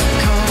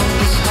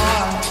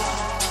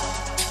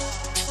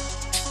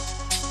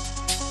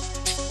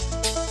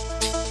got a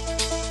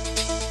compass heart.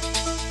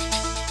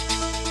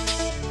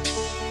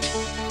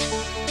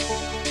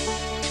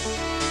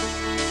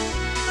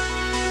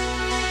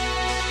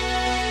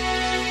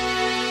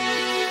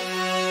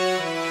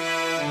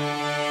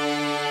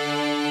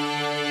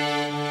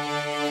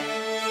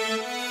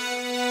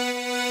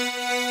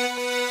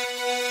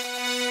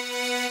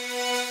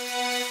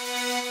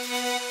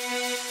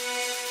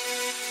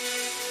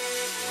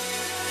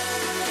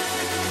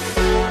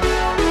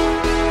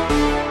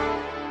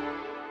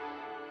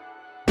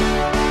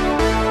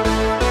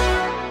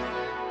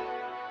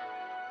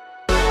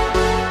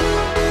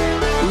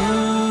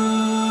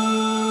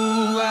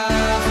 Ooh,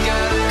 I've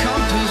got a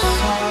compass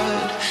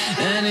heart.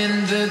 And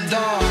in the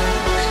dark,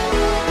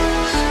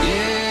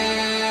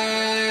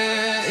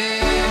 yeah,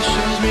 it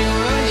shows me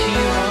where you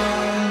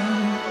are.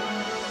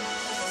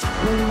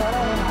 No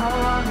matter how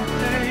long it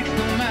takes,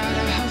 no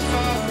matter how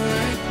far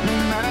away, no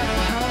matter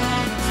how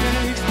long it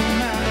takes, no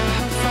matter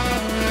how far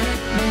away,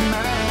 no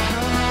matter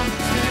how long it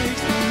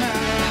takes, no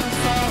matter how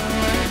far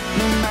away,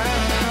 no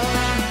matter how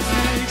long it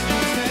takes,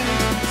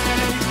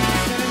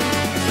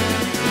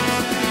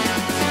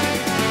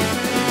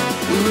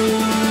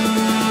 Ooh,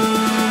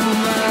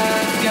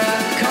 I've got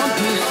a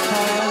compass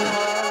heart.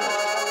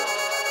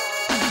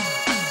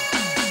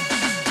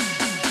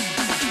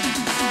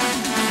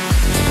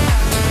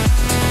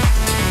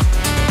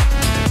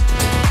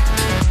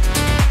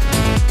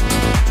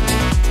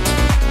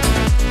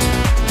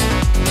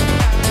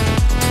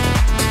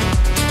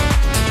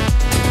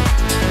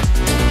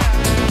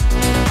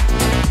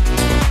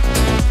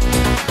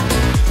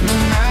 No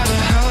matter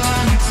how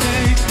long it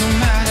takes, no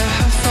matter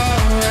how far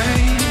away,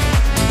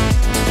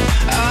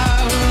 I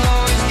will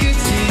always get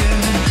to you.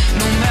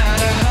 No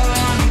matter how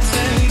long it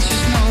takes,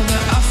 just know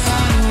that I'll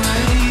find a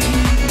way,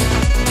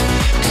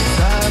 cause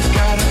I've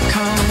got a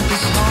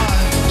compass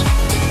heart.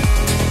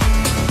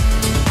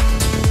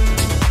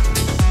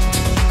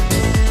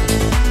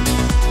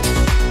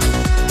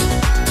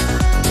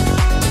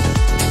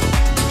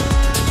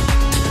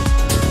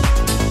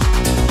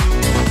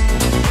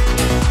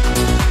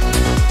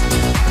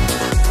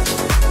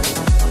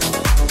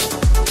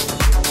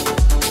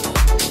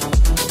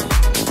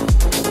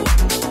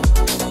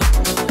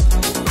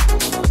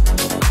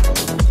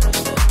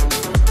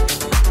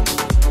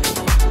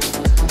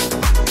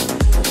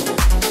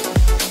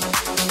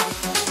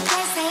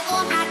 They say,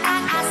 oh my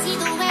God, I see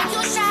the way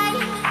you shine.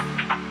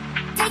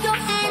 Take your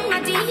hand, my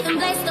dear, and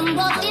place them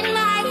both in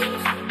mine.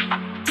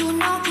 You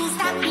know you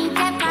stopped me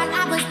dead while I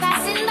was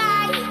passing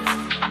by,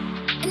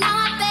 and now I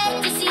beg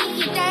to see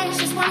you dance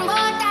just one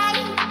more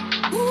time.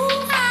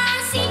 Ooh, I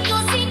see you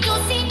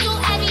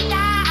every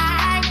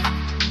night,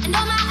 and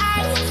all my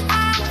eyes, I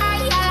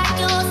like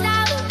your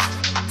style.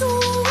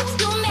 Ooh,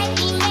 you make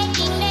me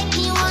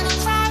wanna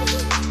cry,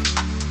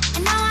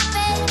 and now I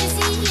beg to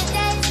see you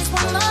dance just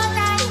one more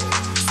time.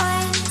 Say,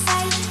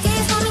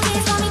 dance for me,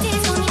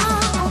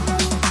 more.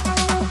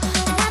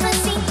 I never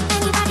seen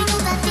anybody do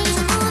that.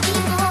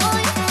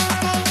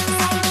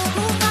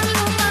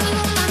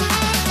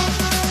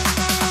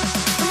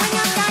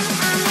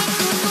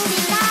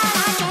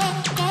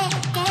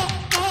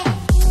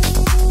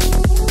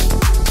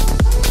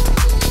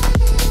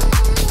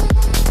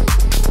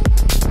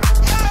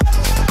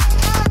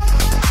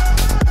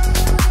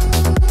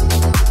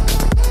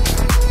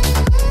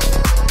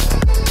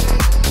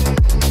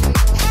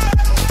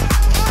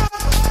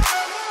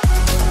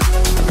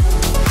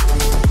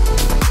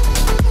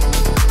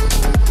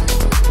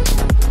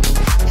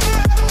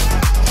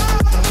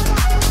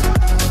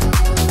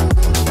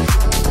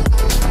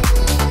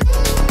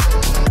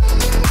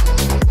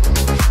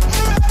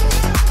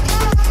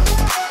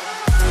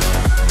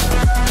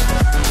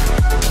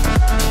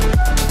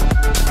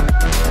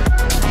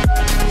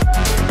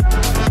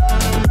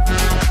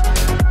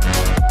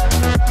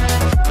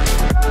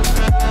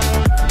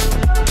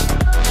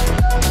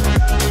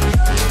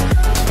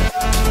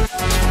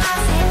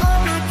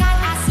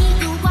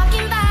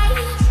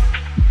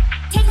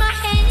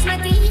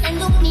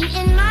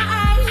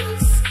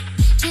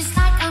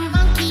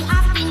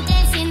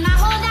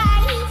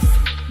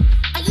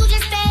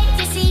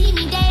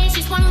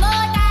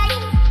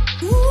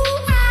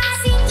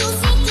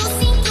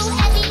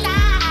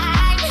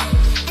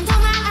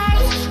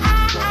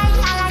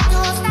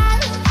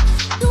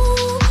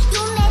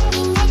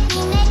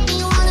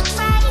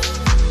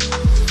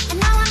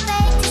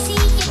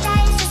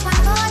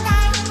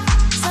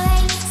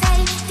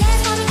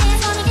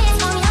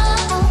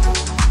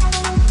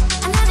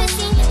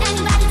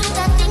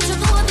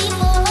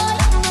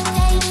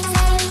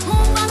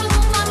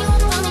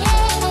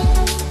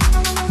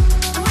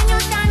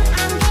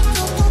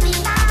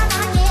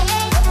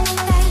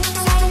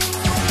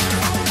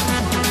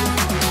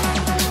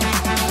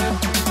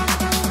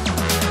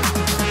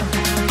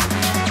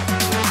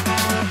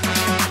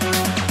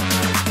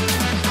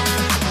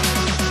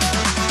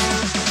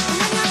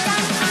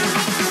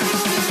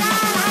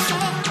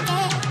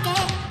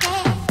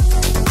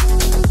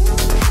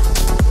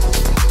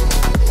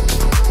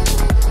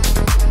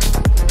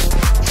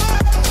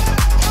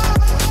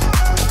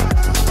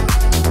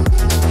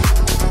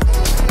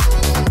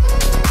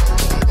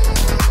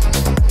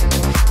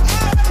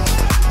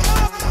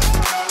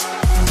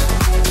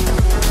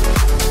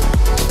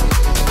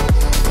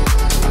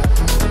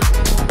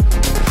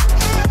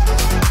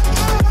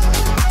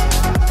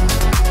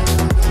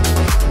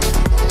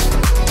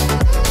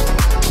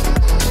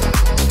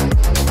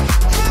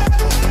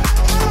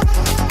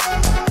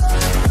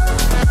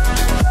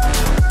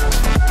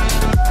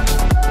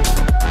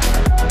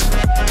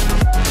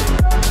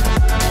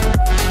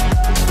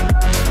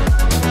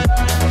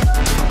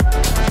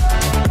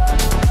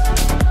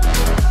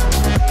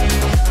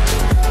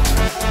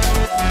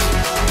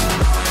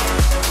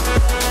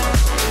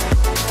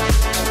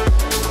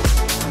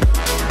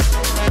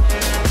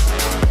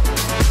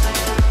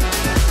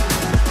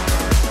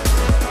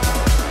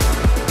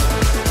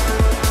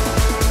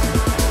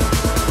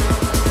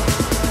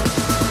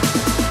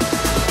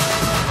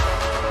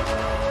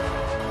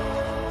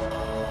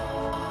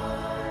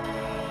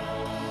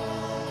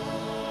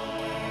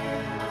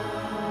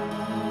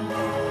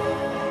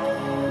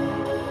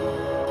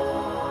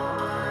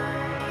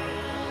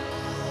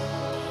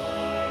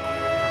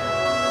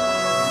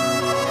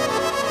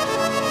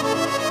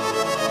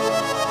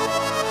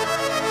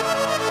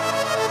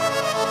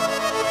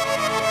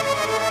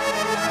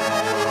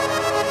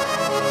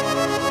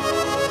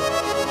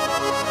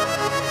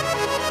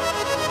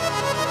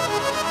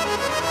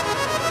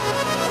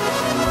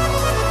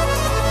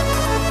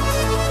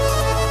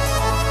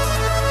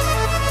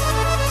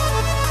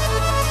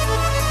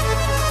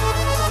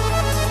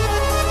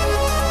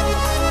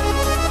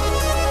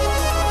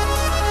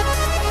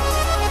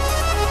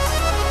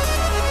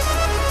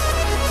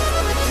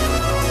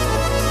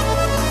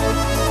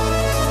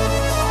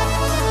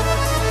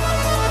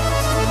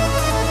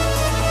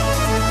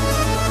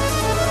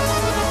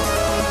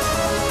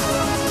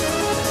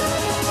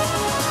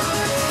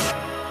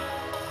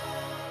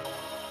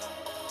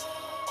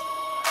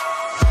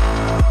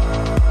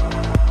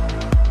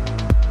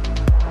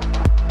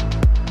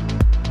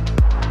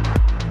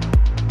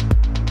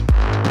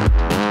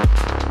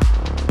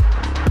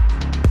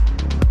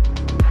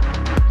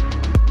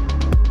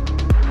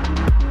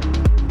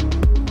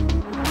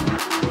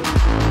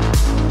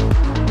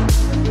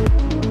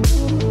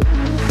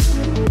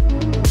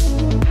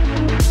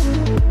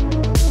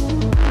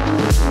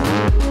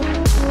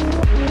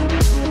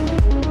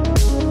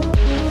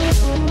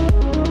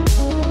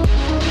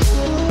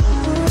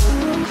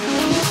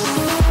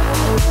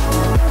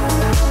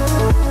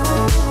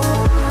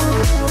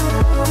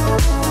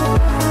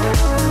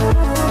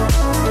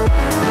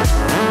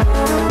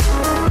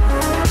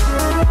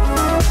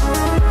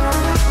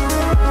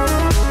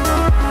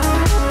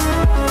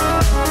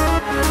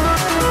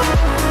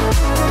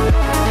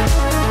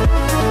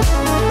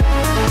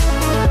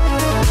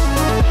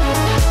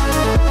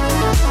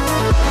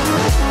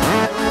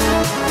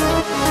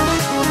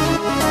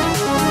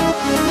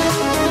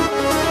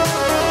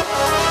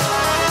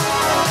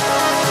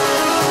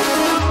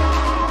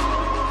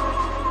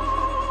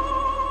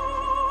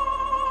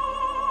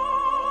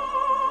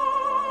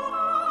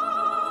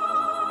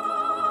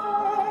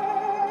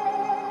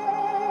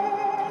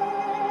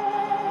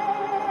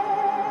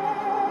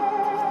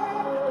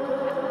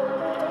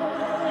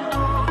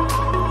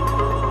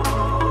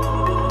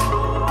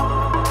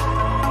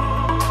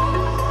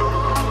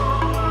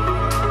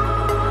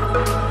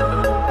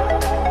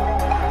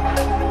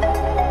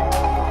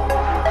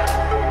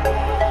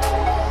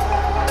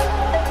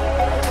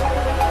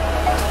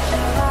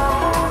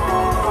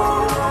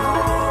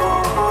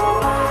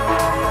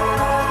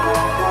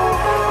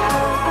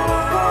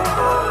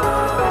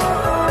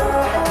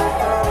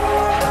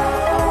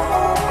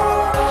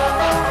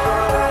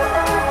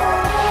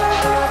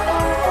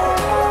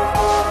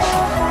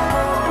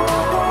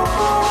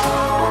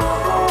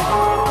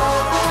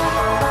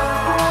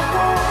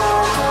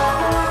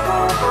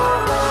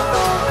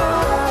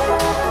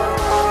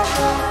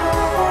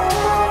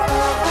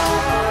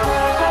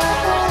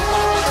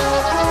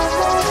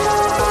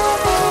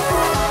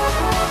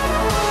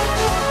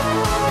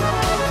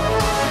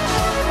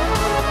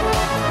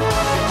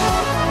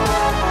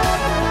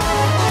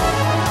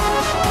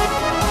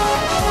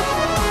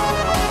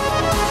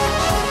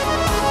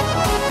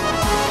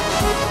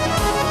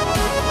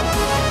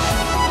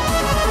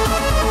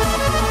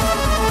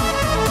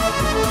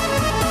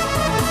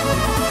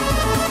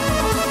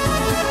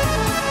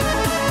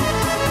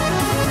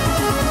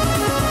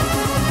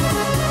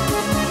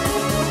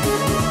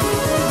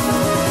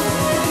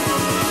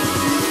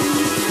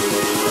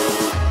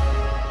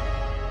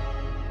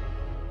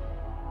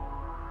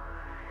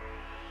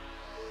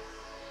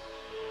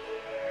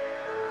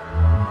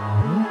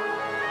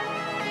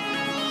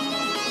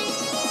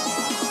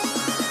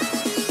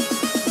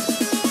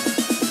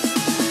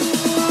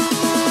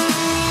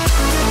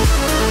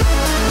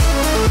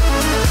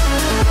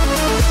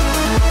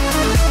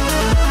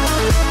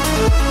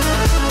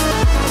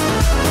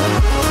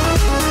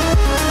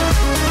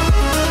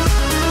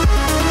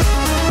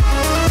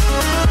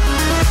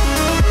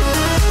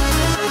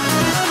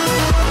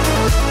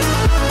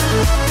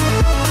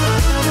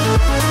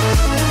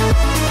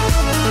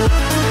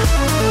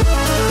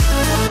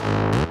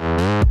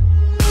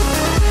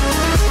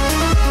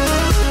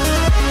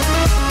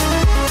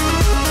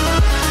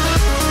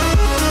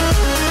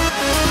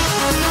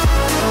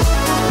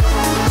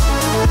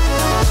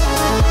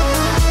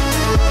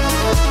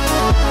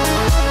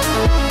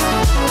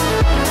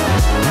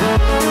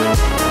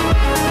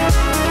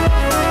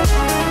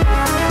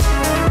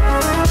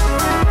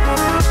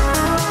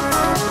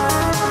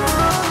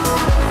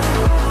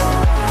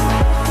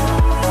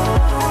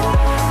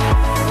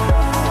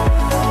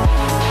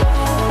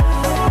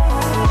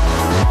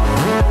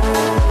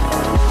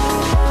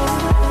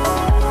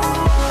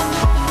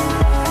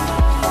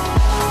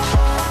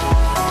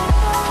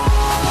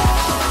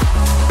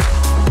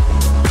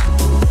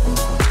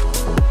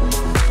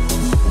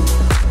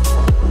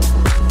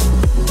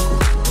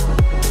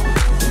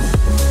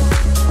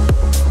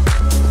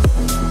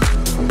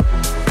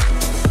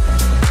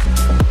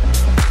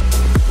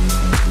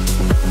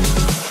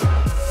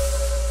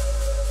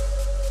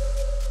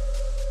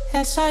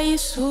 só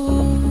isso,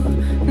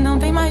 não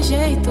tem mais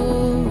jeito,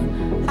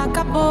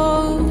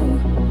 acabou.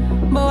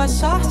 Boa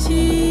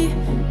sorte,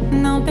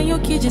 não tenho o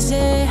que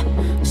dizer,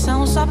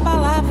 são só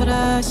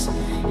palavras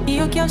e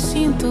o que eu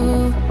sinto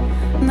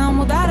não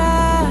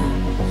mudará.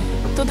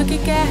 Tudo que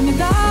quer me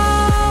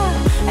dar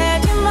é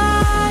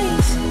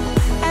demais,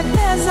 é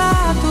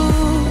pesado,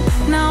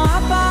 não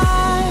há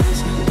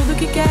paz. Tudo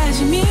que quer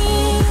de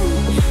mim,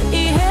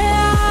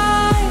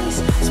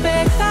 irreais,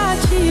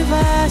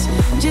 expectativas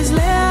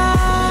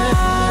desleais.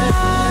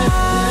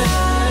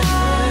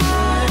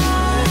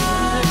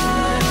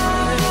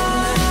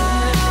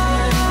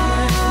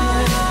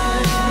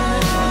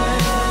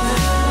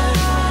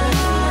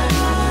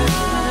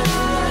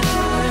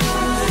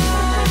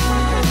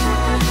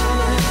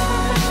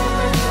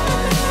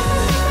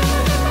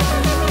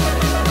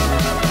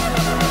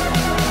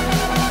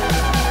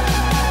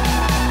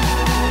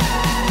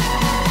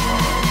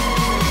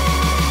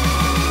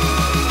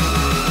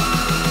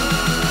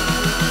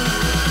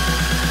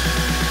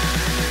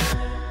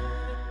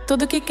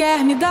 Tudo que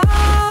quer me dar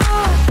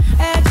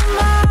é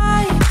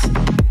demais,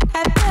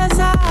 é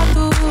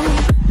pesado,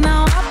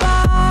 não há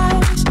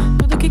paz.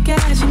 Tudo que quer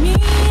de mim,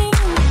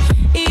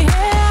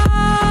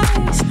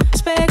 irreais,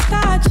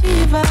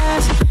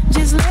 expectativas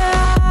desleais.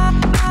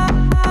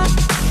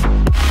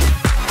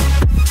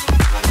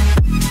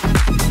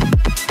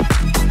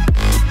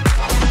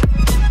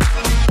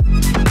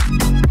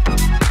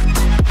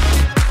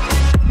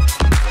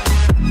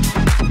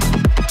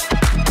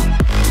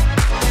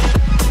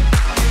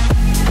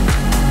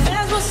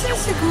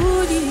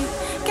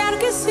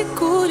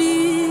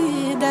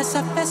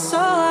 Essa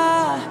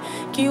pessoa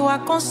que o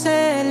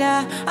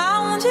aconselha a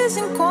um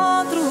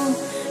desencontro.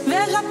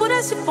 Veja por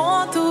esse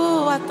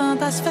ponto, há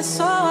tantas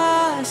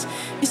pessoas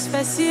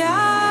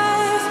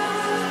especiais.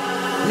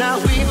 Now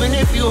even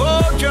if you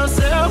hold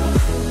yourself,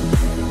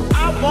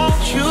 I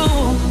want you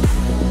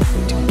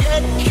to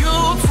get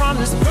cured from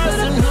this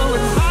person who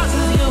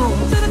advises you.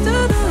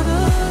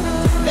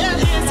 There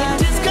is a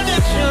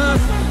disconnection.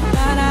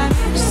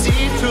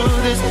 See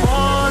through this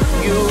part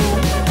of you.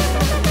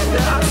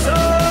 There are so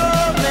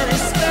many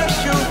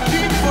special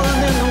people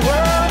in the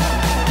world.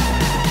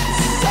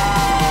 So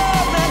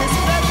many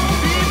special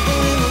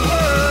people in the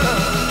world.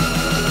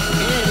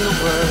 In the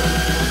world.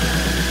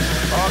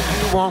 All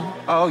you want,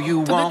 all you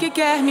want. Tudo que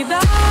quer me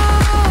dar